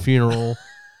burial, funeral,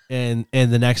 and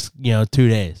the next 2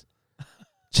 days.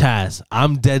 Chaz,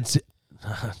 I'm dead.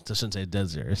 I shouldn't say dead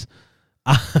serious.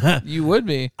 You would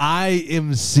be. I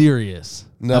am serious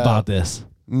No. about this.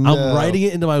 No. I'm writing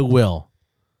it into my will.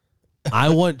 I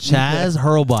want Chaz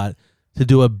Hurlbut to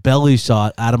do a belly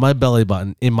shot out of my belly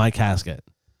button in my casket.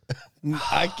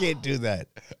 I can't do that.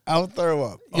 I'll throw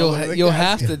up. You'll Oh, you'll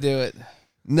have to do it.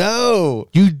 No.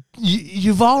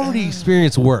 You've already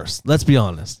experienced worse. Let's be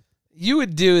honest. You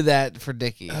would do that for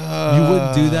Dickie. You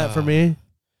wouldn't do that for me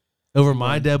over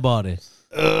my dead body.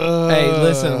 Hey,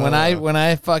 listen, when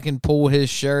I fucking pull his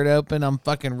shirt open, I'm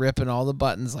fucking ripping all the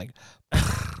buttons like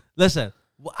Listen,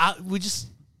 we just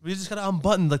gotta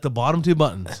unbutton like the bottom two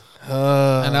buttons.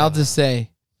 and I'll just say,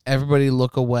 everybody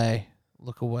look away.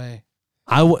 Look away.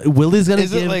 Willie's gonna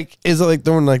Is give. it like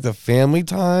during like the family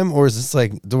time, or is this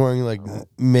like during like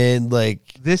mid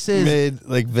this is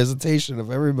visitation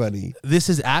of everybody? this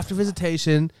is after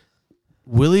visitation.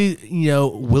 Willie,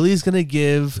 Willie's gonna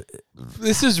give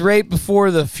This is right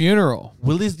before the funeral.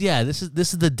 Willie's. Yeah, this is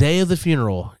the day of the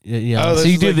funeral. Oh, So this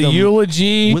you is do like the the-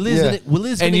 eulogy, Willie's and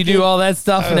gonna you give, do all that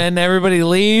stuff, and then everybody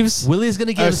leaves. Willie's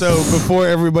gonna give. So before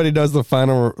everybody does the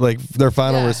final, like their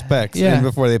final Yeah. respects, Yeah. and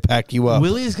before they pack you up,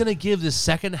 Willie's gonna give the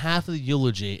second half of the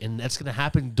eulogy, and that's gonna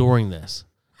happen during this.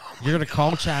 You're gonna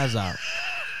call Chaz out.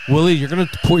 Willie, you're gonna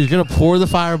pour the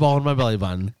fireball in my belly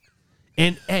button,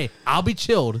 and hey, I'll be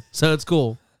chilled, so it's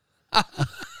cool.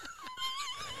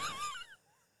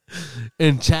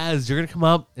 And Chaz, you're gonna come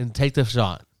up and take the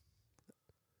shot,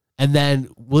 and then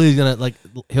Willie's gonna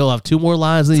he'll have 2 more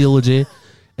lines in the eulogy,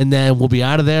 and then we'll be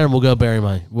out of there and we'll go bury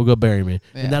me,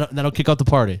 Yeah. and that'll kick off the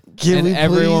party. And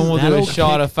everyone will do a That'll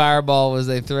shot kick- of fireball as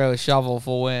they throw a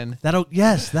shovelful in. That'll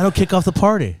kick off the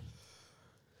party.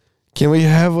 Can we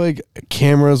have like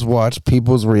cameras watch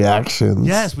people's reactions?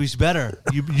 Yes, we better.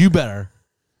 You better.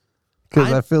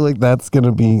 because I feel like that's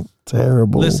gonna be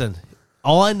terrible. Listen,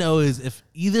 all I know is if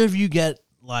either of you get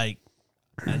like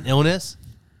an illness,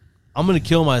 I'm gonna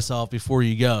kill myself before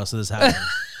you go. So this happens.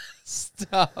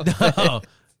 Stop. No,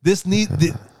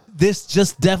 this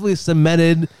just definitely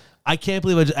cemented. I can't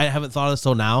believe I haven't thought of this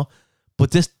till now,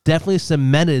 but this definitely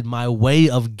cemented my way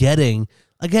of getting.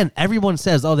 Again, everyone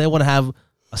says, "Oh, they want to have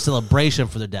a celebration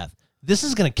for their death." This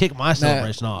is gonna kick my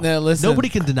celebration off. no, listen. Nobody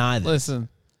can deny this. Listen,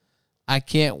 I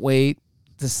can't wait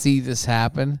to see this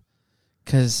happen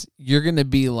because you're gonna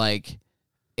be like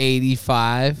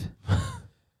 85,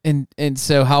 and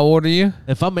so how old are you?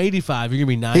 If I'm 85, you're gonna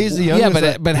be 90. He's the youngest.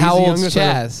 Yeah, but he's how the old's youngest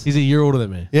Chaz? He's a year older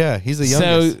than me. Yeah, he's the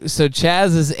youngest. So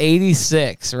Chaz is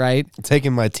 86, right?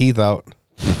 Taking my teeth out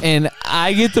And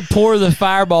I get to pour the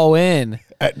fireball in.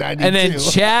 at 92. And then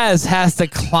Chaz has to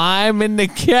climb in the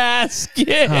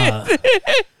casket.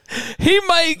 He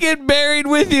might get buried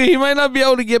with you. He might not be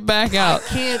able to get back out.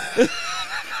 Can't.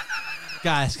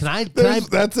 Guys, can I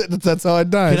That's it. That's how I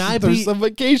die. Can I There's be- some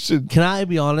vacation. Can I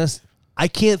be honest? I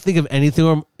can't think of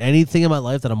anything in my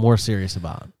life that I'm more serious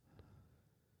about.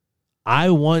 I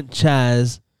want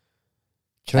Chaz.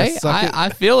 Can I Hey, suck it? I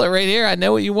feel it right here. I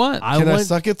know what you want. I Can I want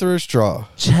suck it through a straw?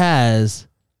 Chaz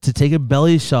to take a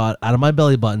belly shot out of my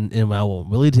belly button, and I will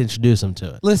really to introduce him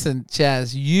to it. Listen,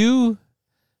 Chaz, you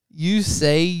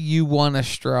say you want a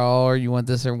straw or you want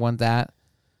this or want that.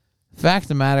 Fact of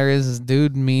the matter is, this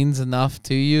dude means enough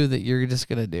to you that you're just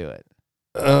going to do it.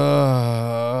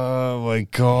 Oh my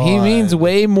god. He means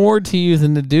way more to you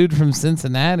than the dude from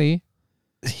Cincinnati.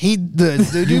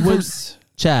 The dude would- from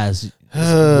Chaz,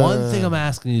 there's one thing I'm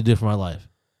asking you to do for my life.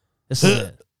 This is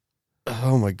it.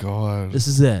 Oh my god. This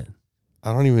is it.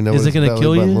 I don't even know Is what it gonna his belly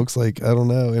kill button you? looks like. I don't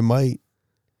know. It might.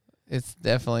 It's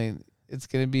going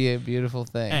to be a beautiful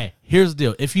thing. Hey, here's the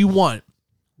deal. If you want,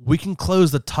 we can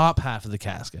close the top half of the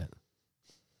casket.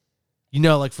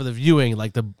 Like for the viewing,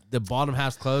 like the bottom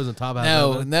half's closed and top half.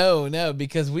 open. No,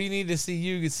 because we need to see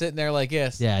you sitting there like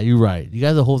this. Yeah, you're right. You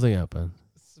got the whole thing open.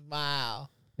 Smile.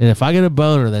 And if I get a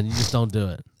boner, then you just don't do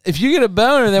it. If you get a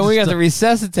boner, then we got to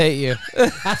resuscitate you.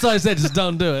 That's why I said just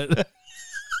don't do it.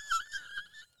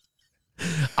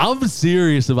 I'm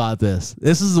serious about this.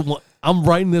 I'm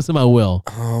writing this in my will.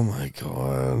 Oh my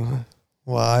god.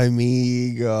 Why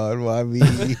me, God? Why me?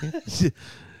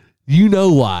 You know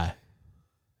why.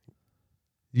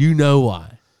 You know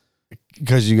why.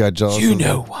 Because you got jealous. You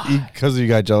know why. Because you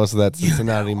got jealous of that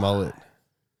Cincinnati mullet.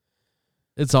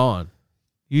 It's on.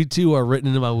 You two are written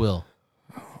into my will.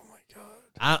 Oh my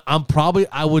god.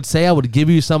 I would say I would give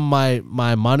you some of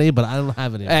my money, but I don't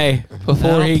have any. Hey, And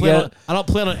before he goes, I don't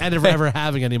plan on ever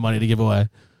having any money to give away.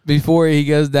 before he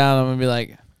goes down, I'm gonna be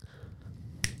like,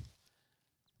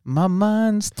 my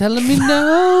mind's telling me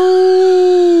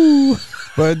no,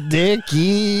 But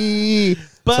Dickie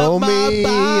told me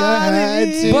I had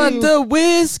to. but the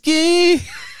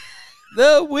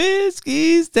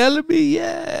whiskey's telling me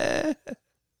yeah.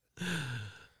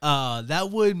 That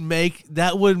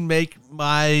would make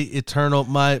my eternal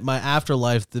my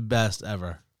afterlife the best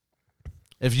ever.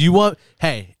 If you want,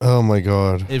 hey, Oh my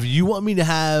god. if you want me to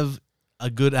have a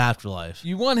good afterlife,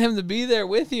 You want him to be there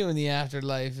with you in the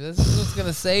afterlife. This is what's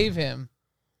gonna save him.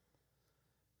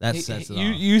 that sets it off.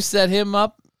 You set him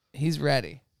up. He's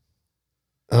ready.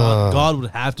 God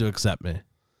would have to accept me.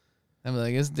 I'm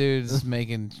like, this dude's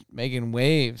making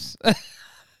waves.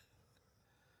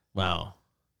 Wow.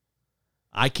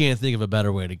 I can't think of a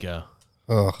better way to go.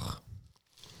 Ugh.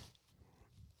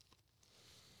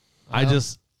 I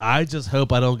just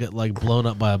hope I don't get like blown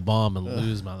up by a bomb and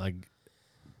lose my like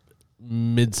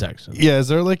midsection. Yeah, is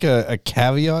there like a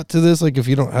caveat to this? Like if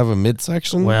you don't have a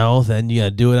midsection? Well, then you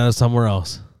gotta do it out of somewhere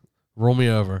else. Roll me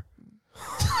over.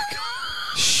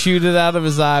 Shoot it out of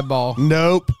his eyeball.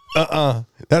 Nope.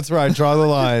 That's where I draw the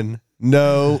line.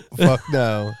 No, fuck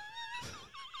no.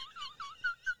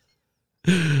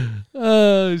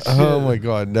 Oh shit. Oh my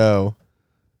god, no.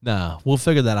 Nah, we'll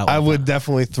figure that out. I one would time.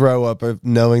 definitely throw up if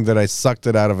knowing that I sucked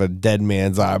it out of a dead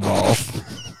man's eyeball.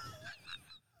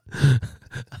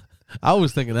 I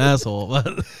was thinking asshole,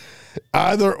 but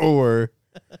Either or.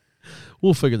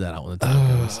 we'll figure that out when the time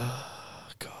comes.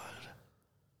 God.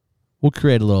 We'll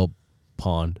create a little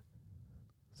pond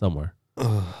somewhere.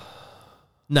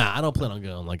 Nah, I don't plan on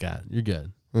going like that. You're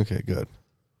good. Okay, good.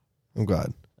 I'm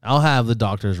glad. I'll have the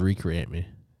doctors recreate me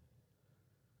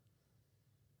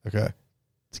Okay.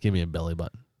 to give me a belly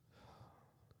button.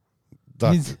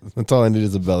 That's all I need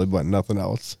is a belly button, nothing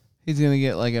else. He's gonna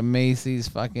get like a Macy's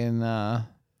fucking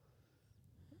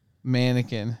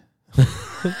mannequin. I'm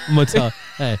gonna tell,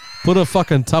 hey, put a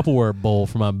fucking Tupperware bowl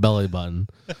for my belly button.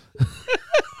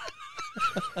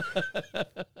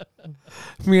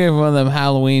 We have one of them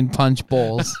Halloween punch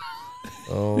bowls.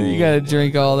 Oh, You gotta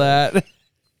drink all that.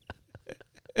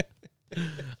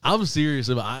 I'm serious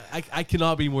about. I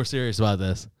cannot be more serious about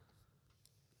this.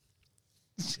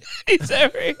 He's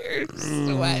over here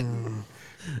sweating,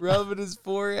 rubbing his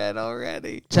forehead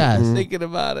already. Chaz, Thinking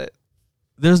about it.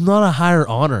 there's not a higher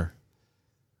honor.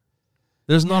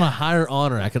 There's not a higher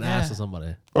honor I can ask of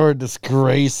somebody. or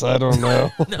disgrace. I don't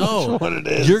know. No, what it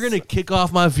is. you're gonna kick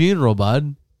off my funeral,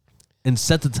 bud, and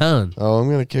set the tone. Oh, I'm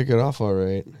gonna kick it off. All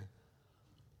right.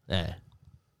 Hey,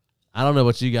 I don't know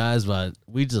about you guys, but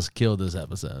we just killed this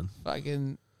episode.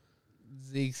 Fucking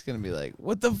Zeke's gonna be like,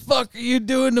 "What the fuck are you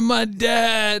doing to my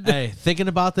dad?" Hey, thinking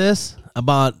about this,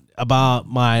 about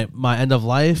my end of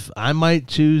life, I might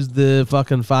choose the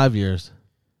fucking 5 years.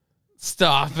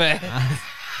 Stop it.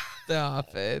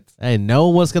 Stop it. Hey, know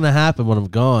what's gonna happen when I'm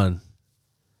gone.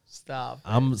 Stop it.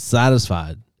 I'm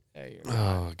satisfied. No, you're not.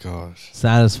 Oh gosh.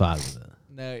 Satisfied with it.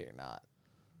 No, you're not.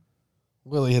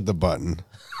 Willie hit the button.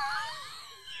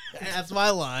 That's my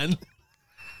line.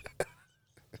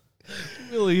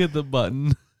 Really hit the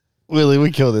button. Willie,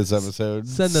 we killed this episode.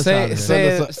 Send us out Say, of here. say,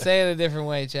 Send us it, say it a different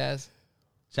way, Chaz.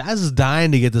 Chaz is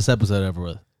dying to get this episode over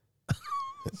with.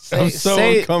 I'm so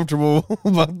say, uncomfortable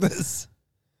about this.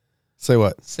 Say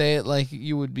what? say it like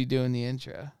you would be doing the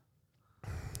intro.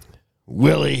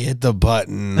 Willie hit the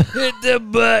button. Hit the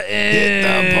button. Hit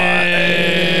the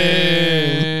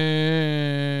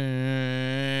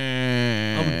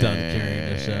I'm done carrying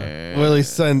this show. Willie,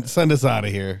 send us out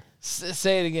of here.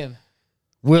 Say it again.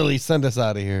 Willie, send us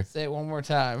out of here. Say it one more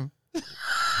time.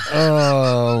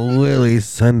 Oh, Willie,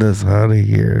 send us out of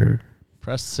here.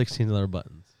 Press 16 other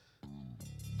buttons.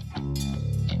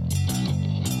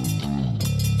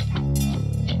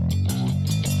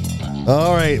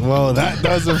 All right, well, that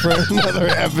does it for another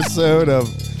episode of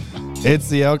It's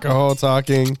the Alcohol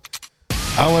Talking.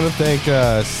 I want to thank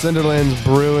Cinderlands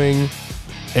Brewing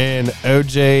and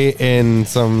OJ and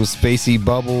some Spacey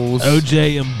Bubbles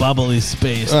OJ and Bubbly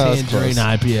Space Oh, that's Tangerine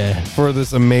close. IPA. for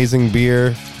this amazing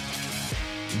beer.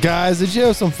 Guys, did you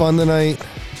have some fun tonight?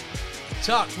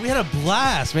 Chuck, we had a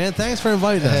blast, man. Thanks for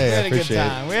inviting us. Hey, We I had a good appreciate it.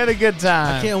 time. We had a good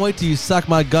time. I can't wait till you suck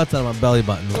my guts out of my belly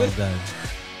button when I'm done.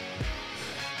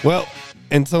 Well,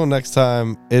 until next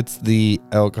time, it's the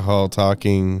Alcohol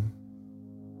Talking.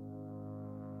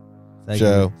 Thank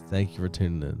Joe. you. Thank you for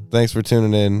tuning in. Thanks for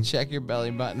tuning in. Check your belly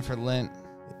button for lint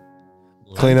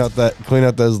Clean out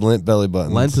those lint belly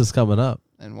buttons. Lent is coming up.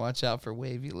 and watch out for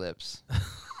wavy lips.